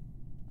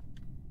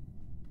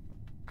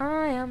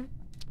 I am.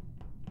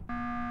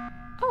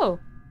 Oh.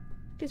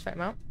 Please vote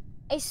him out.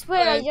 I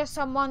swear I Okay. just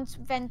saw Mons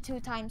vent 2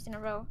 times in a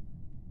row.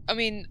 I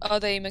mean, are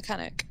they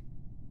mechanic?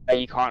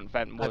 You can't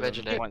vent more I'm than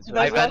engineer. once.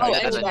 There's without no Oh,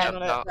 venting. cooldown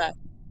engineer. on it. Yeah.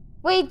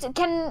 Wait,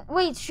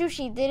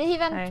 Sushi, did he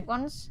vent Hey.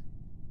 once?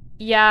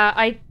 Yeah,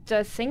 I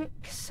think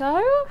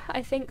so.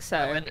 I think so.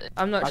 I went-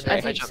 I'm not sure. I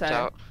I think jumped so.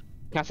 out.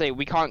 Can I say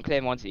we can't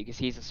clear Monty because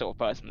he's the sort of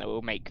person that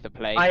will make the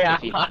play. I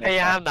if he's am. in I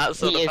it. am that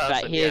sort He of is person.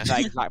 that. He is yeah.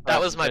 that exact That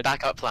person. was my So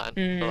backup plan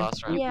Mm. for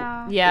last round.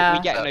 Yeah. Yeah.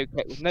 We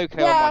get no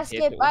clear on Yeah, Monty.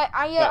 Skip. at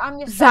all. I'm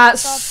just.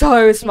 That's I thought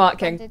so they smart,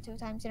 King. vented 2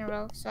 times in a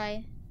row, so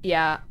I.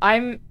 Yeah,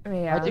 I'm.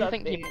 Yeah. I do love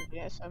think being he-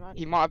 engineer so much.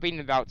 He might have been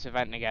about to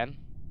vent again.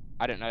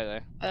 I don't know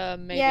though.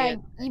 Maybe. Yeah,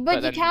 but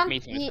you then can't.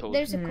 meeting was called.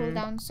 There's a Hmm.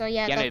 cooldown, so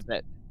yeah. Yeah, no, that's-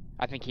 but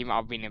I think he might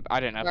have been. I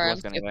don't know if Where he I'm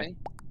was going to go. skipping.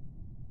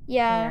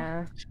 yeah.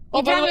 Yeah. Oh,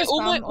 You by the can way, just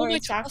all my spam, or all my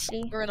it's tasks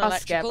actually. are in I'll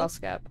skip. electrical. I'll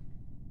skip.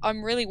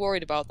 I'm really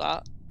worried about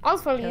that. I'll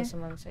follow Kill you.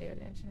 someone, say you're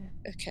the engineer.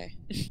 Okay.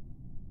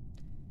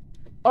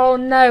 Oh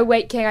no!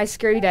 Wait, King, I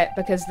screwed it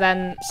because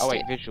then Oh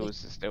wait,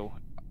 visuals are still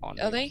on.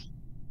 Are they?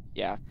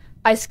 Yeah.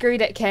 I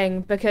screwed it,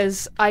 King,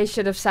 because I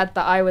should have said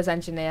that I was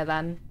engineer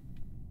then.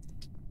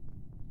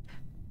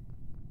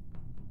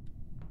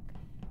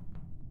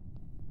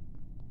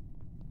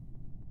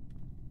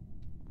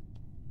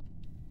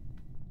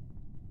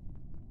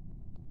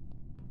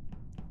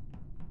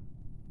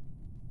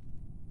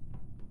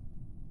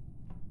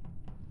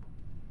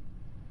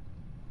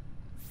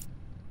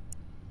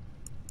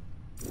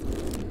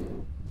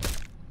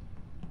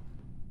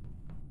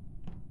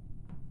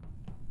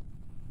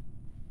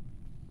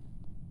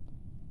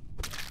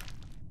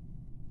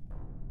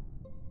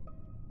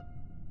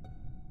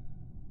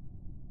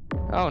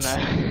 Oh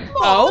no.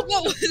 Oh?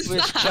 What was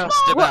Was that?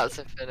 just about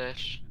to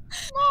finish.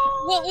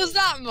 What was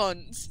that,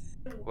 Mons?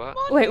 What?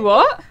 Wait,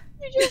 what?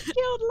 You just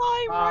killed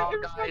Lime right Oh,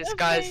 in front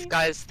of me.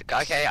 guys.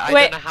 Okay, I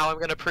Wait. don't know how I'm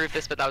gonna prove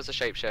this, but that was a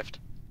shapeshift.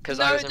 Because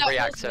I No, was in that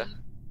reactor. wasn't.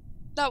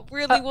 That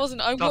really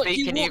wasn't. I watched Toffee,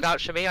 you can you walk-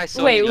 vouch for me? I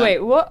saw Wait, you. wait,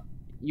 what?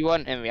 You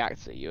weren't in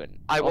reactor. You weren't.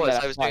 I on the was.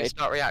 left I was doing side.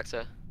 start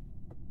reactor.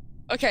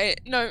 Okay,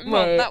 no,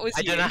 Mon, Wait. that was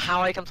I you. don't know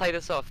how I can play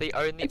this off. My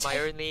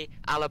only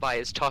alibi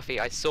is Toffee.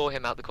 I saw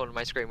him out the corner of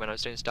my screen when I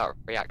was doing start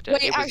reactor.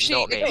 Wait, it was actually,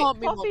 not it me. can't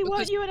be Mon. Toffee, weren't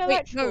because- you in wait,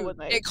 electrical no, with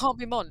me? it can't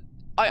be Mon.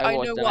 I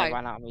was, know then why.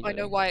 ran out I know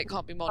immediately. why it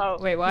can't be Mon. Oh,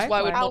 Wait, why? That's why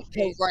I would Why? not Alfie.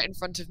 kill right in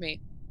front of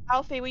me.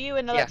 Alfie, were you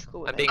in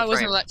electrical with I'm me? being I wasn't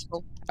framed.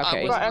 electrical. Okay. I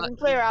Right, wasn't I can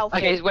clear Alfie.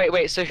 Okay,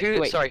 wait. So who?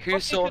 Wait. Sorry, who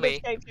Toffee saw could have me?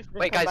 escaped if he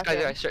Wait, come guys, back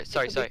in. sorry. It could be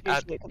Sorry.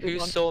 Sushi, it could be Who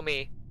one. saw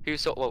me? Who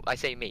saw? Well, I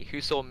say me.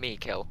 Who saw me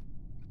kill?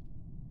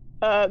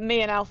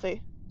 Me and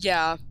Alfie.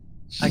 Yeah.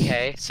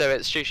 Okay, so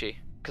it's Shushi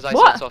because I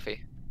What? saw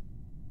Toffee.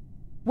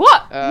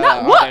 What? No,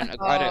 I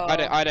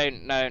what?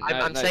 don't know.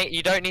 I'm saying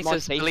you don't need to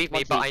Monty, believe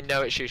me, but Monty. I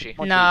know it's Shushi.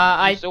 Monty,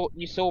 Nah,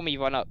 you saw me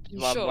run up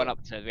Sure. run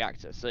up to the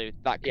reactor, so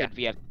that could Yeah.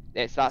 be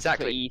that's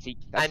Exactly. pretty easy.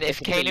 That's, And if it's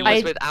a pretty Kanan I-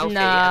 was with Alfie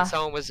nah. and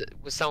someone was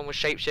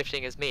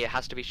shapeshifting as me, it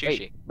has to be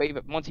Shushi. Wait,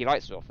 but Monty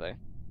lights are off though.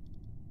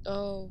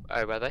 Oh.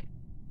 Oh, were they?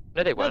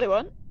 No, they No, weren't. they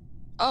weren't.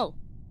 Oh.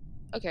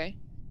 Okay.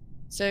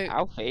 So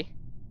Alfie,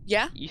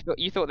 yeah.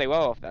 you thought they were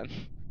off then?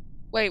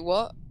 Wait,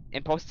 what?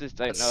 Imposters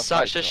don't That's know. if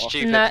such a lights are off.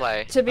 stupid No,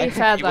 play. to be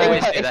fair You though,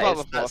 always do It's that. not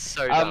It's, before. that's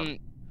so dumb.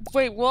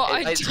 Wait, what?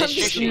 I It's done Shushi.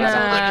 this.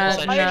 That's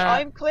Nah, 100% nah. Shushi.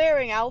 I'm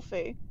clearing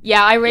Alfie.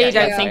 yeah, I really Yeah,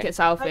 don't yeah. think it's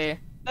Alfie.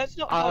 Let's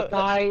not. Oh, no,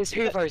 guys,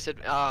 who let's- voted?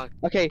 Oh,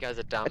 Okay, you guys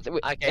are dumb. it's, Okay,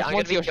 it's I'm gonna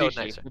Monty be or killed Sushi.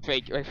 next.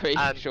 We're pretty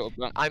Um, sure,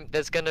 but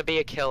There's gonna be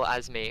a kill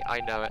as me. I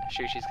know it.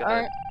 Shushi's gonna,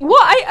 Alright.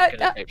 What?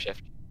 gonna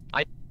shapeshift.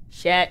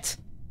 Shit.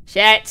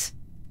 Shit.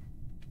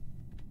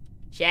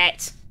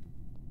 Shit.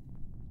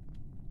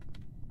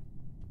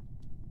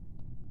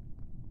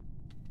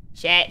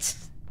 Shit.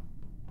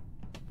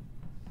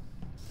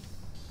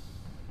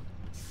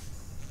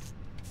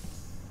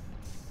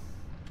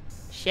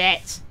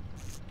 Shit.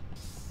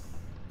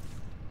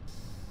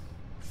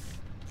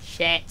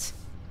 Shit.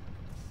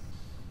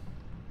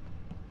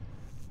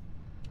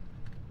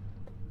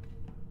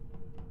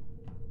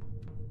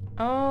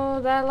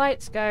 Oh, their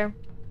lights go.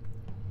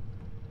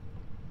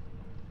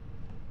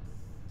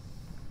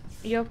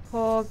 Your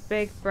poor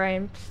big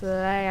brain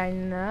play, I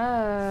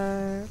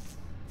know.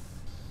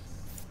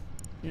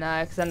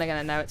 No, because then they're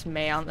gonna know it's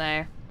me, aren't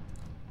they?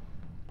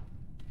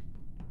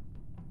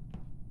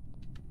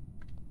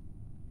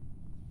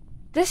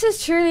 This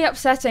is truly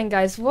upsetting,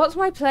 guys. What's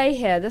my play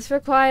here? This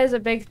requires a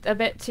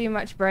bit too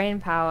much brain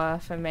power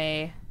for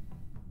me.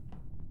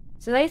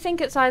 So they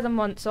think it's either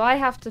so I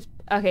have to...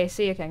 Okay,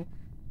 see you, King.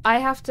 I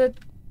have to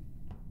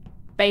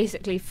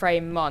basically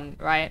frame Mon,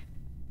 right?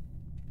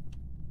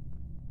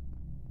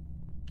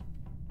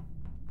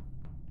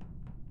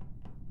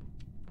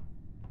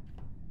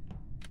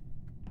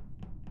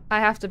 I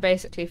have to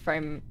basically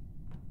frame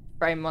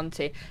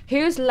Monty.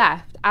 Who's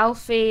left?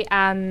 Alfie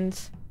and...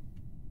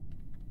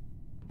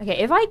 Okay,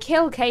 if I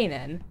kill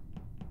Kanan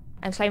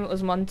and claim it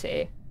was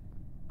Monty,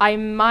 I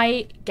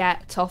might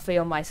get Toffee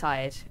on my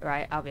side,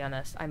 right? I'll be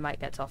honest. I might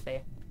get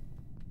Toffee.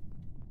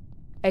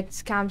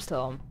 It's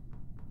Camstorm.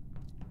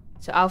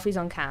 So Alfie's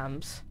on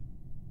Cams.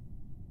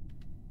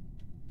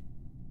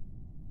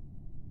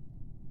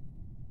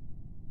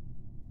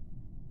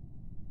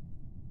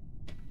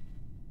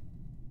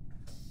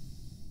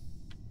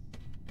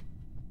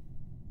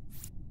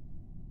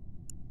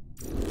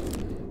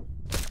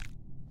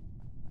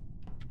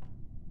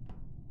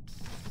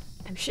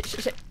 Oh,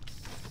 shit.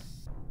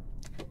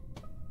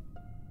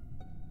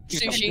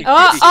 Sushi.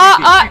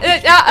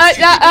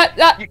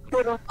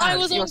 I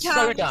was on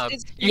so dumb.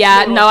 Cams.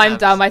 Yeah, no, I'm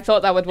dumb. I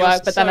thought that would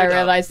work, but then I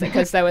realized that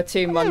because there were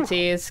 2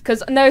 Montys.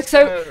 Because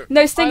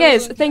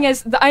thing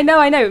is, I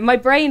know. My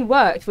brain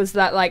worked was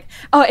that like,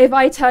 oh, if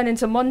I turn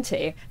into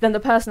Monty, then the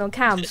person on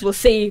Cams will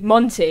see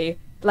Monty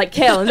like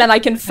kill, and then I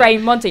can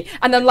frame Monty.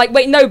 And then like,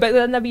 wait, no, but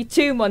then there'll be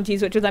 2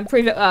 Montys, which will then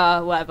prove it.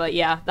 Whatever.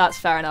 Yeah, that's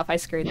fair enough. I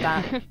screwed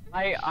that.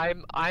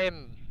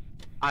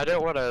 I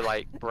don't want to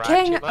like brag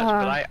King, too much,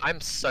 but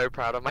I'm so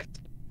proud of my.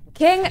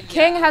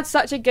 King had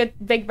such a good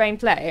big brain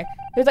play.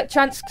 He was like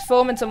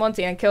transform into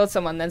Monty and killed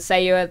someone, then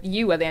say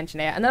you were the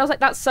engineer, and then I was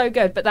like, that's so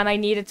good. But then I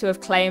needed to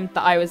have claimed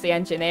that I was the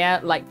engineer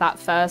like that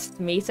first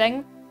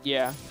meeting.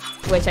 Yeah.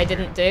 Which I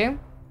didn't do.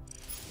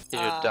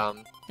 You're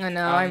dumb. I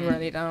know, I'm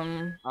really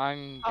dumb.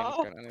 I'm gonna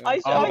go anyway.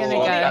 I'm gonna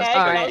go. Alright.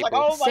 Alright. Like,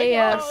 oh my See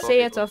ya, God. see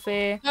ya,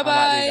 Toffee. Bye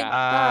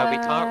bye. We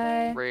Bye.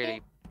 can't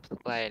really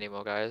play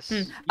anymore, guys.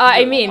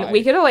 I mean,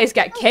 we could always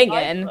get King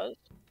in.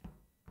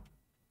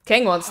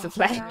 King wants to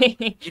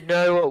play. You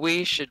know what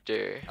we should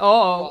do?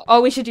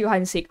 Oh, we should do hide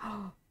and seek.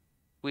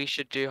 We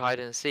should do hide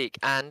and seek,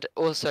 and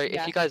also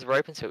if you guys are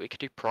open to it, we could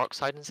do prox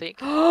hide and seek.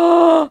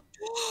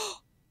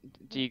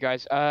 Do you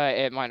guys?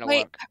 It might not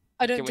Wait, work.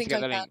 I Do don't you want me to think get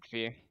I the can. link for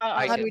you?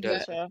 I How do can we do do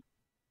it.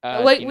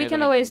 it? Wait, Do you we know can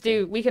the always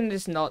link? we can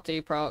just not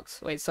do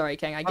procs. Wait, sorry,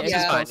 King. I gave you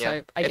Yeah. Fine, false yeah.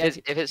 hope. I If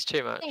gave it's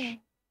too much. you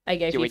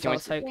wait,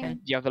 false hope, King.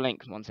 Do you have the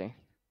link, Monty?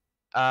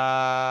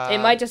 It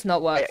might just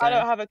not work. I though.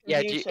 don't have a Yeah,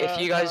 computer. if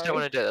you guys don't sorry.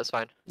 want to do it, that's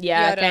fine.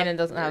 Yeah, Yeah, I don't Kanan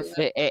doesn't have.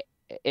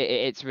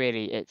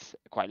 It's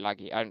quite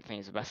laggy. I don't think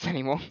it's the best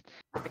anymore.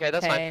 Okay,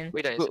 that's fine. Kane.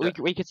 We don't need to do it.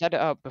 We could set it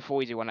up before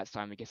we do one next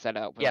time. We could set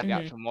it up with Yeah. the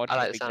actual mod. I like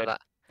that'd the be sound of good.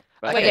 that.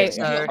 But Okay,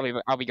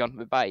 so- I'll be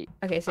gone. Bye.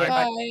 Okay, so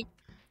Alright, Bye.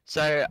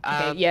 So,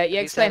 okay, yeah, these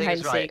explain hide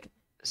and settings, right. seek.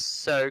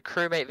 So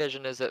crewmate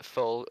vision is at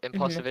full,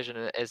 imposter vision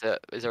is at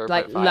 0.5,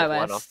 Like one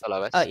lowest. off the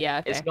lowest. Oh yeah,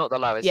 okay. It's not the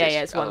lowest. Yeah, it's,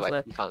 yeah, it's other one way,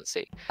 of the- you can't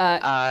see.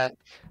 Uh,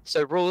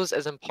 So rules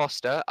as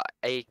imposter,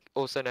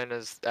 also known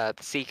as the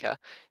seeker.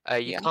 You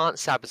Yeah. can't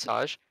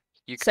sabotage.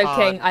 You so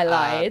can't, King, I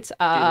lied. do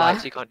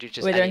lights, you can't do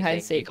just We're doing anything. hide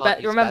and You seek, can't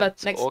but use remember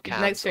vents next or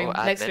cams next stream, or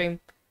next admin. stream,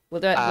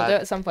 we'll do it. We'll do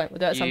it at some point. We'll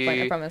do it at some point. I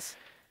you- promise.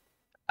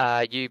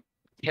 You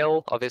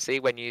kill obviously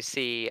when you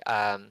see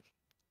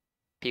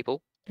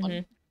people,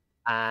 Mhm.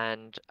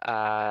 and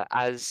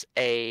as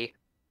a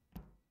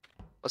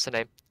what's the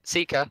name?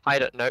 Seeker,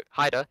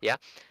 hider, yeah.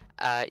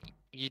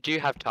 You do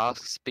have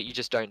tasks, but you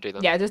just don't do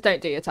them. Yeah, just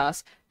don't do your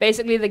task.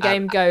 Basically, the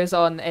game goes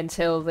on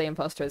until the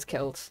imposter is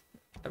killed.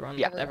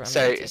 Yeah. Everyone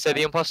So gets it, so the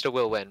right? imposter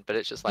will win, but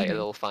it's just like Mhm. a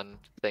little fun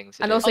thing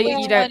to And do. also, Are we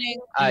you don't. turning-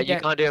 you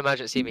don't- can't do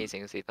emergency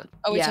meetings either.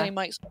 Are we Yeah. turning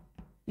mics?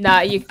 Nah,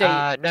 you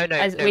don't. No,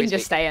 As, no, we can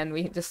just stay in.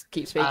 We can just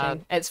keep speaking.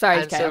 Um, It's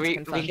very and so chaotic we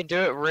and fun. can do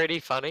it really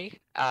funny.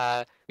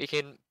 We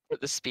can put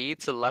the speed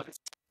to left.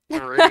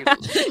 Really,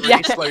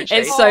 Yeah, slow it's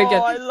chase. so Oh,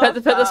 good. I Put love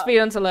the that. speed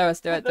onto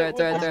lowest. Do it. Do it.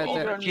 Do it. Do it. Do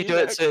it. Speedrun If you do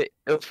it music.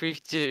 to if we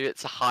do it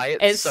to high,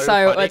 It's it's so so-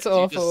 funny it's 'cause you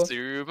awful. just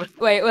zoom.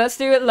 Wait, let's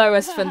do it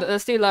lowest for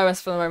let's do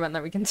lowest for the moment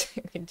that we can do.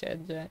 We can do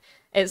it.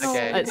 It's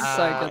Okay, it's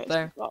so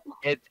good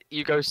though.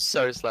 You go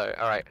so slow.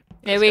 All right.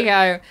 Here let's we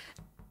go.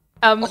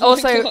 Oh my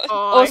Also, God.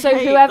 also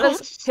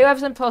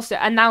whoever's imposter,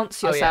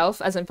 announce Oh, yeah.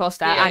 yourself as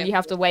imposter, Yeah. and you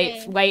have to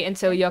wait Okay.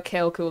 until your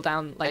kill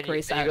cooldown like And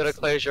you resets. gotta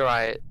close your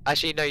eye.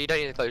 Actually, no, you don't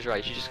need to close your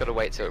eyes. You just gotta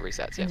wait till it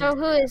resets. Yeah. So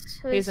who's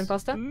Who's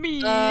imposter?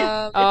 Me.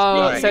 Oh,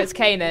 Alright. so it's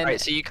Kanan. Right.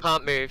 So you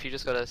can't move. You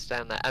just gotta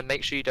stand there and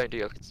make sure you don't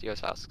do your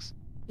tasks.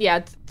 Yeah,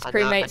 And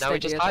crewmates now we don't do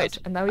just your hide.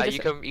 task. And now we just.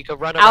 You can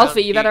run around.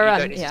 Alfie, you better You run,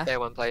 don't need yeah. to stay in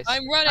one place.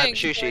 I'm running.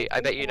 Shushi, I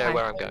bet you know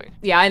where I'm going.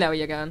 Yeah, I know where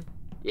you're going.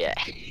 Yeah.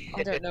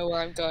 I don't know where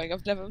I'm going.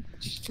 I've never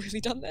really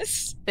done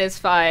this. It's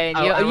fine.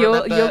 Oh, and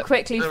You'll remember-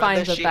 quickly remember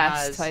find the she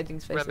best has- hiding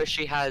spaces. Remember,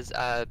 she has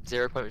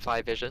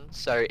 0.5 vision,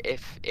 so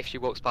if she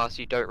walks past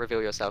you, don't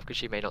reveal yourself because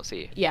she may not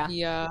see Yeah.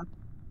 Yeah.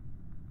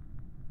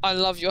 I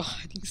love your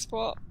hiding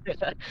spot. you.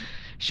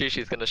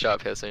 She's gonna show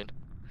up here soon,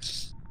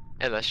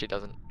 unless she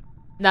doesn't.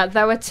 No,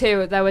 there were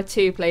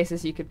two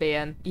places you could be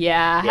in.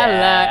 Yeah.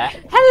 Yeah.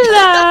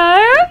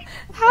 Hello.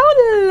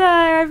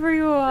 Hello,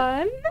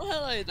 everyone. Oh,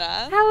 hello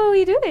there. How are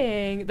we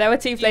doing? There were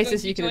two going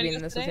places to you could have join been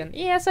in us this today? weekend.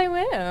 Yes, I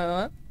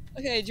will.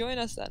 Okay, join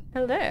us then.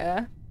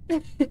 Hello.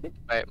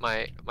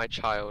 Wait, my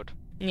child.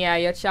 Yeah,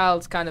 your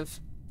child's kind of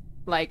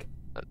like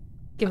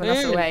giving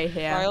us Ooh, away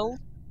here. Kyle.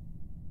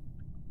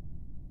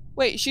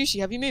 Wait, Shushi,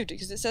 have you moved it?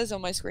 Because it says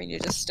on my screen you're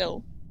just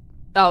still.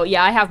 Oh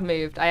yeah, I have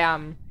moved. I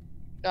am.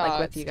 Like, Ah,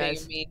 with it's you being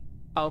guys. mean.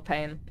 Oh,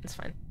 pain. It's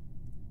fine.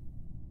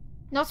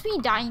 Not me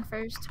dying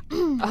first.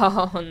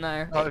 Oh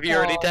no. Oh, have you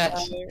already Oh, dead?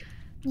 no.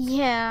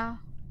 Yeah.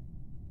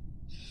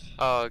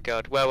 Oh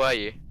god, where were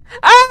you?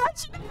 Ah!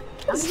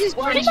 I'm just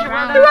Why did running you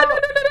run around. out?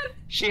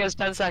 She has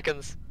 10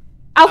 seconds.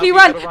 Alfie, Alfie,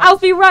 run! gotta run.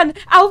 Alfie, run!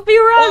 Alfie,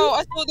 run! Oh,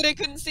 I thought that it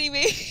couldn't see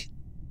me.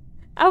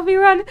 Alfie,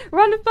 run!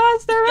 Run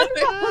faster! Run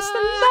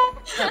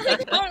faster! I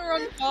can't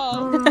run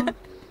far.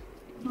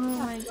 Oh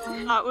my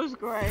god. That was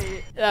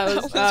great. That That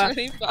was. was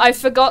really fun. I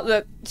forgot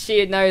that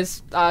she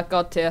knows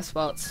God tier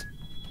spots.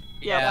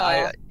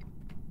 Yeah.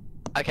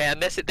 Okay,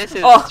 and this is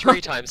Oh. 3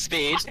 times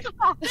speed.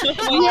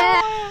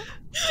 Yeah.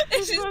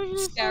 This is This is so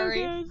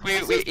scary. good.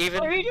 We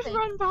even. Where you just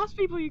run past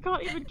people, you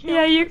can't even kill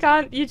Yeah, you them.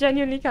 can't. You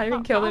genuinely can't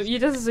even kill them. You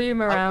just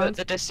zoom I'll put around.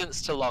 the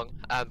distance too long,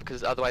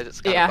 because otherwise it's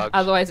kind Yeah. of bugged.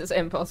 Otherwise, it's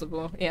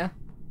imposible. Yeah.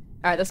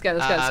 All right, let's go.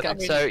 Let's go. Let's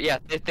go. So yeah,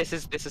 this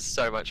is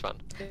so much fun.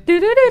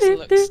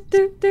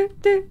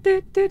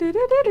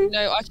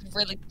 No, I can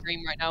really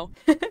scream right now.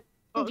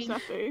 Oh,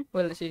 Safi.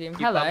 We'll literally do. You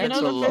Hello. bump You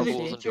into know a the lot of physics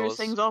walls and teacher doors.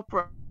 sings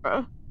opera?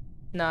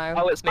 No.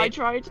 Oh, it's I me.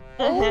 tried to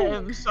hit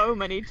him so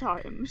many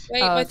times.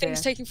 Wait, Oh, my dear.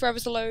 thing's taking forever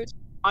to load.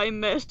 I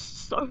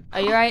missed so Are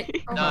you right?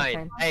 badly. Oh,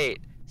 9, okay. 8,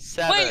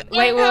 7. Wait, Wait,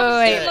 I haven't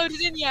wait, wait.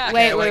 loaded in yet. Okay,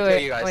 Wait, I wait, wanna kill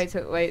wait, you guys.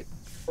 wait.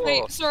 4,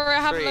 Wait, sorry, I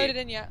haven't 3, loaded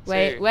in yet.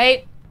 Wait, 2,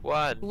 wait,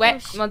 1.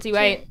 wait, Oh, Monty, shit.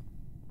 wait,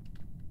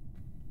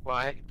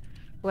 Why?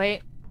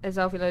 wait. Is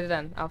Alfie loaded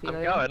in? Alfie I'm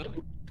loaded in?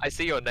 going. I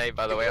see your name,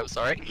 by the way. I'm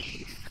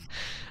sorry.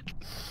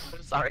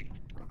 I'm sorry.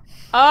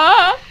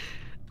 Ah!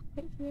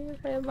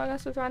 Play Among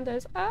Us with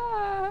randos.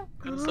 Ah!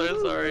 I'm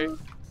so sorry.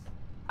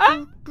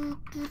 Ah!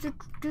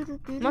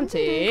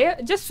 Monty,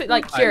 just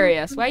like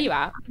curious, where you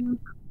at?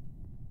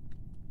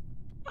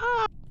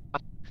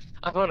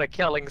 I'm on a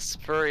killing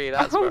spree.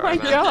 That's Oh where my I'm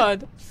at.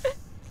 god!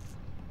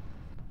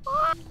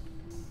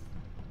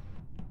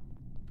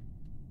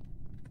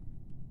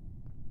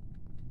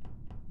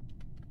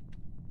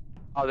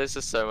 Oh, this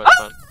is so much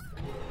fun.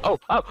 Oh.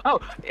 I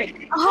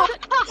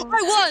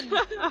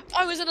won!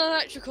 I was an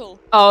electrical.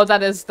 Oh,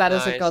 that is a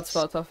Nice. god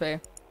spot, Toffee.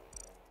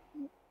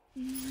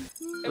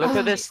 Look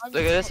at this. Look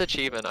at this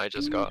achievement I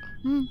just got.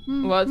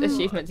 What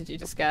achievement did you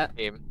just get?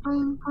 Team.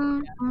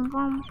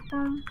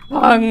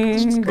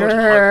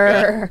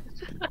 Hunger!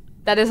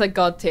 That is a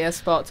god tier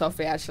spot,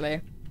 Toffee,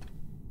 actually.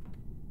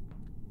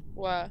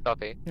 Where?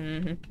 Coffee.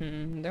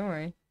 Don't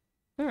worry.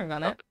 Don't worry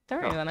about it.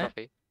 Don't worry about it.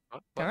 Coffee.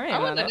 What? Don't What? worry I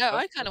about want to it. know.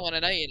 I kind of want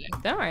to know, you know.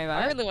 Don't worry I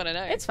about it. really want to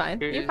know. It's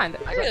fine. You find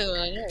it. I really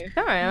want to know.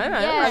 Don't worry about it.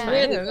 Yeah. It's fine.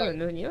 Really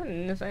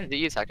It's fine. Is it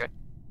you, Sako?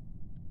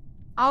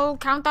 I'll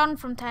count down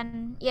from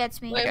 10. Yeah,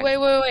 it's me. Wait, Okay.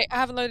 wait. I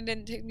haven't loaded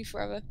in. It took me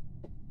forever.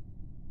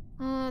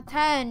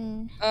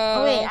 10.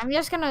 Oh wait, I'm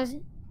just gonna.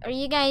 Are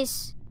you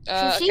guys?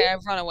 Sushi? Okay,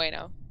 I've run away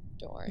now.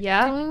 Don't worry.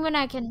 Yeah? Tell me when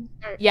I can.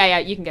 Start. Yeah,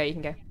 you can go, you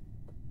can go.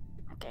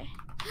 Okay.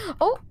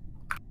 Oh.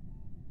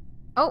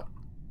 Oh.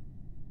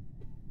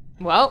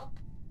 Well,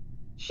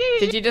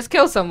 did you just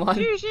kill someone?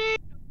 Sushi!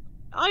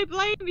 I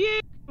blame you!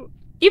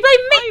 You blame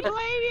I me! blame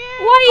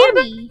you! Why are you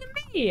Body. blaming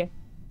me?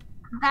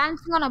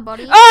 Dancing on a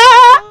body. Ah!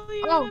 I'll tell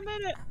you Oh. in a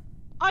minute.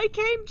 I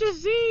came to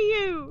see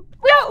you!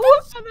 Well,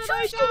 And then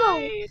I Sushi go?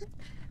 died!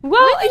 well,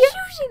 Where did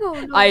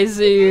Sushi go? I I came to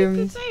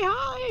zoomed. say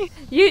hi!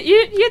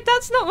 You,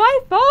 that's not my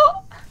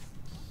fault.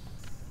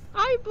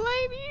 I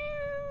blame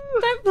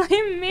you! Don't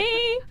blame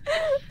me.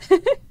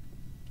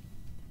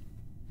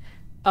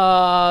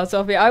 Oh,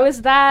 Sophie, I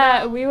was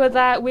there. We were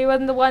there. We were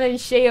the one in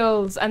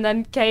Shields, and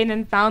then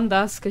Kanan found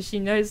us because she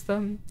knows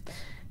them.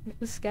 It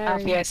was scary.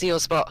 Alfie, I see your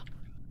spot.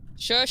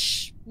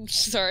 Shush.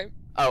 Sorry.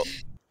 Oh.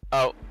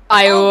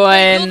 I Oh,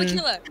 wait, you're win. the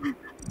killer.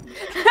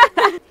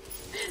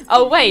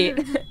 Oh wait.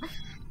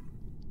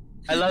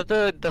 I love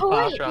the Oh,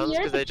 fast wait, rounds you're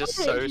because the they're just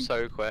killer.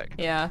 so quick.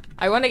 Yeah,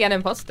 I want to get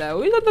imposter.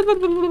 Look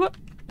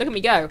at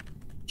me go.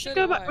 Should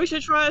Go back. We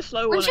should try a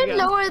slow We one should again.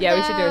 lower Yeah,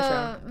 the we should do a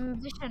show.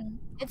 vision.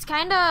 It's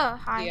kind of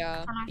high. Yeah.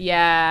 kinda.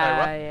 Yeah,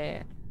 what?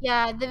 yeah.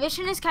 Yeah, the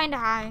vision is kind of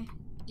high.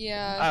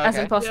 Yeah. Oh, As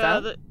okay. imposter. Yeah,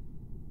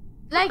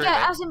 Like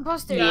Recruitment. as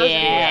imposter. Yeah.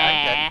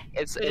 Okay.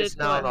 It's It is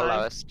now on the quite high.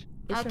 lowest.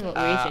 It's from Okay. what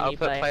region I'll you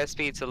put play. player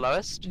speed to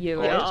lowest. You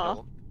or right.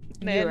 original.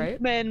 Euro.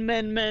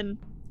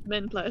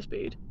 Men player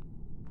speed.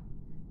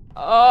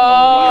 Oh.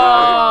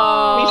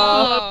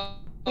 Oh.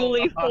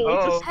 Fully full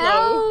Oh. to slow.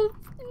 Help!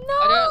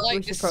 I don't We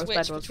like the should cross switch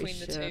bedwars, we between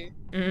the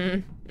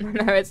should.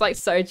 two. No, it's like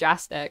so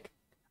drastic.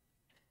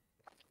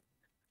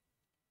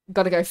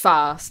 Gotta go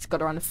fast.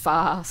 Gotta run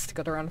fast.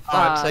 Gotta run Oh,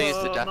 I'm fast. so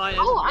used to death. mine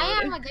Oh, isn't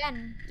I am loading.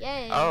 again.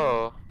 Yay.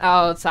 Oh.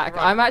 Oh, taco.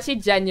 Right. I'm actually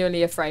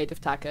genuinely afraid of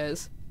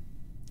tacos.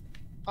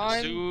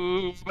 I'm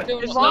Zoom. still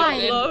It's not not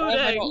loading. Why am I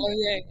loading. not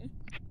loading?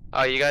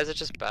 Oh, you guys are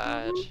just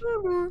bad.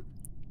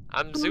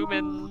 I'm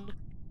zooming.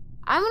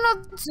 I'm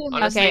not zooming.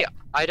 Honestly, Okay.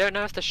 I don't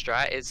know if the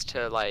strat is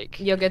to like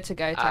You're good to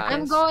go, tacos.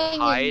 I'm going.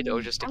 hide in-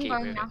 or just to I'm keep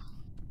going moving. now.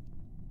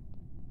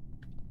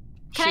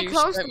 Can I Shoosh,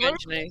 close don't the door?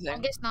 mention I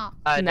anything. guess not.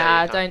 No,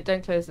 Nah, you can't.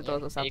 don't close the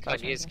doors or You something.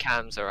 can't use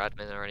cams or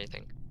admin or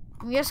anything.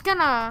 I'm just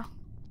gonna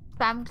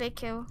spam click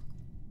kill.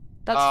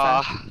 That's fair.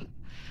 Ah,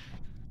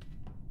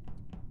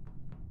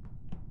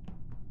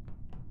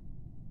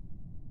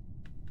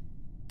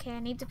 Okay, I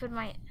need to put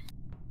my.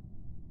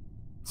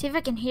 See if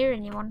I can hear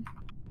anyone.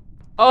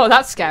 Oh,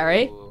 that's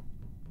scary. ooh.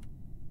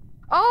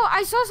 Oh,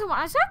 I saw someone.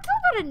 I saw a kill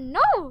button.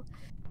 No.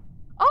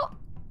 Oh,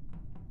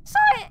 saw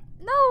it.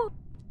 No.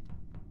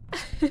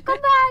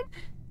 Come back.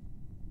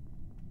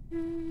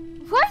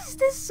 Why is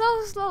this so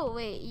slow?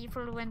 Wait, you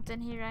probably went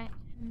in here, right?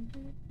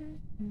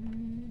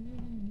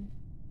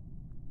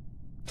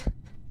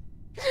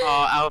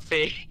 Oh,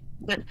 Alfie.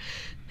 no,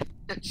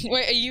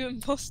 Wait, are you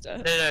imposter?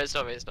 no, it's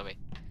not me. It's not me.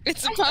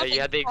 It's a you perfect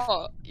had the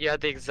spot. you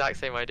had the exact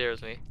same idea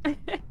as me.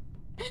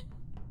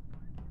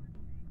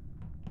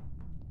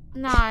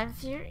 Nah,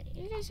 if you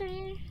guys are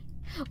here.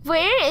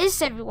 Where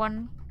is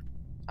everyone?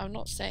 I'm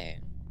not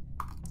saying.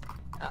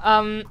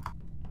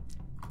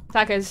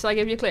 Tacos, shall I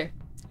give you a clue?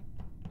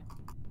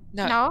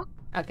 No. No.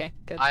 Okay,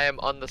 good. I am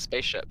on the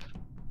spaceship.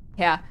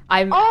 Yeah,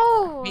 I'm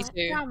Oh. Me too.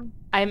 damn.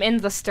 I'm in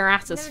the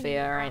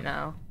stratosphere right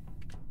now.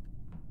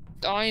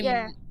 I'm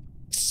Yeah.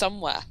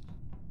 somewhere.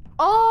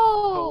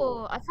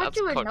 Oh, I thought That's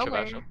you were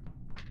controversial.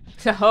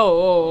 nowhere.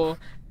 Oh,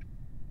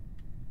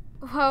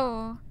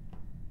 Whoa.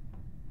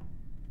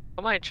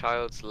 Oh, my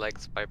child's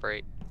legs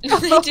vibrate.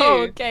 They do.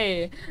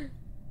 okay.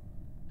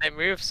 They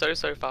move so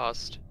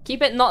fast.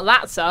 Keep it not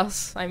that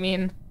sus. I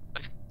mean,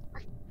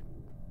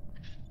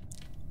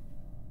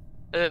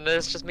 And then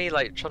there's just me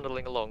like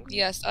trundling along.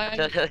 Yes,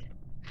 I'm.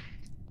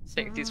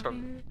 Think these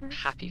from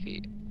Happy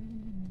Feet.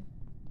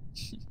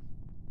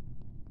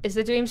 is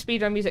the Dream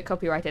speedrun music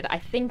copyrighted? I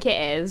think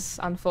it is,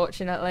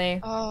 unfortunately.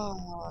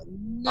 Oh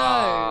no.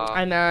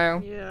 I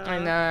know. Yeah. I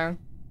know.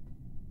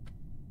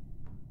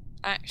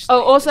 Actually.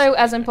 Oh, also, this-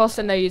 as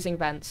imposter, no using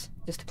vents.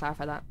 Just to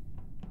clarify that.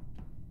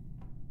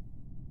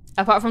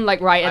 Apart from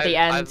like right at the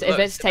end, I've if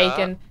it's looked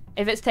it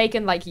up.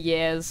 taken like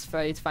years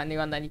for you to find a new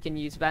one, then you can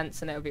use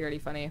vents, and it'll be really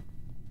funny.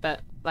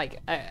 But like,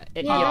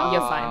 you're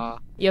fine. Ah,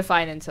 You're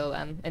fine until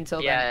then.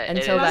 Until Yeah, then. it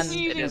Until is. then.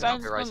 Using It is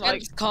vents copyrighted. on, like-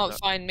 Vents can't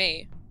find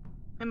me.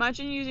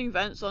 Imagine using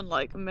vents on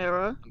like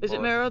Mirror. Is it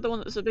bored. Mirror, the one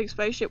that's a big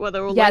spaceship where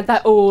they're all Yeah, linked?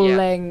 they're all Yeah.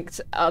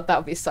 linked. Oh, that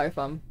would be so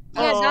fun.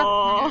 Yeah,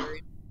 Aw.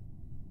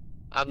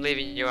 I'm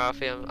leaving you,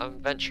 Alfie.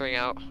 I'm venturing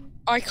out.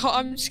 I can't.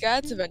 I'm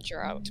scared to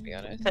venture out, to be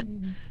honest. I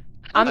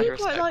I'm- do I quite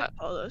respect like that.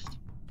 Paulus.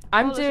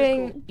 I'm Oh, this is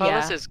doing. cool. Oh,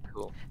 Yeah. this is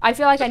cool. I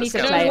feel like So I need the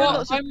to You scale play know is it. what?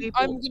 lots of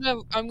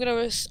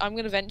people. I'm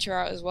gonna venture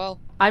out as well.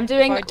 I'm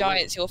doing. If I die,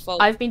 it's your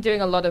fault. I've been doing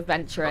a lot of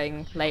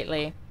venturing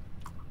lately.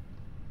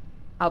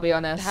 I'll be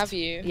honest. Have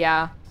you?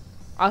 Yeah.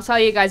 I'll tell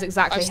you guys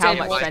exactly I've how stayed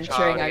much My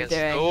venturing I'm against...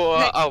 doing.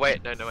 Oh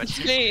wait, no,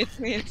 It's me. It's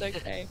me. It's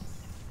okay.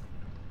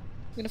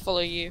 I'm gonna follow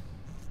you.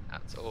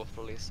 That's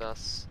awfully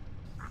sus.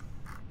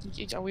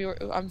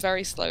 I'm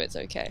very slow. It's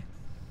okay.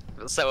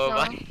 So am No.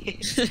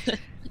 I.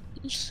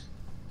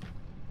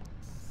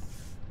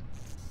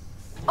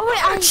 Oh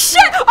wait, I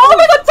Shit! Oh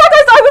my god,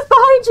 Douglas, I was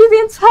behind you the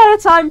entire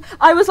time!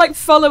 I was like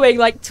following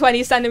like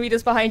 20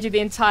 centimeters behind you the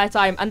entire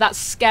time, and that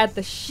scared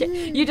the shit.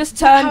 You just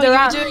turned How are you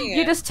around. doing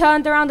You it? just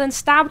turned around and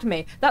stabbed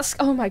me. That's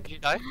oh my Did you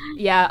die?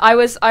 yeah. I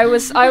was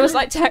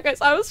like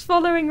Douglas, I was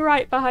following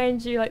right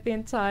behind you like the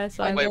entire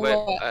time. Wait, know wait.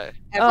 what?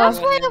 That's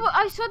Everyone why in.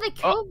 I saw the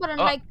kill button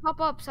oh, like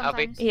pop up I'll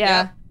be- sometimes.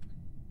 Yeah.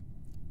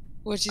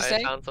 What did you I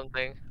say? found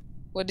something.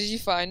 What did you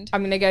find?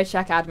 I'm gonna go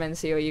check admin,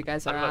 see where you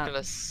guys are I'm not at.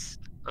 gonna.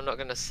 I'm not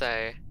gonna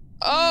say.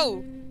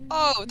 Oh,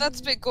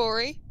 that's a bit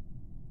gory.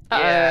 Uh-oh.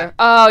 Yeah.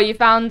 Oh,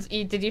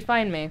 did you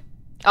find me?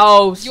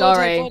 Oh, Your dead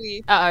sorry.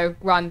 body. Uh-oh,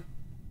 run.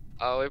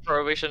 Oh, we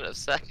probably shouldn't have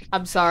said.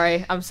 I'm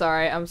sorry.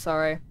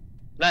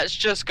 Let's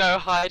just go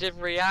hide in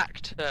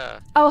reactor.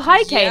 Oh,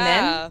 hi,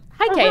 Yeah. Kanan.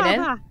 Hi,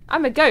 Kanan.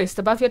 I'm a ghost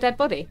above your dead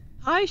body.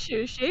 Hi,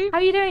 Shushi. How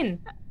are you doing?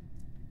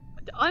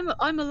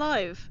 I'm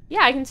alive.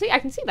 Yeah, I can see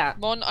that.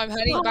 Mon, I'm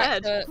heading Not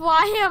back dead. to.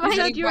 Why am You I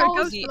said you're a so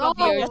ghost the above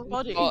your slow? dead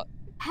body. spot.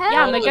 Hell.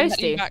 Yeah, I'm a Mon, ghosty.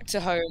 heading back to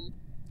home.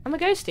 I'm a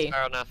ghosty.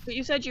 Fair enough. But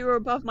you said you were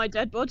above my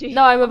dead body.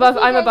 No, I'm above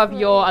think that's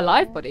your right.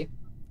 alive body.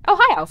 Oh,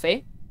 hi,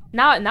 Alfie.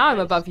 Now I'm Nice.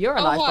 above your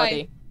Oh, alive hi.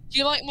 body. Do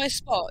you like my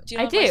spot? Do you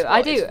I like my do. spot? I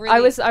It's do. really-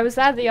 I was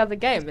there the other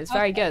game. It's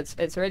very good.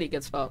 It's a really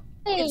good spot.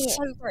 It's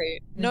so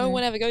great. No Mhm.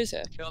 one ever goes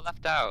here. Feel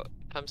left out.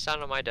 Come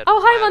stand on my dead.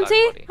 Oh, hi, my alive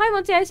Monty. body. Hi,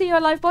 Monty. I see your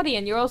alive body,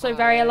 and you're also a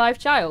very Hi. alive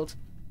child.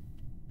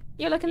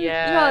 You're looking.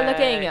 Yeah. You're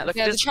looking at. Look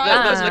Yeah, at the this.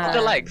 child Look, is look at the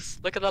fine. Ah. legs.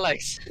 Look at the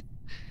legs.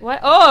 What?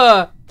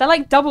 Oh, they're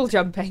like double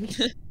jumping.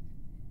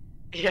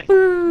 Yeah.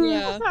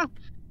 Yeah.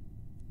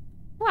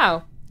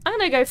 Wow. I'm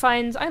gonna go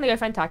find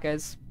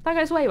tacos.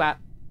 Tacos, where you at?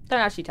 Don't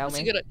actually tell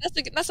That's me.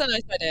 that's a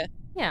nice idea.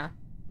 Yeah.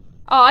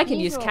 Oh, I can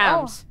Me use too.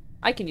 cams.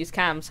 I can use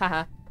cams.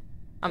 Haha.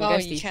 I'm a Oh,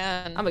 ghosty. you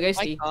can. I'm a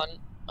ghosty. I can't.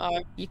 Oh,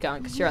 You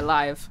can't, because you're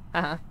alive.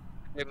 Haha.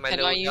 With my can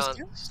I little use guns.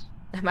 cams?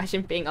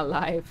 Imagine being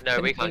alive. No,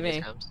 we Couldn't can't be use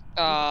me. cams.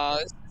 Oh,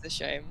 this is a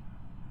shame.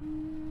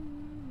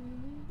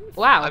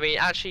 Wow. I mean,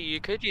 actually,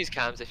 you could use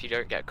cams if you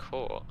don't get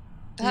caught.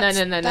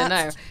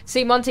 No.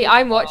 See, Monty,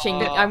 I'm watching.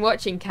 Aw. I'm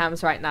watching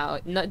cams right now.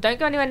 No, don't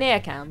go anywhere near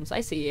cams.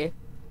 I see you.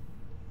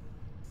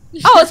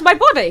 Oh, it's my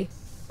body.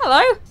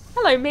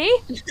 Hello, me.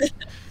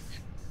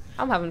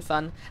 I'm having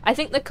fun. I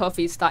think the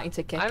coffee's starting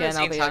to kick I in. haven't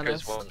I'll seen be tacos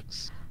honest.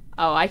 once.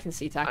 Oh, I can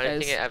see I don't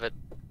think tacos. it ever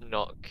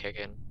not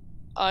kicking.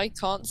 I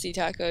can't see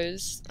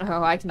tacos.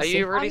 Oh, I can Are see.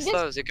 you really I'm slow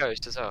just- as a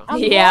ghost as well? I'm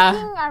Yeah.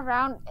 walking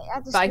around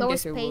at the But I can go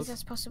slowest through pace walls.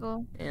 as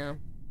possible. Yeah.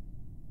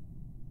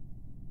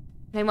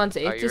 Hey,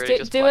 Monty, Are you just really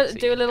do blind a so you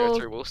do a can go little.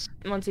 through walls?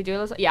 Monty, do a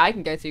little. Yeah, I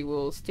can go through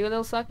walls. Do a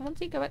little circle,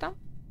 Monty. Go back down.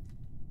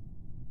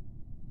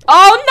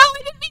 Oh no!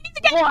 I didn't mean you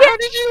to get What? hit. How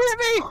did you hit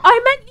me?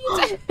 I meant you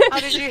to. How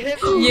did you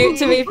hit me? You,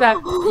 to be fair,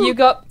 you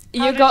got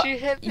How did you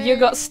hit you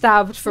got me?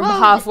 stabbed from Well,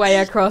 halfway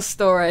across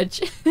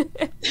storage.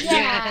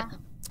 Yeah.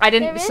 I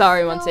didn't. There is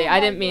Sorry, still Monty. I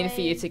didn't one mean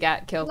for you way. to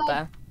get killed Like-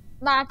 there.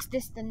 Max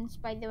distance,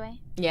 by the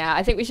way. Yeah,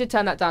 I think we should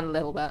turn that down a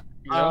little bit.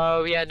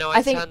 Oh yeah, no, I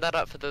I think- turned that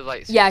up for the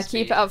like. Yeah, speed.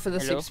 keep it up for the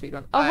Hello? super speed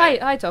one. Oh, hi,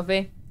 Hi.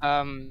 Toffee.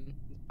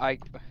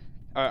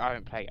 I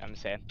don't play. I'm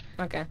saying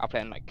Okay. I'll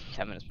play in like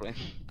 10 minutes, probably.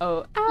 Oh,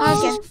 Okay.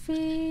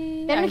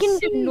 Alfie. Then I we can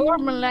do see.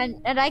 normal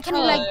and I can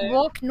like Hello.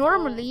 walk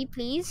normally,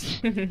 please.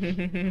 Or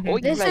you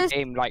This play a is-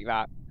 game like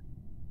that.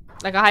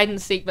 Like a hide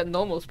and seek, but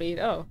normal speed.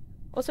 Oh.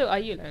 Also, are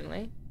you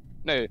lonely?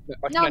 No,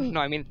 No.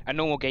 I mean a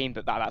normal game,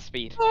 but that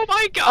speed. Oh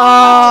my god!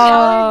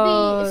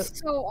 Oh, That would be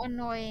so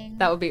annoying.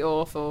 that would be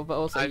awful, but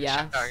also I'm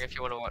yeah. sharing if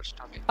you want to watch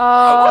Tommy.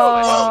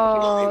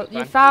 Oh, Oh,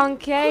 you found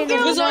Kane.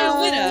 Was I a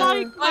No.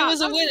 winner? I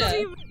was a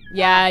winner.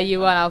 Yeah, you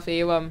won, Alfie.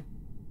 You won.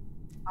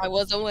 I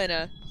was a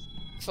winner.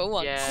 For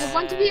once. Yeah. You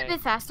want to be a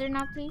bit faster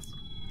now, please?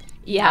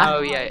 Yeah.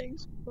 Oh yeah. Should we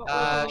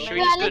Yeah, just do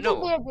I it need to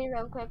normal? be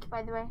real quick,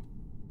 by the way.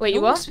 Wait,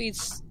 you Normal what?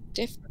 speed's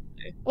different.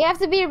 You have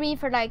to be a re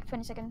for like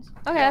 20 seconds.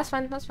 Okay, that's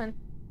fine. That's fine.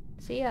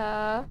 See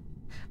ya.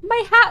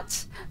 My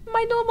hat,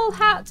 my normal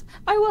hat.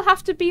 I will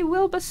have to be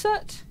Wilbur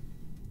Soot.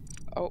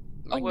 Oh,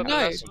 well, no.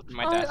 that's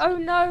my desk. Oh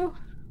no.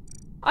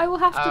 I will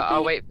have to be.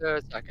 I'll wait for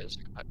a second.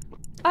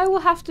 I will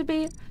have to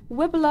be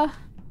Wibbler.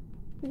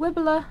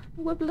 Wibbler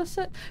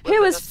Soot. Who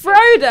Wibbler is Soot.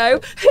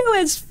 Frodo? Who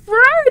is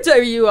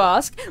Frodo, you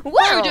ask?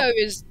 Well, Frodo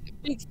is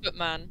Bigfoot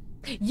man.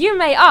 you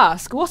may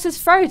ask, what is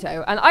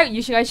Frodo? And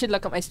I should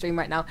look at my stream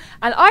right now.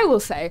 And I will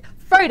say,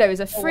 Frodo is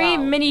a free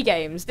wow.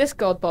 mini-games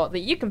Discord bot that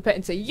you can put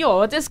into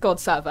your Discord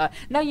server.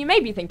 Now you may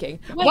be thinking,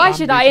 Wait. why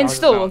should I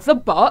install $100,000. the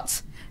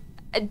bot,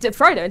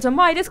 Frodo, into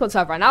my Discord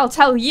server? And I'll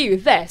tell you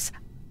this.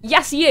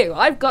 Yes, you.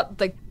 I've got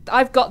the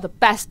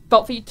best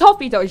bot for you.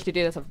 Toffee told you to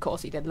do this, of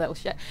course he did, little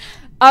shit.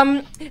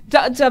 You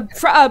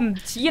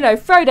know,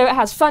 Frodo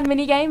has fun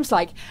mini games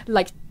like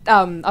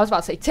I was about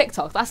to say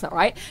TikTok. That's not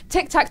right.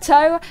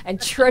 Tic-tac-toe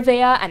and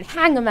trivia and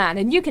Hangman,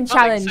 and you can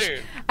challenge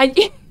and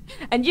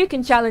you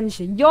can challenge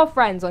your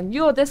friends on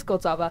your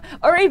Discord server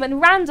or even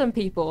random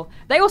people.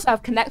 They also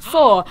have Connect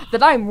 4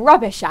 that I'm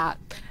rubbish at.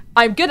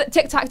 I'm good at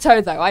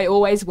tic-tac-toe though. I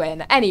always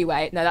win.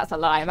 Anyway, no, that's a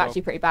lie. I'm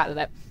actually pretty bad at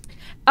it.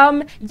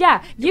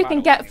 Yeah, you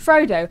can get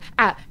Frodo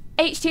at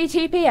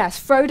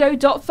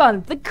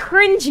https://frodo.fun, the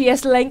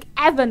cringiest link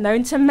ever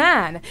known to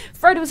man.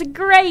 Frodo is a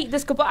great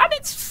Discord bot, and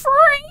it's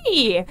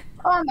free.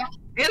 Oh my.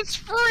 It's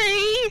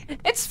free.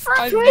 It's free.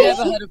 I've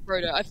never heard of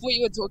Frodo. I thought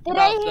you were talking Did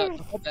I about hear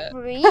the Hobbit.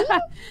 free? Oh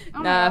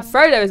my Nah, God.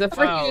 Frodo is a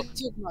free. Wow. You were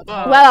talking about the Wow.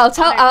 Hobbit. Well, I'll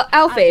tell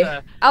Alfie.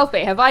 As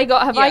Alfie, have I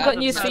got Yeah,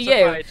 news for you?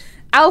 classified.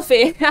 Alfie,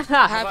 you have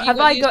got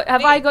I news got for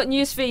have me? I got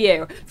news for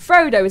you?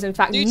 Frodo is in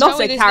fact Do not tell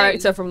me a his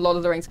character name. from Lord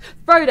of the Rings.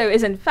 Frodo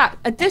is in fact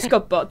a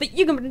Discord bot that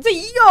you can put into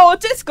your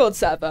Discord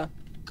server.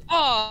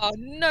 Oh,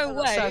 no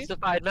A way.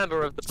 certified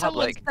member of the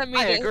Someone public. send me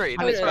I this. agree.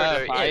 And it's Frodo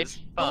verified. is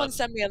Someone fun.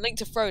 send me a link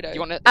to Frodo. You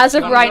want to? As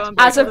of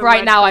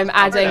right now, I'm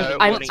adding Frodo,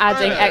 I'm what's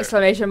adding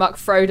Frodo?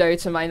 !Frodo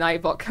to my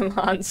Nightbot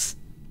commands.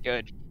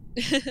 Good.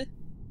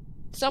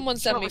 Someone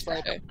send me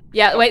Frodo.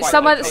 Yeah, wait, quite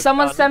someone like it.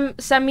 someone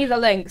send me the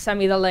link. Send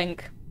me the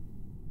link.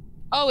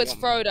 Oh, it's Yeah.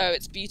 Frodo.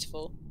 It's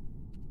beautiful.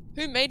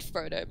 Who made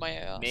Frodo, may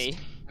I ask? Me.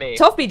 Me.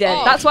 Toffee did.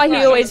 Oh, That's why he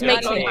right. always Yeah,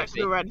 makes I me. know. Back to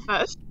the red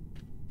first.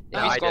 No,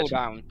 If you I scroll did.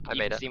 down, I you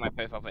made can it. see my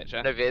profile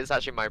picture. No, it's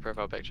actually my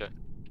profile picture.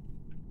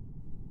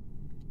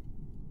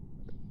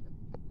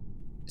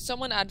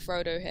 Someone add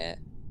Frodo here.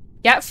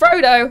 Yeah,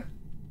 Frodo.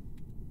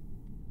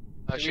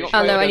 Oh, You shoot,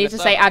 got Oh no, Frodo I in need the to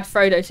say server. add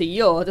Frodo to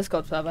your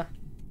Discord server.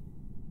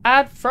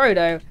 Add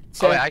Frodo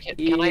to Oh, wait,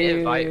 can I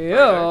invite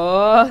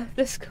Frodo? your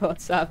Discord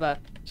server.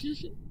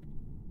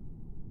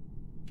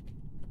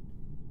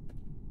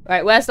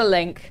 Right, where's the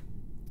link?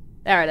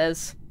 There it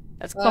is.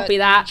 Let's copy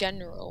that.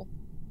 General.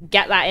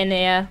 Get that in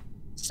here.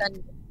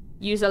 Send.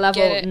 User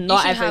level, Get it. You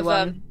not should have,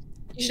 everyone.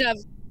 You should have.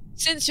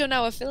 Since you're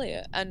now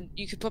affiliate, and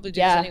you could probably do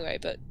Yeah. this anyway,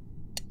 but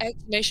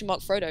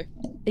 !Frodo.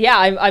 Yeah,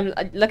 I'm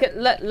look at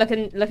that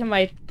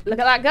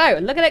go.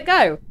 Look at it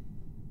go.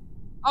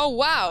 Oh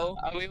wow.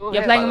 Are we all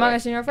You're here, playing by the Among way?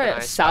 Us in your phone.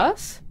 Nice.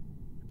 Sus.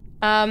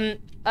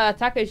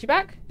 Taco's you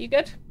back? You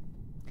good?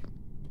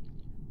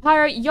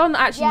 Pyro, you're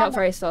actually Yeah, not but-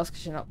 very sus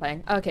because you're not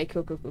playing. Okay,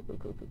 cool.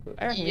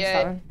 I reckon we Yeah.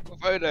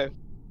 start. Photo.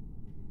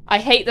 I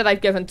hate that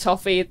I've given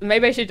Toffee.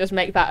 Maybe I should just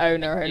make that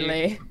owner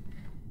only.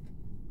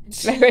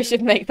 Maybe I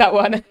should make that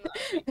one.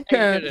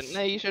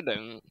 No, you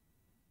shouldn't.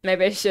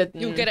 Maybe I should.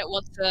 You'll get it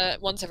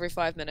once every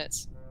 5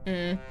 minutes.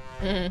 I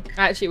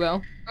actually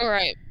will. All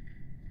right.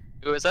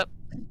 Who is it?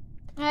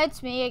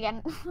 It's me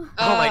again.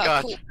 Oh my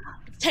god. Cool.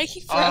 It's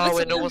taking forever. Oh, to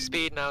we're normal load.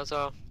 speed now as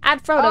well.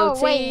 Add Frodo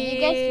Oh, wait, you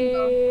guys can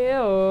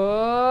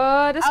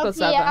go. or Discord Okay,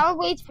 server. I'll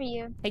wait for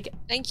you.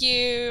 Thank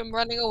you. I'm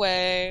running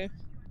away.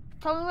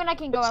 Tell me when I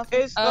can go out.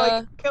 It's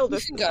like kill you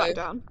this can and go. back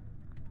down.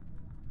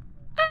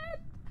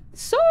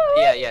 So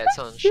Yeah, it's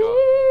on short.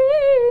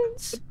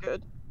 It's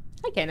good.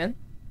 Hi, Kanan.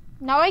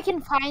 Now I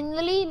can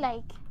finally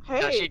like.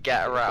 Actually Hey,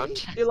 get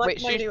around. you like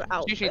Wait, my new Sushi,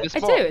 outfit? the I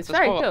spot, do. It's the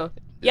very spot. cool. It's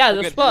Yeah, all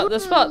the good. spot.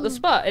 The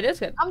spot. It is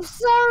good. I'm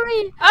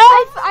sorry.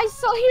 Oh! I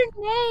saw your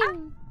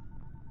name.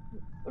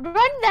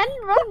 Run then,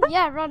 run.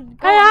 Yeah, run.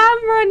 Go I on.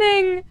 am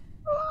running.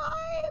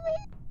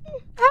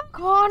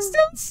 Go on.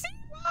 Still see.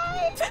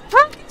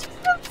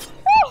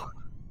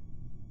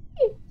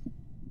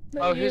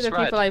 Oh, These who's are the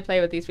red? people I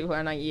play with. These people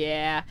are like,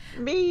 yeah.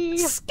 Me.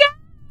 Scam!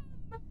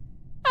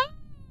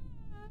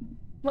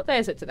 What day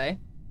is it today?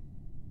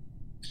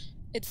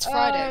 It's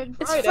Friday.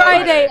 It's Friday.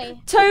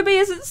 Friday. Toby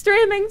isn't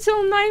streaming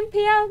till 9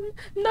 p.m.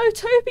 No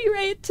Toby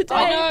raid today.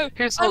 I know.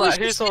 Who I saw was that?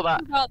 Who just saw that?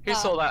 thinking about Who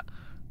saw that?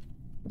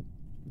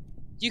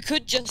 You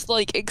could just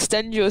like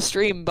extend your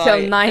stream by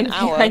Till 9 an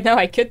hour. I know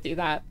I could do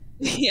that.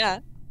 Yeah.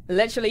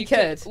 Literally You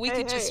could. We hey,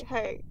 could just.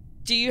 hey.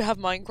 Do you have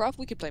Minecraft?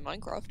 We could play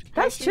Minecraft.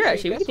 That's Hey, true, Sushi,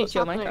 actually. We guess could do what's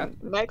chill happening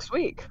Minecraft. next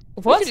week.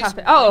 What's do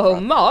happening? some Oh,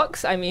 Minecraft.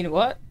 Mox? I mean,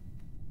 what?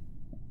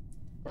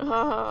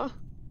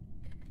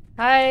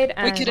 Hide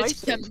and... We could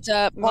nice. attempt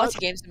party Mox.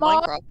 games in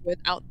Mox. Minecraft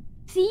without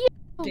See?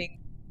 being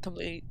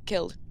completely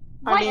killed.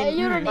 I What mean, are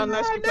you running?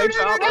 unless we No, play no,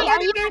 no, no, Java. no,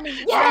 are you running?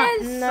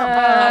 Yes.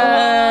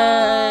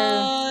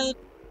 No.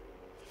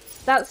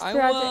 That's I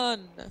tragic.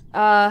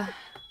 won.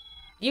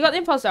 You got the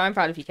imposter. I'm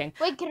proud of you, King.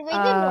 Wait, can we do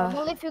Uh,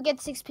 normal if you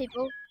get 6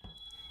 people?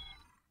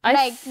 I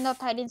Like, th- not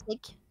hide and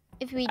seek.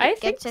 If we I get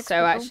think 6 so,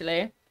 people.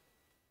 actually.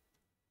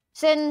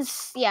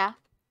 Since, yeah.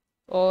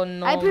 Or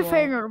normal. I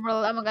prefer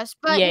normal Among Us.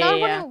 But Yeah, normal,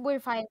 yeah. we're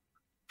fine.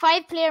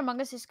 5-player Among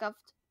Us is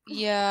scuffed.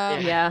 Yeah.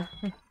 Yeah.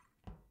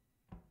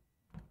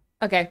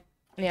 Okay.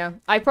 Yeah.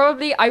 I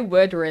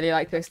would really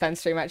like to extend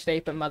stream actually,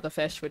 but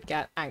Motherfish would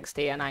get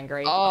angsty and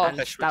angry, Oh, and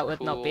Fish that was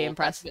would not be cool.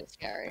 impressed. That's a bit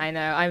scary. I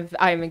know.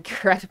 I'm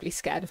incredibly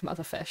scared of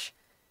Motherfish.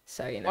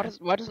 So you know.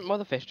 Why doesn't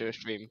Motherfish do a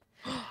stream?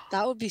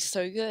 That would be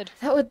so good.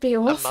 That would be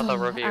mother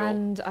awesome. reveal.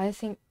 And I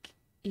think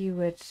you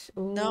would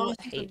all No, I think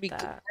it hate would be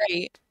that.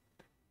 great.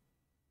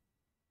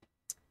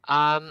 No.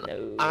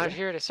 I'm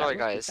actually really sorry, would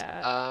be guys.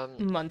 bad.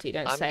 Monty,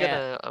 don't I'm say gonna,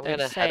 it. I'm Don't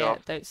gonna say head it.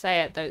 off. Don't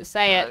say it. Don't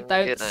say it. I'm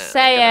Don't gonna-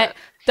 say I'm it.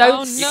 Don't Oh,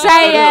 no.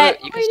 say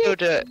it. You can still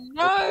do it.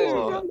 No.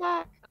 before. Come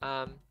back.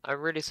 I'm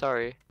really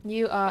sorry.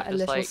 You are a just,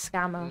 little like,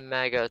 scammer.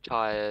 Mega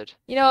tired.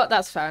 You know what?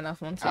 That's fair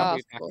enough, Monty. Ah, I'll of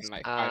be back course. in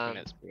like 5 Um,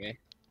 minutes, probably.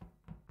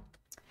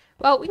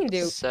 Well, we can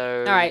do.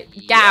 So. All right,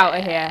 get out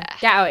of here. yeah.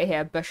 Get out of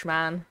here,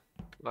 Bushman.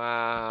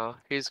 Wow.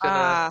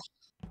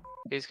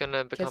 Who's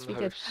gonna become Guess we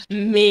could. host?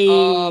 Me.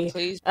 Oh,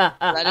 please. Let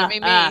it be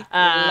me. Let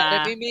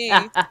it be me.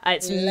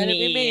 It's Let it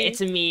be me. me.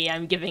 It's me.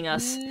 I'm giving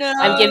us No.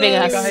 I'm giving You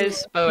us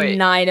guys. Oh wait.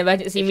 9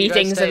 emergency If you guys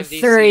meetings stay and in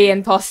 3 VC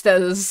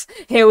imposters.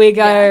 Here we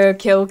go.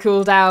 Kill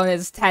cooldown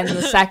is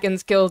 10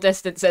 seconds. Kill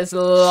distance is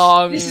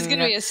long. This is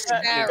gonna be a Wait,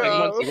 scary.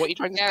 Monty, what are you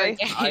trying to Scary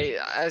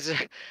say?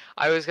 game.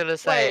 I was gonna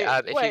say,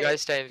 Wait, if wait. you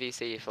guys stay in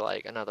VC for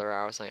like another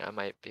hour or something, I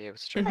might be able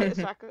to stream. Wait a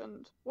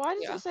second. Why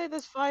does Yeah. it say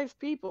there's 5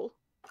 people?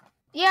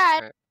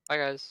 Yeah, Bye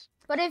guys.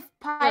 but if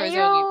Where is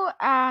Pyro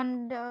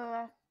and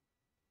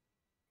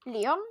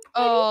Leon.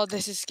 Oh,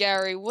 this is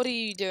scary. What are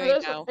you doing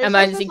There's- now? it says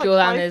Emergency there's,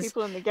 cooldown 5 is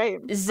people in the game.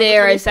 and there's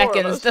 0 only 4 of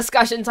seconds. us.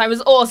 Discussion time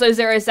is also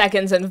 0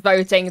 seconds, and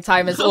voting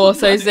time is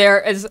also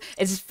 0.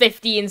 Is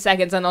 15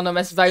 seconds.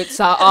 Anonymous votes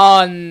are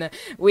on.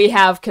 We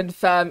have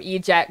confirmed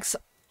ejects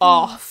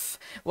off.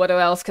 What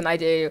else can I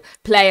do?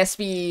 Player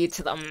speed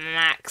to the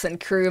max and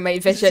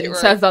crewmate vision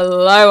 0. to the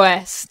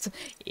lowest.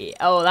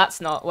 Oh,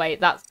 that's not. Wait,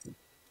 that's.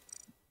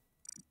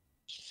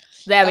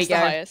 There we That's the go.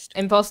 highest.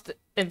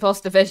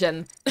 Imposter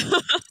vision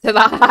to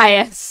the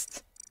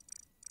highest.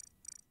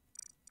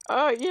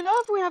 You know,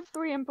 if we have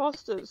 3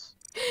 imposters,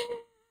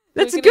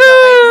 Let's gonna go!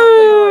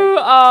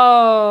 die.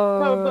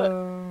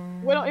 Oh.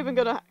 we're not even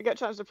gonna get a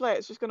chance to play.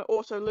 It's just gonna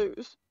auto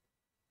lose.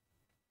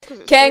 'Cause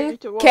it's King,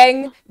 3-1.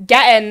 King,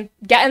 get in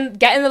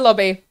the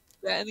lobby.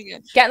 Yeah, and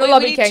again. Get in the Wait,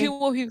 lobby, we need King. 2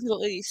 more people at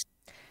least.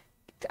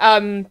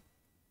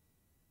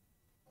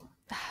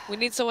 We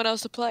need someone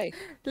else to play.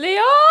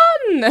 Leon.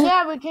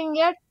 Yeah, we can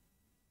get.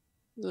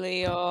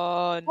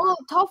 Leon. Well,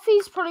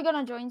 Toffee's probably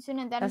gonna join soon,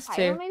 and then That's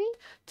Pyro 2. maybe.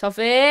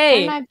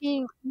 Toffee, Might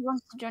be he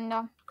wants to join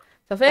now.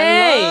 Toffee,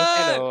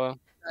 Hello. Hello.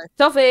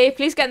 Toffee.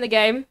 Please get in the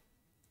game.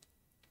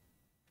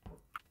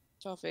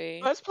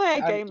 Toffee. Let's play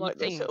a I'm game like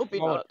this. eating It'll be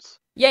more. nuts.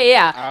 Yeah,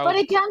 yeah. But Oh,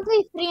 it can't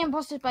be 3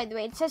 imposters, by the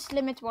way. It says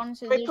limit 1,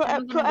 so Wait, there's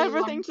only put gonna be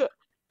everything 1. to.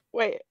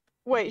 Wait,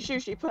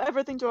 Sushi. Put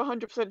everything to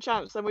 100%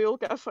 chance, then we all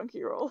get a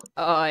funky roll.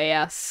 Oh,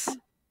 yes.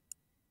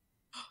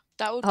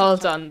 That would.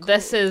 Hold be on. cool.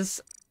 This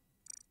is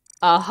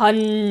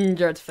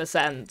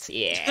 100%.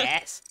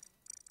 Yes.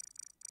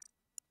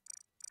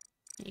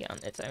 Yeah,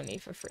 it's only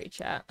for free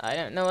chat. I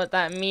don't know what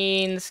that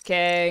means,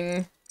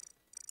 King.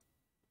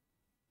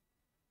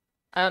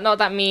 I don't know what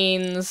that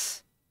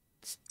means.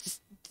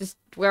 Just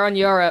we're on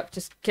Europe.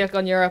 Just click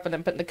on Europe and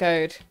then put in the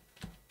code.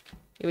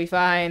 You'll be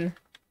fine.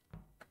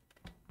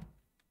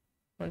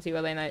 Want to see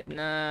what they know?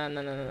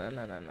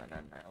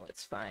 No.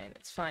 It's fine.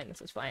 It's fine.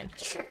 This is fine.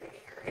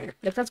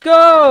 Let's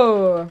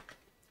go.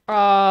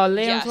 Oh,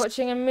 Leon's Yes.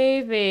 watching a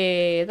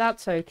movie.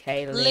 That's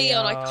okay, Leon.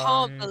 Leon, I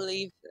can't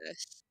believe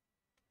this.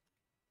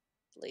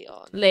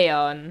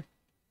 Leon.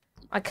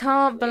 I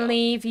can't Leon,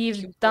 believe you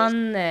you've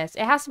done this.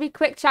 It has to be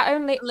quick chat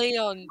only.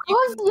 Leon,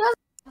 Oh, you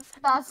yes,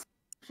 that's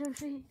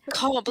Sushi.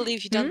 can't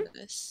believe you've done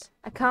this.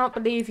 I can't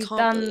believe you've Can't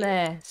done believe it.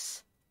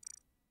 this.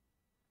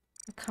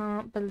 I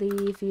can't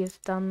believe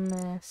you've done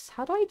this.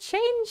 How do I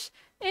change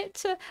it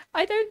to...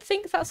 I don't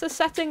think that's a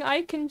setting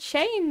I can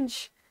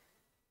change.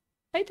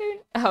 I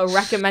don't... Oh,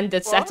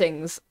 recommended What?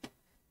 settings.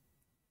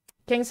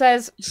 King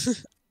says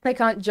I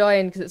can't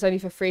join because it's only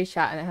for free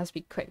chat and it has to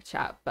be quick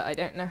chat, but I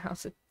don't know how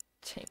to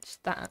change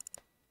that.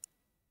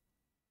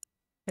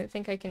 I don't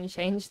think I can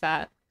change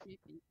that.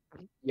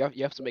 you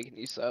have to make a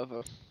new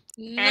server.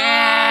 No.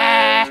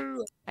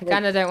 I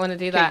kind of don't want to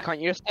do King, that. can't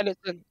you just send it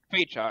to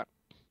free chat?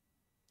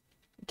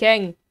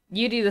 King,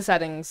 you do the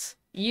settings.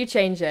 You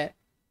change it.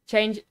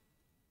 Change.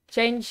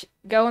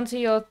 Go onto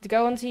your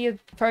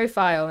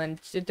profile and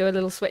do a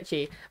little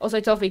switchy. Also,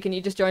 Toffee, can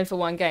you just join for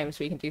 1 game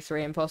so we can do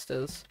 3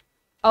 imposters?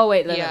 Oh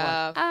wait, limit 1.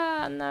 Yeah.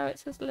 Ah, no, it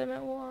says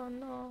limit 1.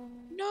 No.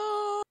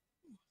 No.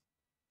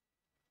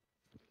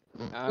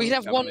 We can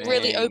have one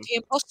really OP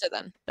imposter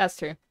then. That's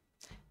true.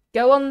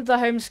 Go on the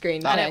home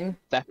screen That's thing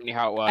definitely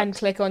how it works. and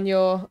click on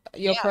your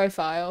Yeah.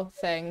 profile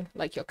thing,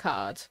 like your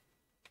card,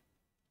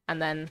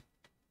 and then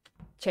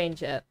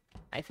change it.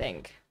 I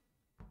think.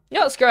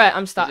 No, screw it.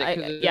 I'm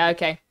starting. Yeah,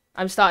 okay.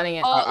 I'm starting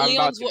it. Oh, I'm about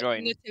Leon's to watching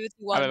join. Nativity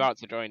I'm 1. about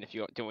to join if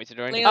you do you want me to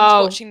join. Leon's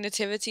Oh. watching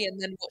Nativity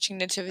and then watching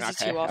Nativity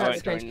Okay, 2 I after. won't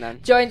That's cringe. join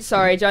then.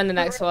 Join the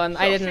next one.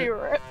 I didn't.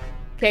 Rip.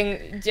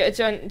 King,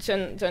 join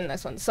the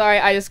next one. Sorry,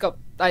 I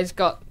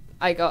got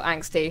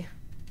angsty.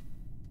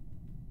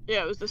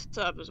 Yeah, it was the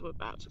servers were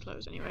about to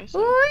close anyway. So.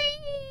 Whee!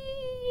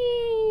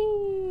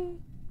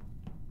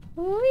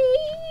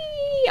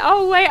 Whee!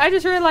 Oh wait, I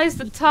just realised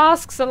the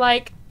tasks are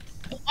like.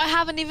 I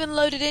haven't even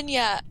loaded in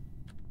yet.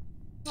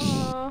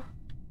 Oh.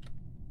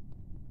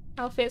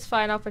 Alfie, it's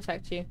fine. I'll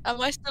protect you. Am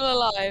I still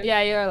alive?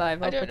 Yeah, you're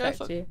alive. I I'll don't know if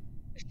protect you.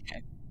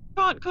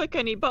 Can't click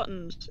any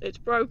buttons. It's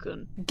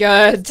broken.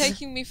 Good. It's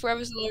taking me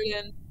forever to load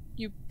in.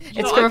 You It's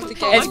No, prob- I can't-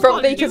 it's I can't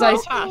probably do 'cause I-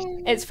 my task.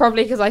 It's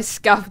probably because I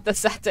scuffed the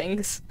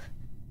settings.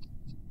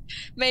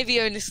 maybe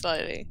only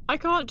slightly. I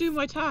can't do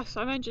my tasks.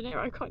 I'm engineer.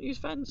 I can't use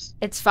fence.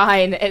 It's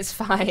fine. It's It's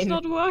fine.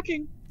 not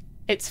working.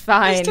 It's I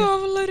fine. still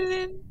haven't loaded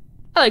in.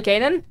 Hello,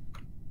 Kanan.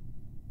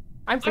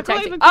 I'm I can't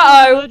protecting. even call an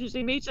Uh oh.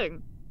 emergency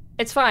meeting.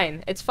 It's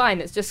fine. It's fine.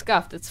 It's just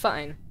scuffed. It's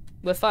fine.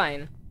 We're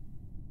fine.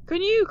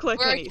 Can you click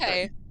We're anything?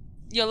 okay.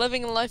 You're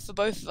living a life for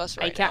both of us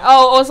I right can't. now.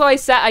 Oh, also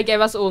I gave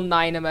us all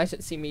 9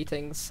 emergency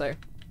meetings, so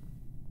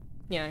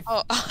you know.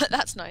 Oh,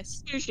 that's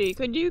nice. Sushi,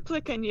 can you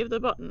click any of the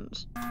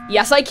buttons?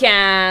 Yes, I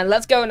can.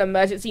 Let's go an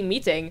emergency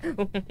meeting.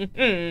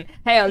 Hey,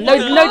 no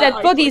No, dead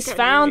I bodies click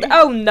found. any.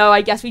 Oh no,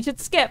 I guess we should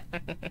skip.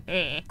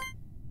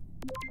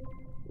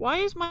 Why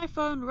is my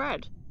phone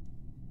red?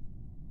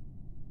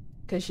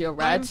 Because you're I'm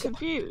red.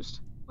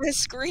 confused. My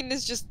screen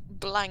is just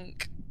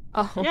blank.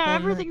 Oh. Yeah,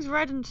 everything's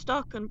red and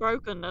stuck and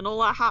broken, and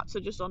all our hats are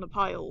just on a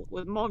pile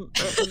with written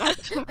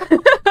next to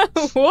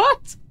them.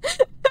 What?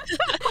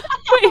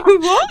 Wait,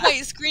 what?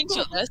 Wait,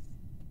 screenshot this.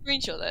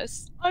 Screenshot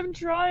this. I'm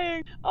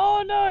trying.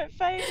 Oh no, it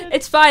faded.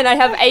 It's fine. I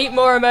have 8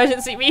 more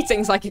emergency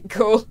meetings I can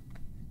call,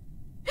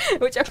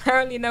 which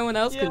apparently no one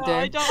else Yeah, can do.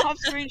 I don't have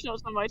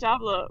screenshots on my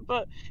tablet,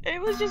 but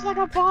it was just like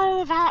a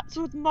pile of hats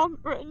with mont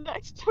written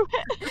next to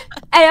it.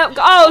 Hey, oh,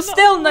 not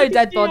still sure no I can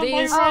dead see on my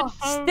bodies. red Oh,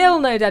 phone. Still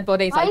no dead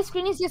bodies. My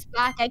screen is just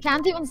black. I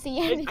can't even see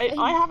anything.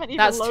 I haven't even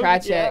That's loaded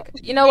tragic. yet.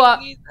 You know what?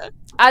 Me either.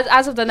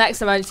 As of the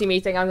next emergency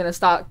meeting, I'm gonna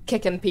start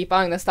kicking people.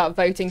 I'm gonna start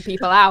voting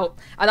people out,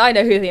 and I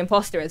know who the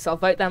imposter is, so I'll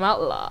vote them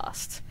out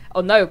last. Oh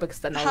no, because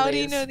then I'll How lose. do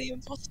you know the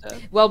imposter?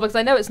 Well, because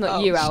I know it's not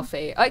Oh. you,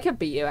 Alfie. Oh, it could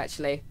be you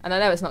actually, and I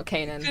know it's not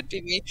Kanan. Could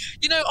be me.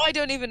 You know, I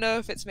don't even know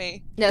if it's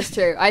me. That's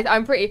true.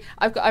 I'm pretty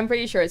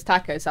sure it's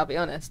tacos. I'll be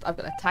honest. I've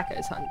got a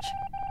tacos hunch.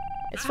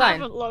 It's I fine.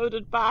 haven't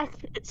loaded back.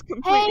 It's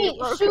completely Hey,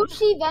 broken.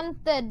 Sushi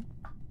vented.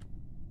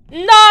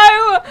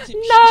 No,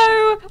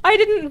 no, I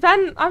didn't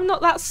vent. I'm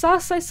not that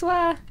sus. I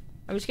swear.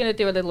 I'm just gonna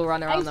do a little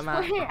run around the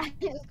map.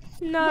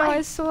 No, I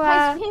My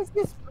swear. screen's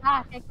just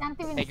black. I can't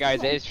even Hey see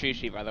guys, it it. is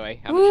Sushi by the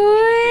way. I'm just watching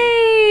the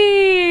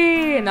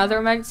stream. Whee! Another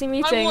emergency I'm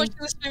meeting. watching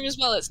the stream as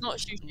well. It's not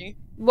Shushi.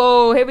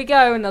 Whoa, here we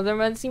go. Another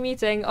emergency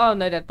meeting. Oh,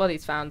 no dead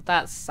bodies found.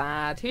 That's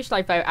sad. Who should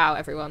I vote out,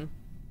 everyone?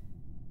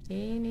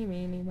 Eeny,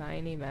 meeny,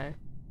 miny, mo.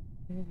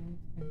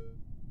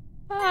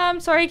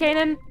 I'm sorry,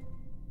 Kanan.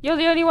 You're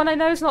the only one I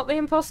know is not the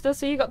imposter,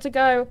 so you got to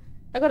go.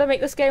 I gotta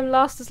make this game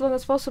last as long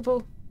as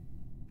possible.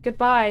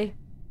 Goodbye.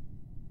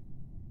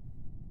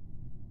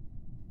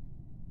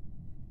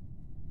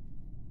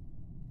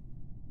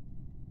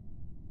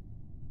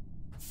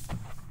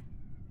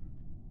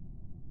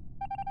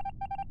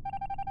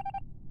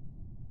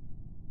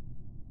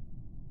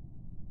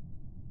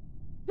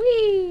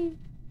 Whee!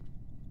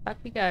 Back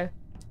we go.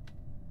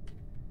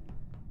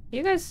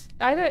 You guys,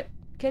 are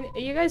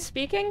you guys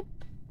speaking?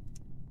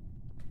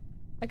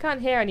 I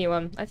can't hear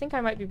anyone. I think I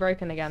might be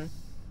broken again.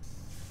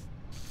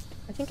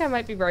 I think I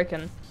might be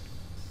broken.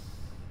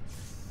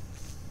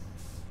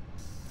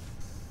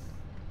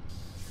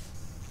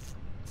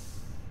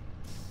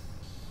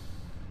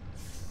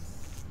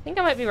 I think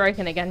I might be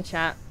broken again,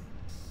 chat.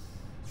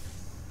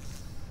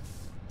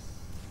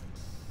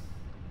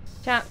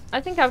 Chat, I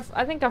think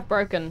I've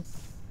broken.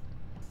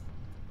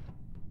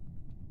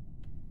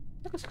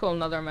 Let's call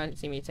another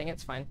emergency meeting.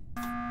 It's fine.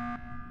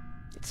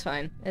 It's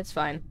fine. It's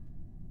fine.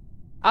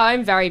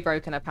 I'm very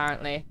broken,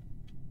 apparently.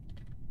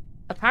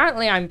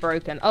 Apparently I'm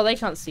broken. Oh, they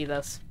can't see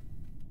this.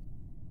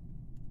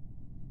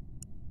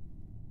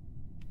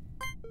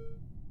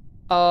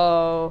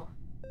 Oh.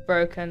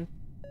 Broken.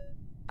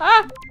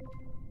 Ah!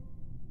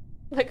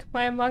 Look,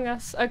 my Among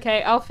Us.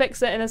 Okay, I'll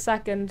fix it in a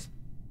second.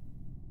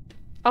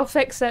 I'll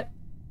fix it.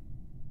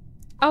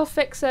 I'll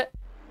fix it.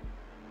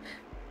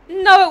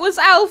 No, it was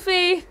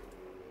Alfie!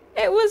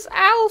 It was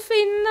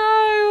Alfie,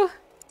 no!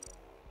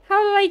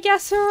 How did I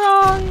guess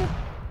wrong?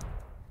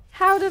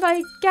 How did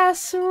I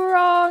guess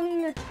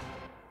wrong?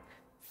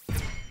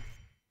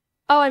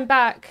 Oh, I'm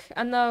back.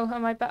 No,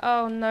 am I back?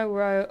 Oh no,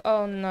 Ro.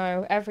 Oh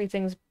no,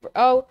 everything's.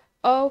 Oh,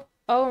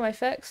 am I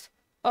fixed?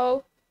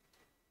 Oh,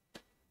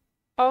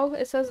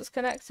 it says it's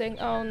connecting.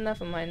 Oh,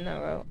 never mind,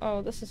 no, Ro.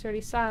 Oh, this is really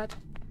sad.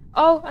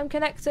 Oh, I'm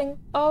connecting.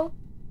 Oh,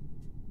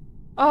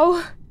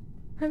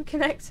 I'm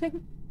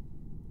connecting.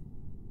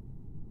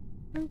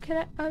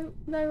 I'm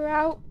no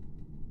route.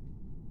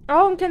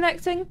 Oh, I'm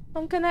connecting.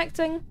 I'm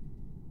connecting.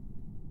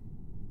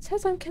 It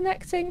says I'm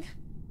connecting.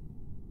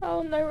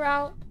 Oh, no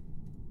route.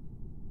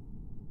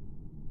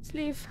 Let's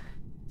leave.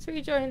 Let's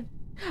rejoin.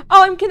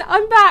 Oh,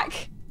 I'm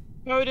back.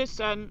 Code is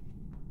sent.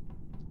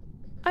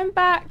 I'm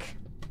back.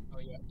 Oh,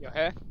 you're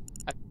here?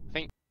 I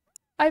think.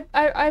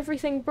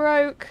 Everything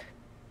broke.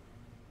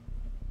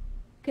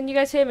 Can you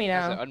guys hear me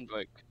now?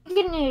 Unbroke. I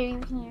can hear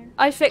you.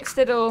 I fixed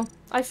it all.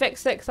 I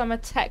fixed it because I'm a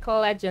tech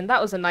legend. That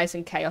was a nice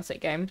and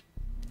chaotic game.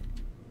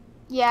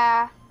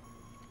 Yeah.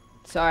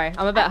 Sorry,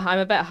 I'm a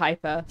bit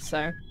hyper,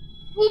 so.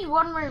 Need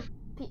one more.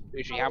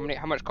 Usually,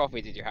 how much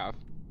coffee did you have?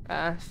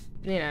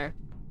 You know.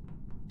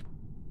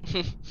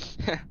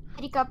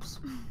 3 cups.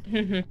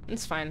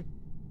 It's fine.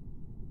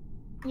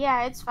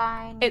 Yeah, it's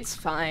fine. It's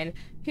fine.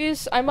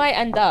 I might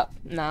end up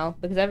now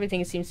because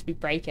everything seems to be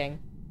breaking.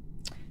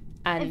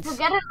 And if we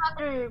get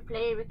another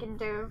play, we can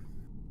do.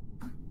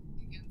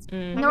 I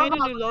made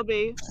a new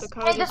lobby. The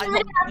code is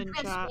in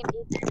chat.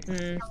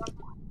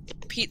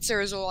 Pizza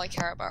is all I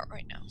care about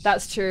right now.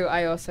 That's true.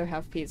 I also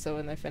have pizza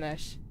when I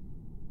finish.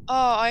 Oh,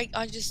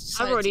 I just.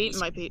 I've already eaten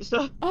my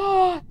pizza.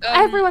 Oh,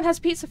 everyone has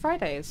Pizza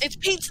Fridays. It's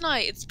pizza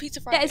night. It's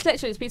Pizza Friday. Yeah,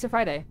 it's Pizza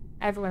Friday.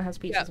 Everyone has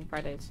pizzas on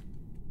Fridays.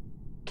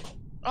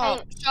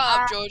 Oh, shut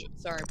up, George.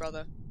 Sorry,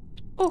 brother.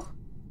 Oh,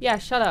 yeah,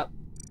 shut up.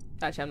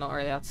 Actually, I'm not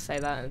really allowed to say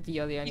that.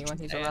 You're the only one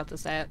who's allowed to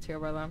say it to your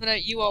brother. No,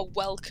 you are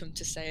welcome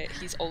to say it.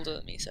 He's older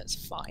than me, so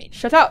it's fine.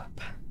 Shut up!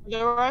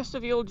 The rest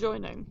of you all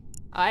joining.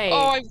 Oh,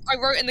 I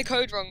wrote in the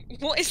code wrong.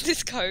 What is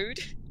this code?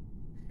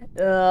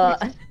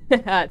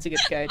 That's a good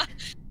code.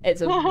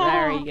 It's a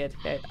very good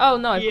code. Oh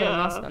no, I've got a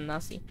mask on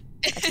Nasi.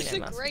 It's a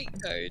great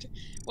code.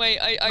 Wait,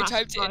 I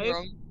typed it in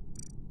wrong.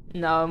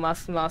 No,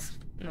 mask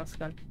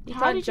on. You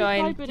can't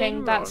join,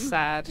 King. That's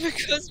sad.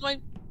 Because my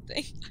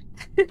thing.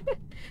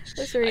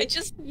 That's really...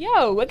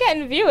 Yo, we're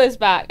getting viewers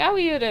back. How are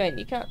you doing?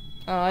 You can't.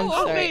 Oh, I'm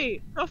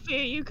sorry. Toffee,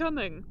 are you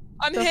coming?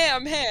 I'm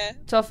here.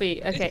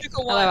 Toffee, okay.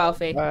 Hello,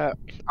 Alfie.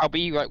 I'll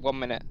be like 1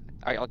 minute.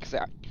 Like I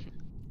said.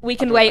 We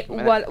can wait.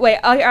 Wait.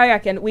 I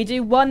reckon we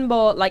do one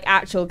more like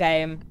actual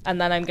game, and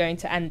then I'm going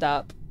to end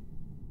up.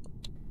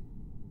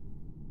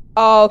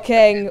 Oh,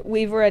 King,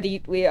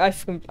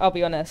 I'll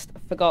be honest,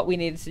 forgot we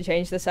needed to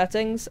change the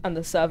settings, and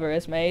the server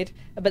is made.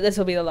 But this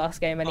will be the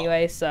last game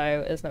anyway,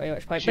 so there's not really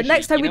much point. But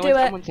next time we do it.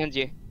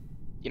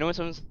 You know when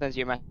someone sends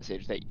you a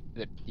message that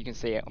you can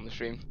see it on the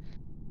stream?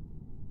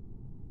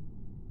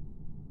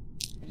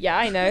 Yeah,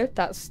 I know.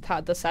 That's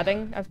the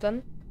setting I've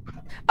done.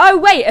 Oh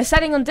wait, a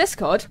setting on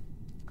Discord?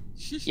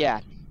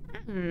 Yeah.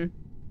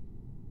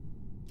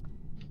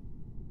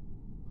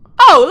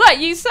 Oh look,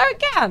 you so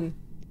can.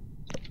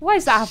 Why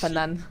does that happen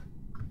then?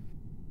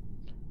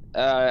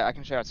 I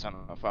can show you how to turn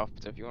it off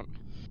after if you want.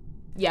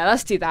 Yeah,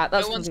 let's do that.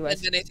 That's no one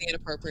said anything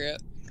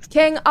inappropriate.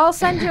 King, I'll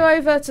send you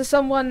over to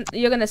someone.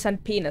 You're gonna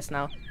send penis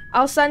now.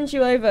 I'll send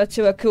you over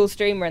to a cool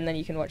streamer, and then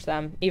you can watch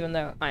them. Even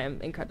though I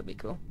am incredibly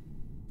cool.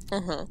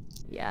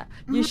 Yeah,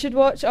 you should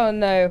watch. Oh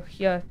no,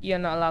 you're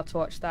not allowed to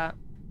watch that.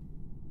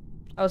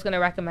 I was gonna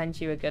recommend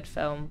you a good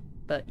film,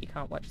 but you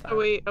can't watch that.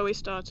 Are we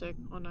starting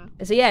or no?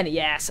 Is he in?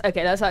 Yes.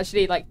 Okay, that's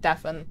actually like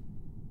deafen.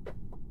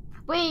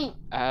 Wait.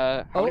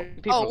 How many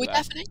people Oh, are we there?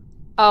 definitely.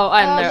 Oh,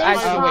 I don't know. there's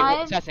Actually, Oh wait, five.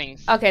 what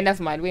settings? okay,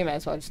 never mind. We may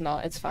as well just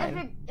not. It's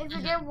fine. If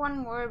we get one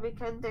more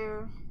because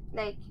they're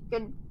like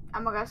good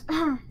Among Us.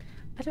 I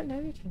don't know.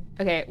 Anything.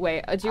 Okay,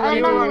 wait. Do you I want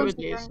you don't to know do- what with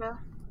you're these? doing,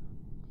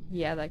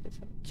 Yeah, like. Do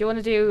you want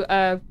to do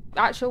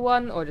actual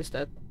one or just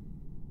a?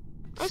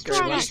 Let's Screw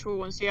try an it. actual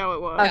one, see how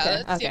it works.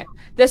 Okay, let's see. okay.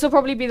 This will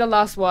probably be the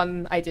last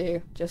one I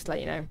do. Just to let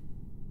you know.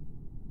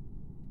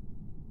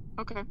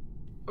 Okay. Are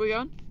we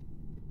going?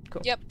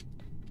 Cool. Yep.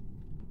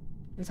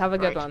 Let's have a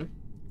good Right. one.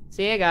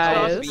 See you So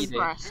guys. let's be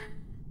pressed.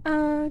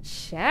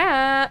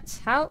 Chat.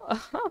 How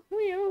are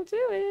we all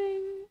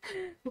doing?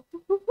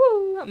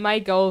 My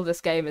goal of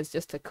this game is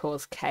just to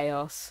cause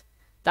chaos.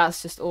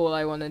 That's just all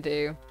I want to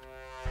do.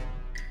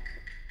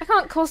 I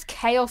can't cause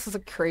chaos as a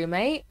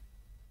crewmate.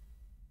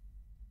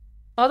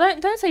 Oh,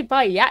 don't say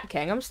bye yet,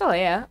 King. I'm still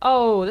here.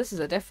 Oh, this is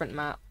a different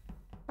map.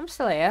 I'm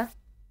still here.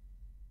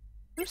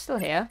 I'm still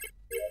here.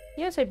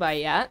 You don't say bye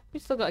yet.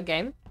 We've still got a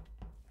game.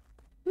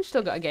 We've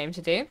still got a game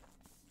to do.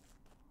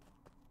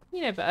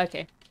 You know, but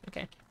okay.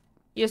 Okay.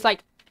 You're just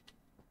like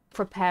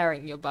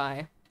preparing your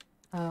bye.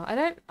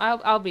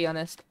 I'll be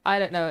honest. I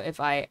don't know if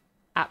I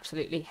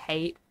absolutely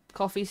hate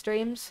coffee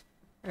streams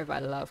or if I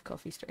love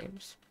coffee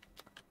streams.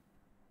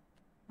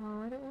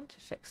 Oh, I don't want to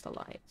fix the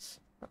lights.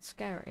 That's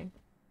scary.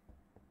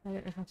 I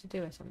don't know how to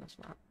do it on this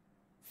map.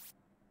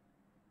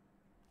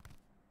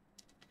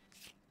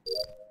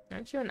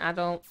 Aren't you an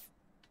adult?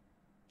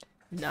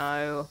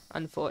 No,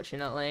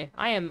 unfortunately.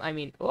 I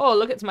mean, oh,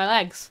 look at my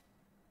legs.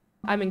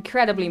 I'm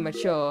incredibly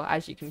mature,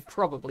 as you can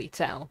probably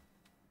tell.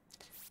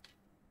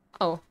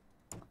 Oh,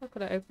 how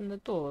could I open the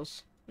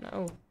doors?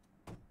 No.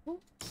 Oh.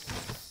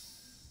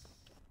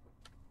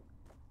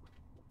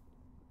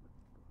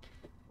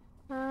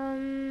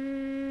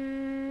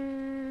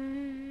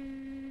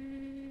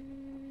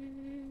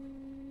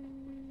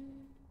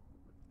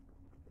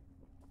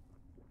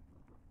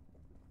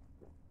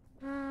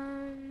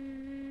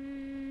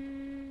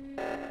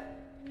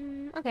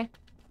 Okay.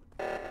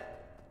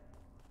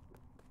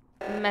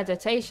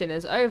 Meditation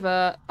is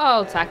over.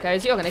 Oh,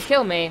 tacos, you're gonna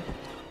kill me.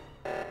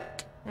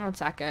 Oh,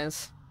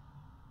 tacos.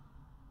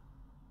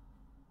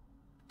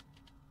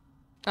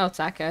 Oh,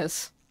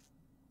 tacos.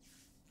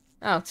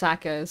 Oh,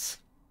 tacos.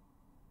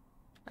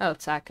 Oh,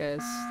 tacos.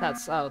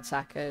 That's... Oh,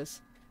 tacos.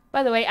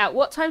 By the way, at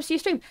what times do you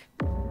stream?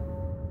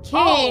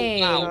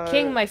 King! wow.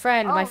 King, my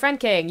friend. My Oh. friend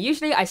King.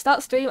 Usually I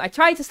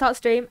try to start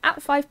stream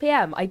at 5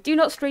 PM. I do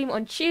not stream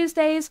on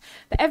Tuesdays,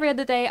 but every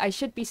other day I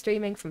should be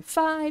streaming from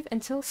 5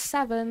 until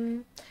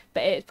 7.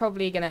 But it's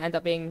probably going to end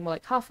up being more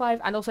like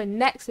 5:30. And also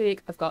next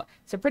week I've got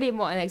some pretty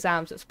important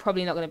exams. So it's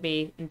probably not going to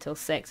be until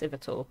 6, if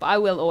at all. But I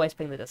will always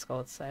ping the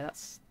Discord, so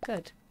that's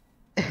good.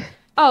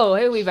 Oh,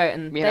 who are we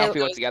voting? Me and Alfie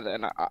got together,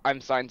 and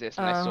I'm scientist,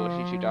 and I saw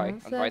Chuchu die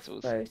on they're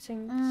Vitals.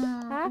 voting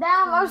Damn,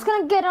 I was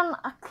gonna get on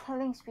a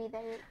killing spree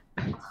there.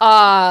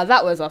 Ah,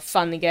 that was a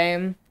fun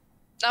game.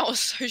 That was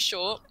so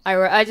short.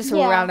 I just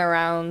Yeah. ran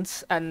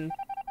around and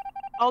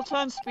I'll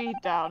turn speed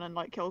down and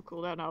like kill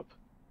cooldown up.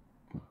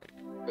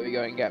 Are we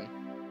going again?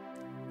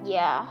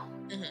 Yeah.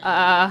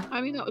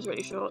 I mean that was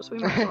really short, so we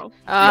might as well.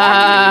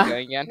 Are we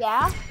going again?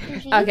 Yeah.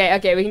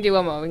 okay, we can do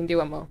one more. We can do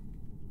one more.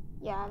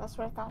 Yeah, that's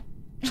what I thought.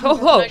 Oh,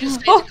 Can I just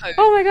say the code?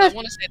 oh my I god!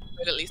 want to say the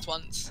code at least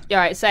once. Yeah,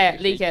 right, say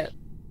it, leak it.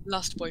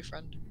 Last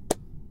boyfriend.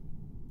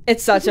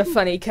 It's such a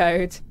funny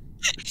code.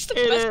 It's the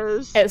It best.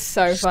 is. It's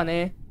so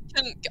funny.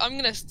 I'm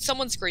gonna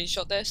someone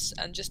screenshot this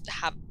and just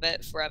have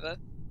it forever.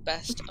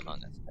 Best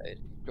Among Us code.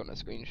 You want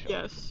a screenshot?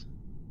 Yes.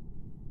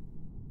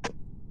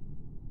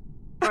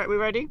 Alright, we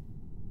ready?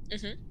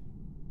 Mhm.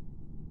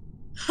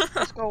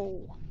 Let's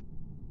go.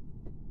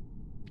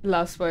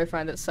 Last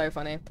boyfriend, it's so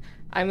funny.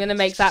 I'm gonna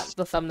make that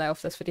the thumbnail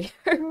for this video.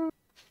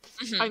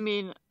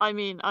 Mhm. I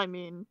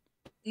mean,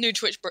 New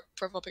Twitch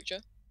profile picture.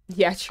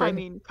 Yeah, true. I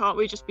mean, can't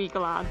we just be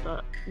glad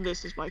that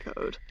this is my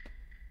code?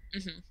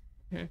 Mhm.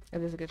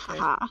 It is a good code.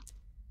 Haha.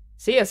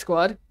 See ya,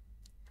 squad.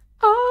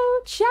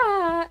 Oh,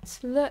 chat!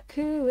 Look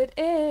who it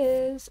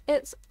is.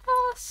 It's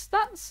us.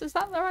 Is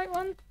that the right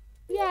one?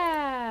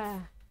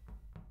 Yeah.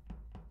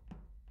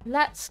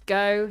 Let's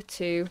go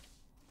to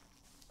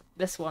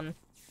this one.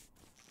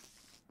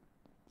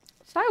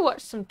 So I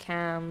watched some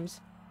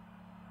cams.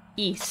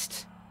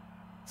 East.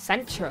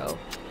 Central.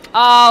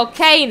 Oh,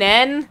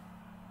 Kanan!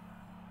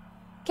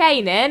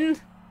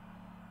 Kanan!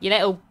 You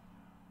little...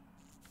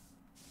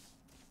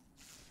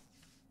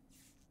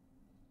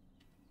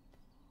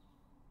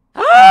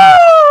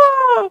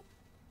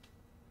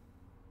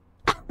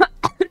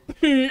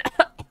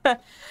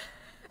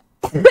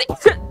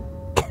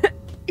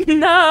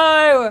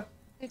 No!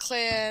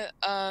 Clear.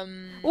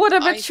 What a I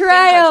think I can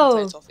betrayal!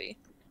 clear Toffee.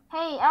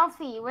 Hey,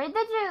 Alfie, where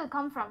did you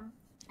come from?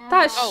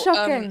 That's Oh,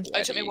 shocking.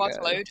 it took me a There while you to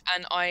go. load,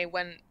 and I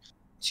went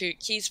to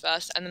keys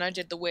first, and then I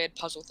did the weird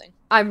puzzle thing.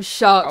 I'm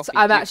shocked. Alfie,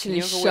 I'm do you actually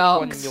remember which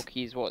one shocked. your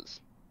keys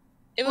was?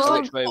 It was Well,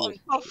 like Which way bottom.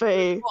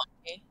 Toffee.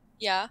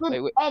 Yeah. Wait,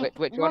 which one? Wait,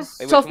 which Toffee,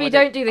 one was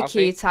don't it? do the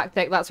Alfie? key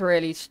tactic. That's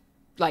really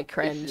like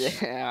cringe.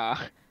 Yeah.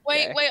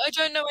 Wait, Okay. wait, I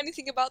don't know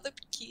anything about the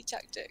key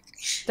tactic.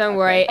 Don't Okay.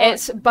 worry. Oh,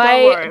 It's don't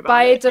by worry about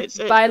by it. de-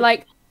 It's- by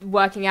like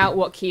working out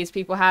what keys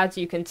people had.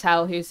 You can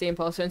tell who's the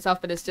imposter and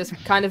stuff. But it's just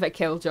kind of a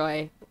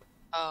killjoy.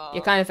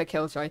 You're kind of a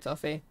killjoy,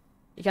 Toffee.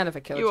 You're kind of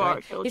a killjoy. You are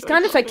a killjoy. He's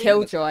kind of a Toffee.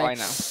 killjoy. Fine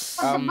now.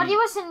 Well, the body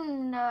was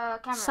in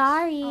cameras.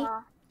 Sorry.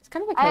 It's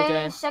kind of a I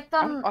killjoy. checked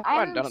on. I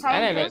I'm don't-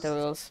 I don't make scientist, the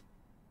rules.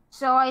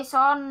 so I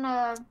saw on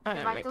I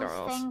don't make the Vitals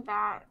rules. thing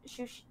that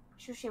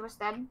Sushi was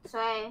dead. So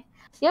I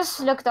just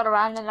looked all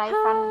around and I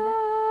found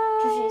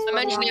Sushi's I'm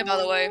body mentioning it, by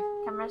the way.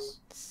 on cameras.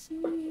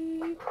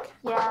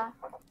 Yeah.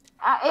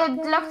 It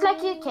looked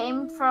like it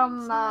came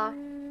from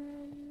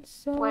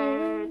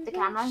where the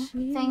camera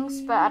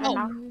things, but I don't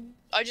know.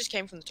 I just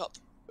came from the top.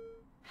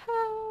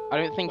 I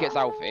don't think it's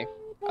Alfie.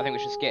 I think we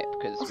should skip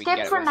because we Skip can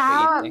get for it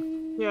now. pretty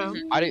easily. Yeah.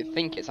 I don't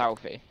think it's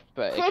Alfie,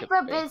 but it could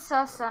Paper be. bits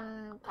us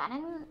on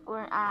Cannon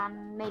or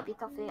maybe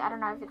Toffee. I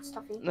don't know if it's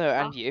Toffee. No,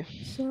 and you.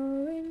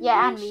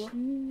 Yeah, and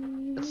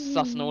me. It's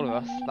us and all of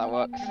us. That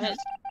works.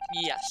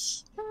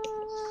 Yes.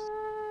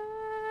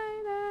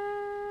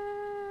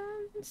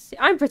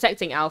 I'm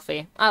protecting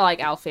Alfie. I like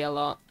Alfie a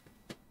lot.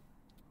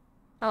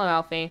 Hello,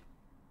 Alfie.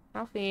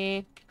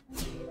 Alfie.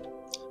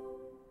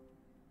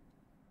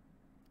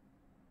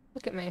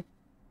 Look at me.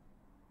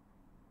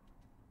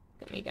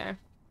 Look at me go.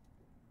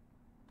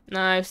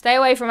 No, stay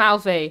away from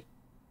Alfie.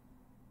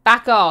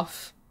 Back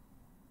off.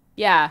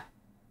 Yeah.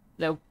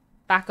 No,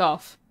 back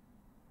off.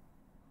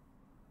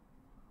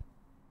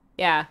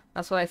 Yeah,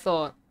 that's what I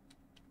thought.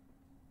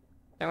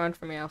 Don't run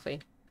from me, Alfie.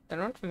 Don't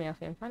run from me,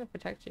 Alfie. I'm trying to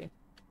protect you. I'm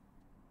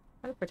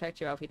trying to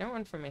protect you, Alfie. Don't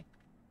run from me.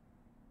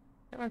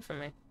 Don't run from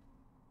me.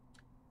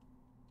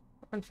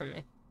 Don't run from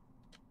me.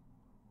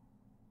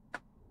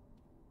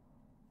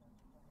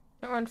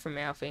 Don't run from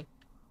me, Alfie.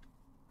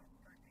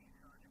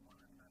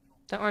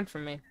 Don't run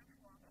from me.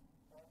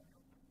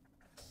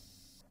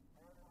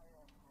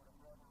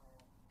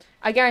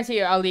 I guarantee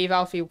you I'll leave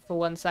Alfie for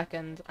 1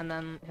 second and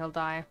then he'll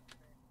die.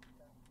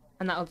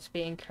 And that'll just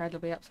be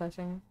incredibly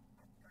upsetting.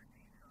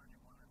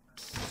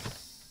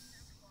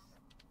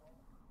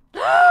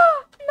 No,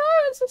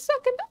 it's a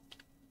second.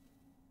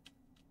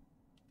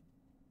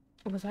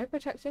 Was I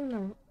protecting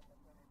them?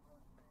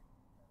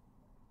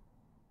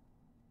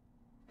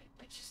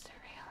 Which is the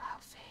real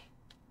Alfie?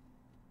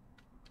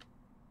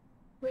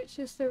 Which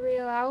is the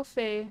real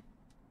Alfie?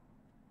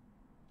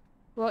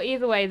 Well,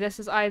 either way, this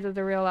is either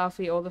the real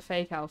Alfie or the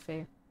fake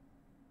Alfie.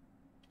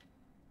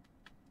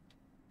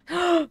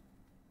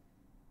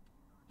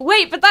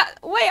 Wait, but that...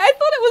 Wait, I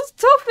thought it was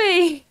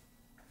Toffee!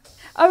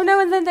 Oh no,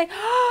 and then they...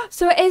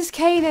 So it is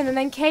Kanan, and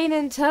then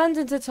Kanan turned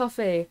into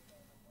Toffee.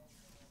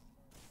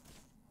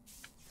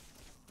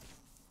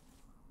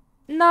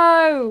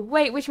 No!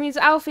 Wait, which means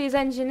Alfie is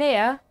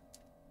engineer.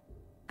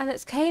 And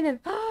it's Kanan.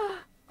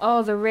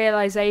 Oh, the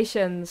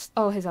realizations.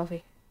 Oh, here's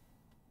Alfie.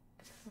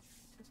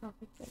 Here's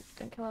Alfie.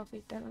 Don't kill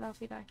Alfie. Don't let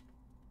Alfie die.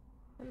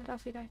 Don't let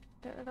Alfie die.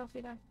 Don't let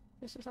Alfie die.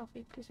 This is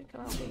Alfie. Please don't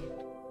kill Alfie.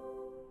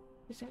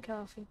 Please don't kill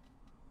Alfie.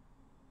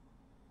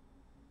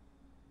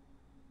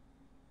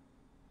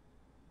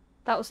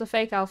 That was the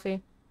fake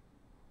Alfie.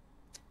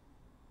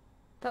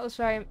 That was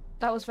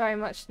very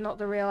much not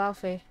the real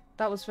Alfie.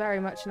 That was very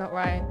much not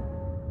right.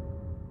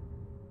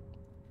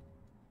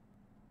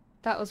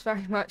 That was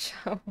very much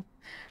how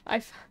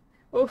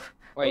oh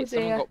Wait,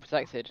 someone dear. got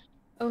protected.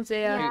 Oh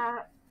dear. Yeah.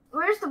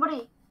 Where's the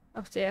body?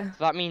 Oh dear.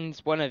 So that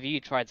means one of you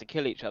tried to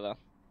kill each other.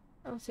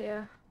 Oh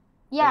dear.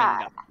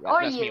 Yeah.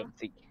 Or that's me, you.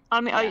 obviously.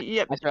 I mean,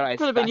 yeah, That's what I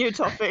could have been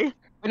expect. you, Toffee.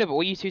 No, but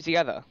were you two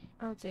together?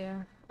 Oh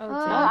dear. Oh dear.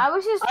 I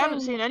was just. I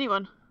haven't seen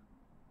anyone.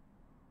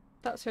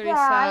 That's really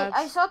Yeah, sad.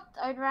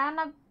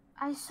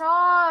 I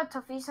saw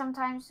Toffee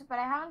sometimes, but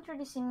I haven't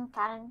really seen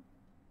Cannon.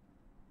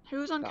 Who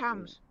was on That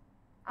cams?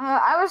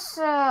 I was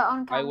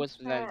on. I Cam, was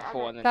there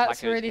before, and then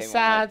That's Tacos really came on,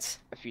 sad. like,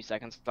 a few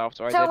seconds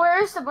after I So did.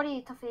 where is the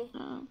body, Toffee?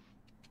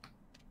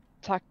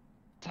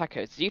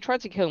 Tacos, did you try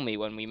to kill me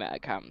when we met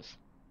at cams?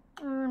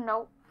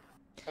 No.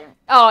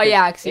 Oh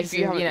yeah, because if he's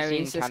you haven't know seen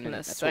he's just Cannon gonna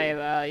at say all,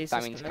 that. He's That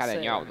just means gonna Cannon,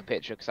 say you're out of that. the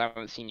picture because I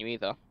haven't seen you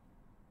either.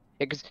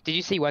 Because did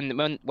you see when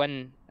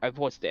I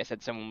reported it, it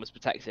said someone was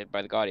protected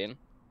by the Guardian?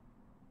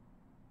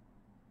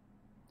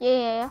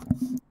 Yeah.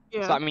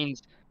 Yeah. So that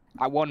means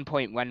at one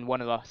point when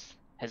one of us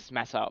has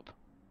messed up,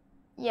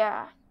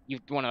 Yeah.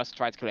 one of us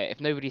tried to kill it.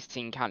 If nobody's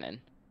seen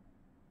Cannon,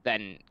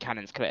 then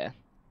Cannon's clear.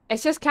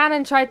 It's just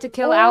Cannon tried to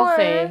kill Or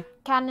Alfie.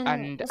 Cannon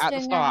And is at the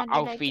doing start,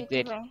 100 Alfie IQ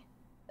did- giveaway.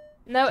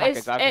 No,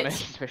 Tacos, I have no it's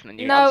suspicion on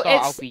you. no, At the start,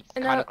 it's- Alfie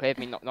no. kind of cleared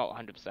me, not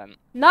 100%.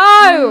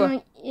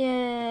 no,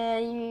 Yeah,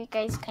 you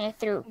guys kind of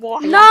threw.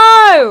 What?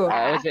 no.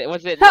 Was it? No,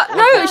 was it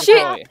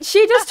Victoria?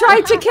 she just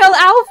tried to kill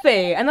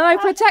Alfie, and then I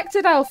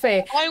protected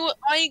Alfie.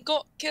 I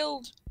got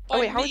killed. By Oh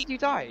wait, how me. did you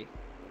die?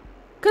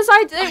 Because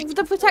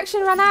the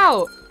protection ran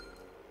out.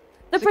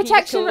 The So can you just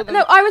protection. kill them?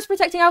 No, I was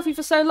protecting Alfie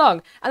for so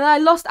long, and then I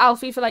lost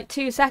Alfie for like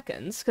 2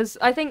 seconds. Because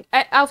I think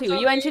Alfie, were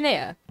you Sorry.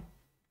 engineer?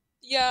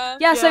 Yeah.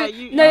 Yeah, so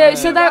you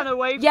so ran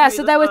away from me so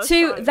the there were first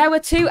two time. there were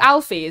two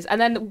Alfies, and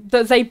then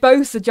they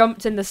both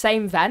jumped in the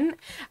same vent,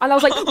 and I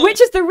was like,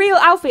 which is the real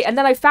Alfie? And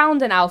then I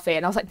found an Alfie,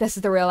 and I was like, this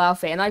is the real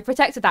Alfie, and I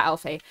protected that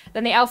Alfie.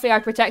 Then the Alfie I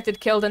protected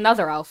killed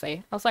another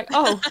Alfie. I was like,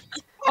 oh,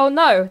 oh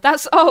no,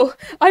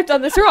 I've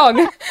done this wrong.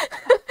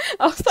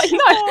 I was like,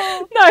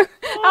 no,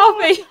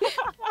 Alfie.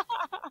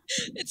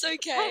 It's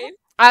okay. No.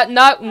 I had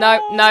no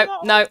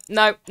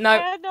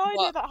idea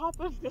What? that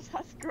happened, but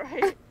that's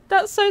great.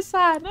 That's so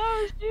sad. No,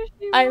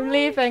 Sushi, I'm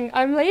why?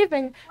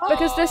 leaving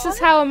because this is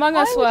Aw. how Among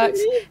Why Us would you works.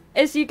 leave?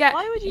 Is you get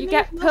Why would you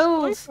get leave Lust's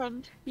pulled.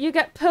 boyfriend? You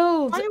get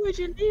pulled. Why would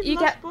you leave You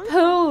Lust's get boyfriend?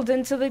 pulled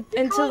into the You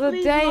can't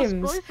leave Lust's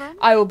games. boyfriend.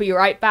 I will be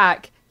right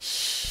back.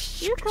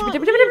 Shh. You can't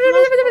leave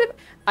Lust's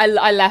I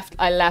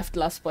left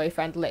Lust's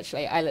boyfriend.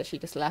 I literally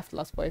just left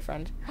Lust's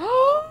boyfriend.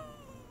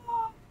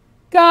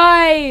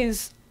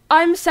 Guys,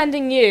 I'm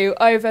sending you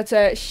over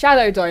to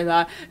Shadow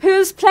Doiler,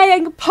 who's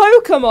playing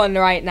Pokemon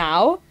right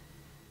now.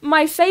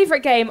 My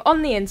favourite game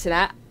on the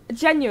internet.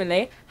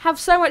 Genuinely, have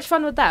so much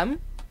fun with them.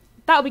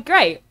 That'll be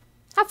great.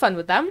 Have fun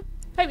with them.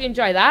 Hope you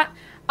enjoy that.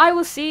 I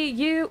will see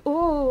you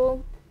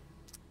all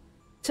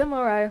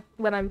tomorrow,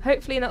 when I'm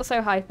hopefully not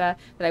so hyper,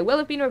 but I will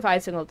have been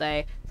revising all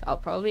day, so I'll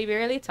probably be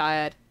really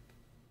tired.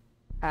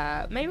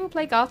 Maybe we'll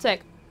play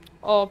Gartic,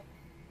 or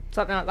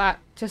something like that,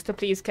 just to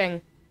please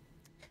King.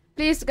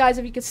 Please, guys,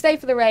 if you could stay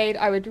for the raid,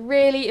 I would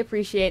really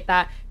appreciate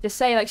that. Just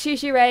say, like,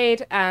 Shushi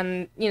raid,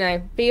 and, you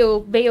know, be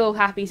all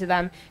happy to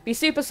them. Be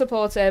super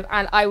supportive,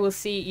 and I will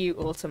see you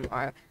all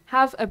tomorrow.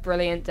 Have a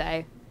brilliant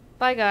day.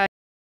 Bye, guys.